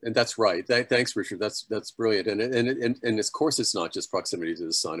point, and that's right. Thanks, Richard. That's brilliant. And of course, it's not just proximity to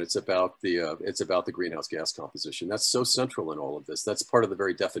the sun. It's about the greenhouse gas composition. That's so central in all of this. That's part of the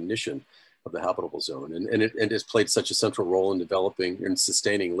very definition of the habitable zone, and it has played such a central role in developing and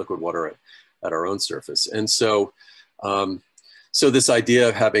sustaining liquid water at our own surface. And so, so this idea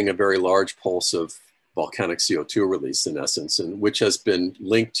of having a very large pulse of volcanic CO2 release, in essence, and which has been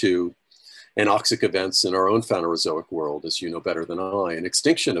linked to anoxic events in our own Phanerozoic world, as you know better than I, and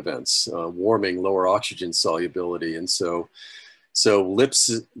extinction events, warming, lower oxygen solubility. And so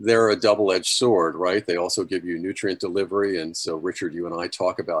lips, they're a double-edged sword, right? They also give you nutrient delivery. And so Richard, you and I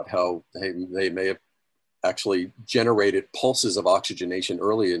talk about how they may have actually generated pulses of oxygenation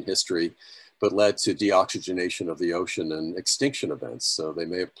early in history, but led to deoxygenation of the ocean and extinction events. So they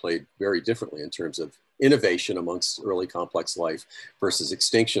may have played very differently in terms of innovation amongst early complex life versus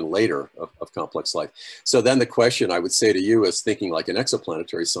extinction later of complex life. So then the question I would say to you as thinking like an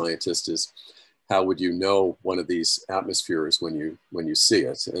exoplanetary scientist is, how would you know one of these atmospheres when you see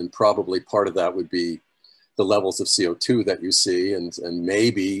it? And probably part of that would be the levels of CO2 that you see, and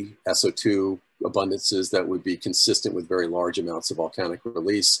maybe SO2 abundances that would be consistent with very large amounts of volcanic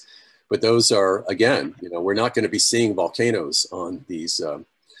release. But those are, again, you know, we're not going to be seeing volcanoes on these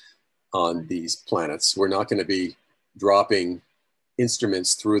planets. We're not going to be dropping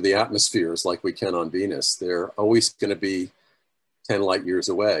instruments through the atmospheres like we can on Venus. They're always going to be 10 light years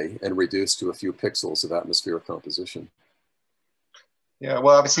away and reduced to a few pixels of atmospheric composition. Yeah,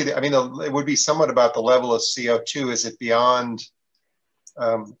 well, obviously, I mean, it would be somewhat about the level of CO2. Is it beyond,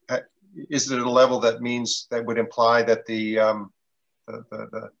 is it at a level that means, that would imply that the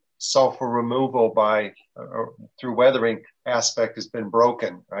sulfur removal by through weathering aspect has been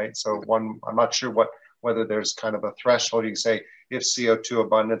broken, right? So I'm not sure whether there's kind of a threshold. You can say if CO2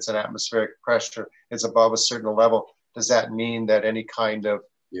 abundance and atmospheric pressure is above a certain level, does that mean that any kind of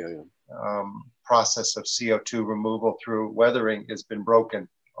process of CO2 removal through weathering has been broken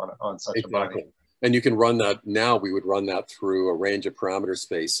on such a body? And you can run that now. We would run that through a range of parameter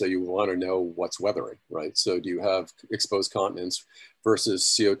space. So you want to know what's weathering, right? So do you have exposed continents versus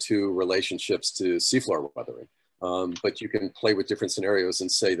CO2 relationships to seafloor weathering? But you can play with different scenarios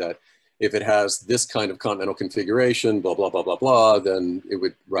and say that if it has this kind of continental configuration, blah, blah, blah, blah, blah, then it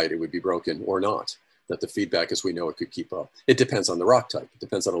would be broken or not. That the feedback, as we know, it could keep up. It depends on the rock type. It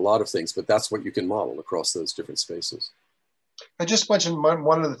depends on a lot of things, but that's what you can model across those different spaces. I just mentioned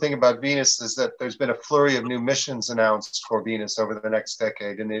one other thing about Venus is that there's been a flurry of new missions announced for Venus over the next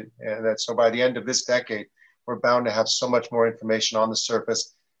decade. And so by the end of this decade, we're bound to have so much more information on the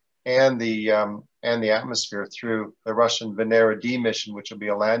surface and the atmosphere through the Russian Venera D mission, which will be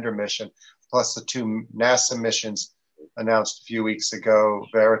a lander mission, plus the two NASA missions announced a few weeks ago,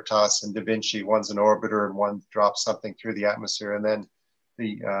 Veritas and Da Vinci. One's an orbiter and one drops something through the atmosphere. And then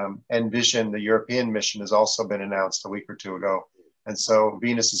the Envision, the European mission, has also been announced a week or two ago. And so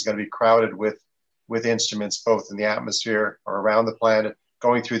Venus is going to be crowded with instruments both in the atmosphere or around the planet,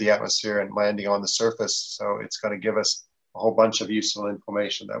 going through the atmosphere and landing on the surface. So it's going to give us a whole bunch of useful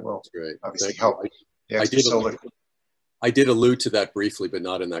information that will obviously help. I did allude to that briefly, but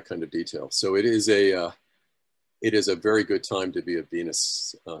not in that kind of detail. So it is a very good time to be a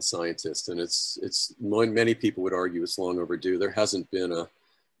Venus scientist, and it's many people would argue it's long overdue. There hasn't been a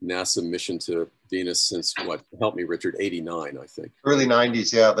NASA mission to Venus since what? Help me, Richard. 89, I think. Early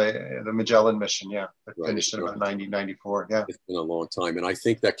 90s, yeah. The Magellan mission, yeah. That finished in about 94, yeah. It's been a long time, and I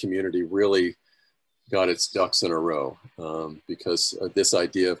think that community really got its ducks in a row because of this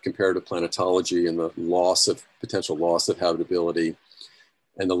idea of comparative planetology and the potential loss of habitability,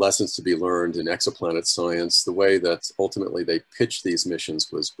 and the lessons to be learned in exoplanet science. The way that ultimately they pitched these missions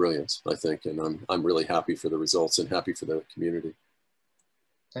was brilliant, I think, and I'm really happy for the results and happy for the community.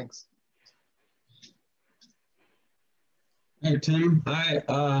 Thanks. Hey, Tim, I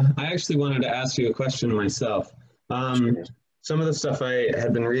actually wanted to ask you a question myself. Sure. Some of the stuff I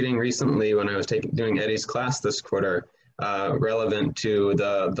had been reading recently when I was doing Eddie's class this quarter, relevant to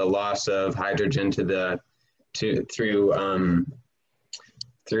the loss of hydrogen through methane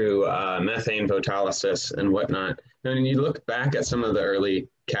photolysis and whatnot. And when you look back at some of the early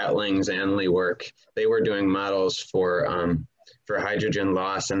Cattling's Anley work, they were doing models for hydrogen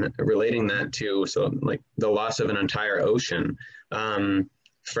loss and relating that to like the loss of an entire ocean of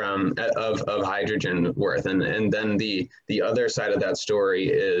hydrogen worth, and then the other side of that story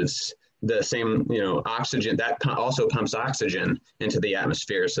is the same, oxygen that also pumps oxygen into the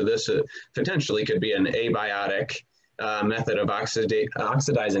atmosphere. So this potentially could be an abiotic method of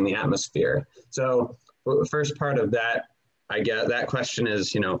oxidizing the atmosphere. So the first part of that, I get that question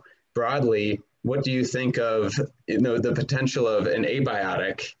is, broadly, what do you think of the potential of an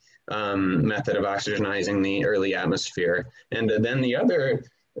abiotic method of oxygenizing the early atmosphere? And then the other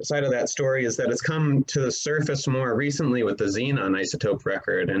side of that story is that it's come to the surface more recently with the xenon isotope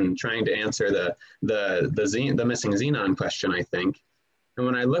record and trying to answer the missing xenon question, I think. And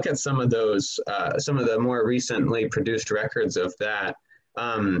when I look at some of those, some of the more recently produced records of that,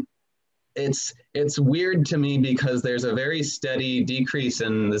 it's weird to me because there's a very steady decrease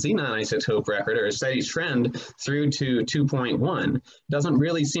in the xenon isotope record, or a steady trend through to 2.1. Doesn't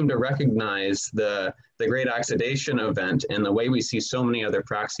really seem to recognize the great oxidation event in the way we see so many other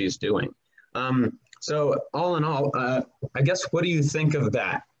proxies doing. So all in all, I guess, what do you think of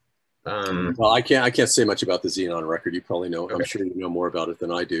that? Well, I can't say much about the xenon record. You probably know, okay. I'm sure you know more about it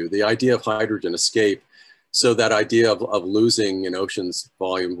than I do. The idea of hydrogen escape, so that idea of losing an ocean's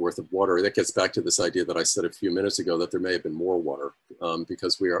volume worth of water, that gets back to this idea that I said a few minutes ago, that there may have been more water,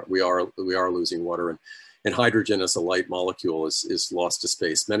 because we are losing water, and hydrogen as a light molecule is lost to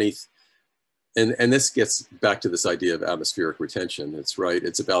space. And this gets back to this idea of atmospheric retention. It's right.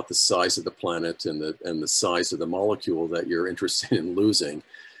 It's about the size of the planet and the size of the molecule that you're interested in losing.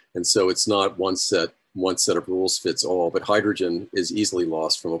 And so it's not one set of rules fits all, but hydrogen is easily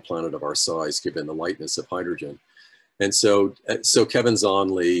lost from a planet of our size, given the lightness of hydrogen. And so Kevin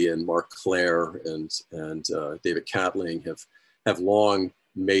Zonley and Mark Clare and David Catling have long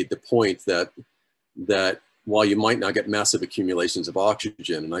made the point that while you might not get massive accumulations of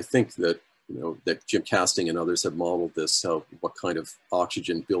oxygen, and I think that that Jim Casting and others have modeled this, what kind of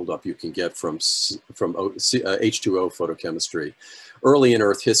oxygen buildup you can get from H2O photochemistry. Early in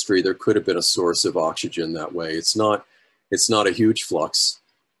Earth history, there could have been a source of oxygen that way. It's not a huge flux.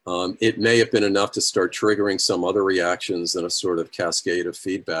 It may have been enough to start triggering some other reactions and a sort of cascade of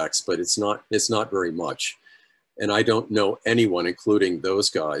feedbacks, but it's not very much. And I don't know anyone, including those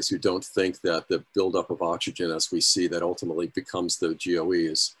guys, who don't think that the buildup of oxygen as we see that ultimately becomes the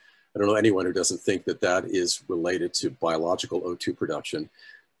GOEs. I don't know anyone who doesn't think that that is related to biological O2 production.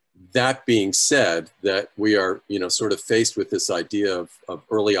 That being said, that we are, sort of faced with this idea of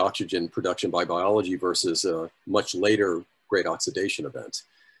early oxygen production by biology versus a much later great oxidation event.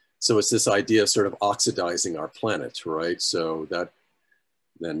 So it's this idea of sort of oxidizing our planet, right? So that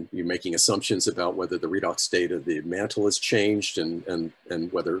then you're making assumptions about whether the redox state of the mantle has changed and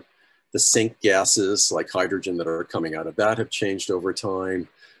whether the sink gases like hydrogen that are coming out of that have changed over time.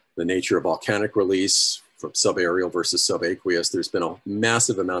 The nature of volcanic release from subaerial versus subaqueous. There's been a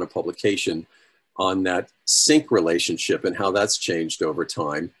massive amount of publication on that sink relationship and how that's changed over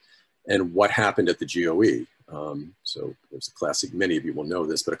time and what happened at the GOE. So there's a classic, many of you will know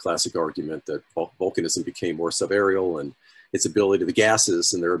this, but a classic argument that volcanism became more subaerial and its ability, the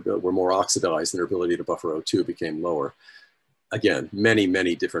gases and were more oxidized and their ability to buffer O2 became lower. Again, many,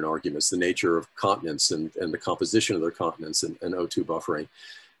 many different arguments, the nature of continents and the composition of their continents and O2 buffering.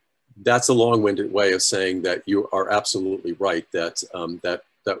 That's a long-winded way of saying that you are absolutely right, that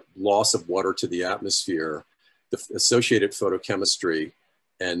that loss of water to the atmosphere, the associated photochemistry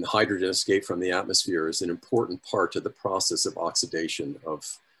and hydrogen escape from the atmosphere is an important part of the process of oxidation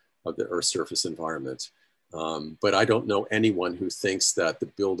of the Earth's surface environment. But I don't know anyone who thinks that the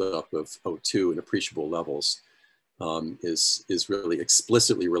buildup of O2 in appreciable levels is really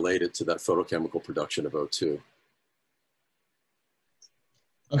explicitly related to that photochemical production of O2.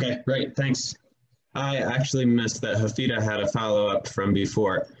 Okay, great, thanks. I actually missed that Hafida had a follow-up from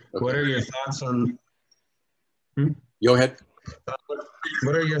before. Okay. What are your thoughts on... Go ahead.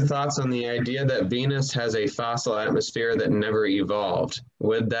 What are your thoughts on the idea that Venus has a fossil atmosphere that never evolved?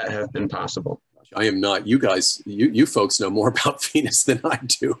 Would that have been possible? I am not. You guys, you folks know more about Venus than I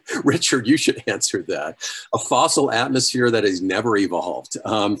do. Richard, you should answer that. A fossil atmosphere that has never evolved.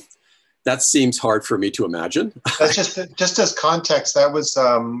 that seems hard for me to imagine. That's just as context. That was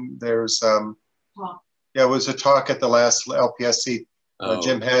yeah, it was a talk at the last LPSC.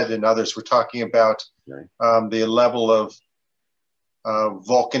 Jim Head and others were talking about the level of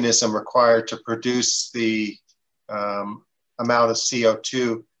volcanism required to produce the amount of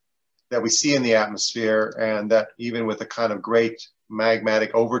CO2 that we see in the atmosphere, and that even with a kind of great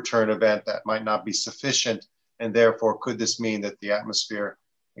magmatic overturn event, that might not be sufficient. And therefore, could this mean that the atmosphere,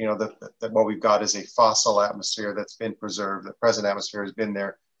 you know, that what we've got is a fossil atmosphere that's been preserved, the present atmosphere has been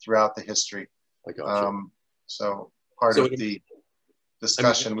there throughout the history. I got you. So part of the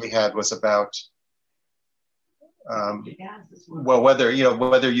discussion we had was about, well, whether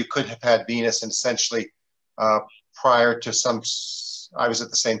you could have had Venus, and essentially prior to some, I was at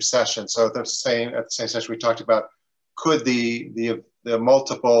the same session. So at the same session, we talked about, could the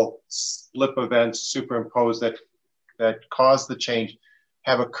multiple slip events superimposed that caused the change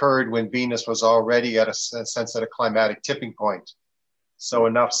have occurred when Venus was already at a sense at a climatic tipping point. So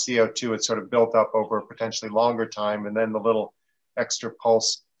enough CO2 had sort of built up over a potentially longer time, and then the little extra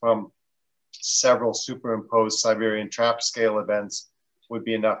pulse from several superimposed Siberian trap scale events would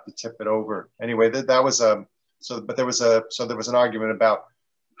be enough to tip it over. Anyway, that was there was an argument about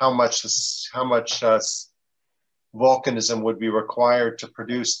how much volcanism would be required to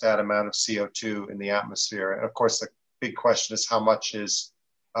produce that amount of CO2 in the atmosphere. And of course, the big question is how much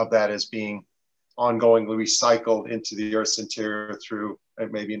of that is being ongoingly recycled into the Earth's interior through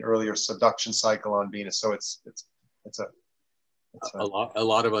maybe an earlier subduction cycle on Venus. So it's a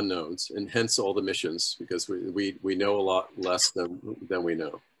lot of unknowns, and hence all the missions, because we know a lot less than we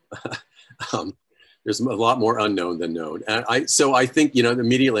know. There's a lot more unknown than known. And so I think, you know,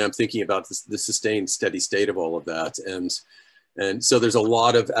 immediately I'm thinking about the sustained steady state of all of that. And so there's a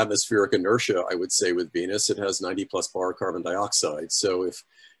lot of atmospheric inertia, I would say, with Venus. It has 90+ bar carbon dioxide. So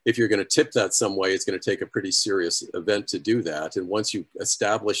if you're going to tip that some way, it's going to take a pretty serious event to do that. And once you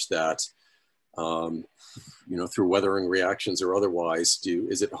establish that, you know, through weathering reactions or otherwise,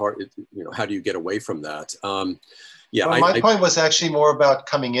 is it hard, you know, how do you get away from that? Yeah, well, my point was actually more about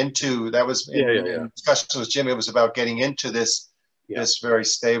coming into, that was in discussions with Jim, it was about getting into this very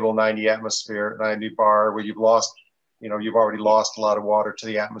stable 90 atmosphere, 90 bar, where you've lost, you know, you've already lost a lot of water to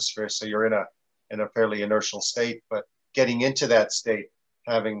the atmosphere. So you're in a fairly inertial state, but getting into that state,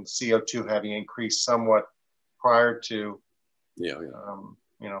 having CO2 having increased somewhat prior to, you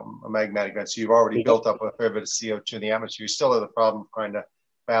know, a magmatic event. So you've already built up a fair bit of CO2 in the atmosphere. You still have the problem of trying to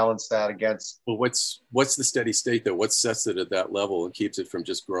balance that against. Well, what's the steady state though? What sets it at that level and keeps it from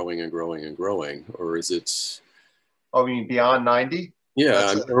just growing and growing and growing? Or is it? Oh, you mean beyond 90?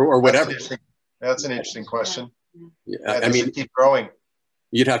 Yeah, or whatever. That's an interesting question. Yeah, I mean, keep growing.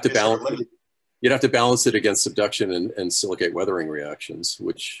 You'd have to balance it. You'd have to balance it against subduction and silicate weathering reactions,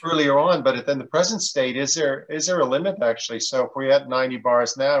 which earlier on. But in the present state, is there a limit actually? So if we're at 90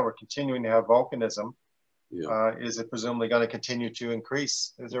 bars now, we're continuing to have volcanism. Is it presumably going to continue to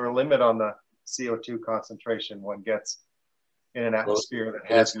increase? Is there a limit on the CO2 concentration one gets in an atmosphere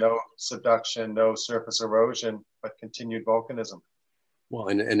that has no subduction, no surface erosion, but continued volcanism? Well,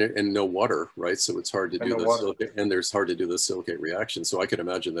 and no water, right? So it's hard to do this, and there's hard to do the silicate reaction. So I could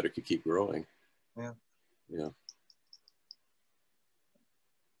imagine that it could keep growing. Yeah. Yeah.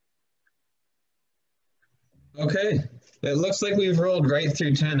 Okay. It looks like we've rolled right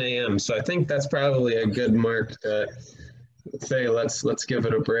through 10 a.m. So I think that's probably a good mark to say, let's give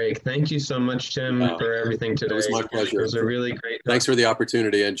it a break. Thank you so much, Tim, for everything today. It was my pleasure. It was a really great talk. Thanks for the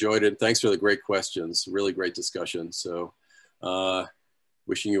opportunity. I enjoyed it. Thanks for the great questions. Really great discussion. So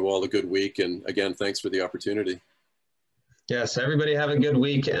wishing you all a good week. And again, thanks for the opportunity. Yes, everybody have a good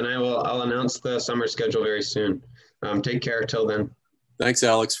week, and I'll announce the summer schedule very soon. Take care till then. Thanks,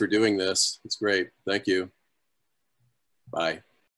 Alex, for doing this. It's great. Thank you. Bye.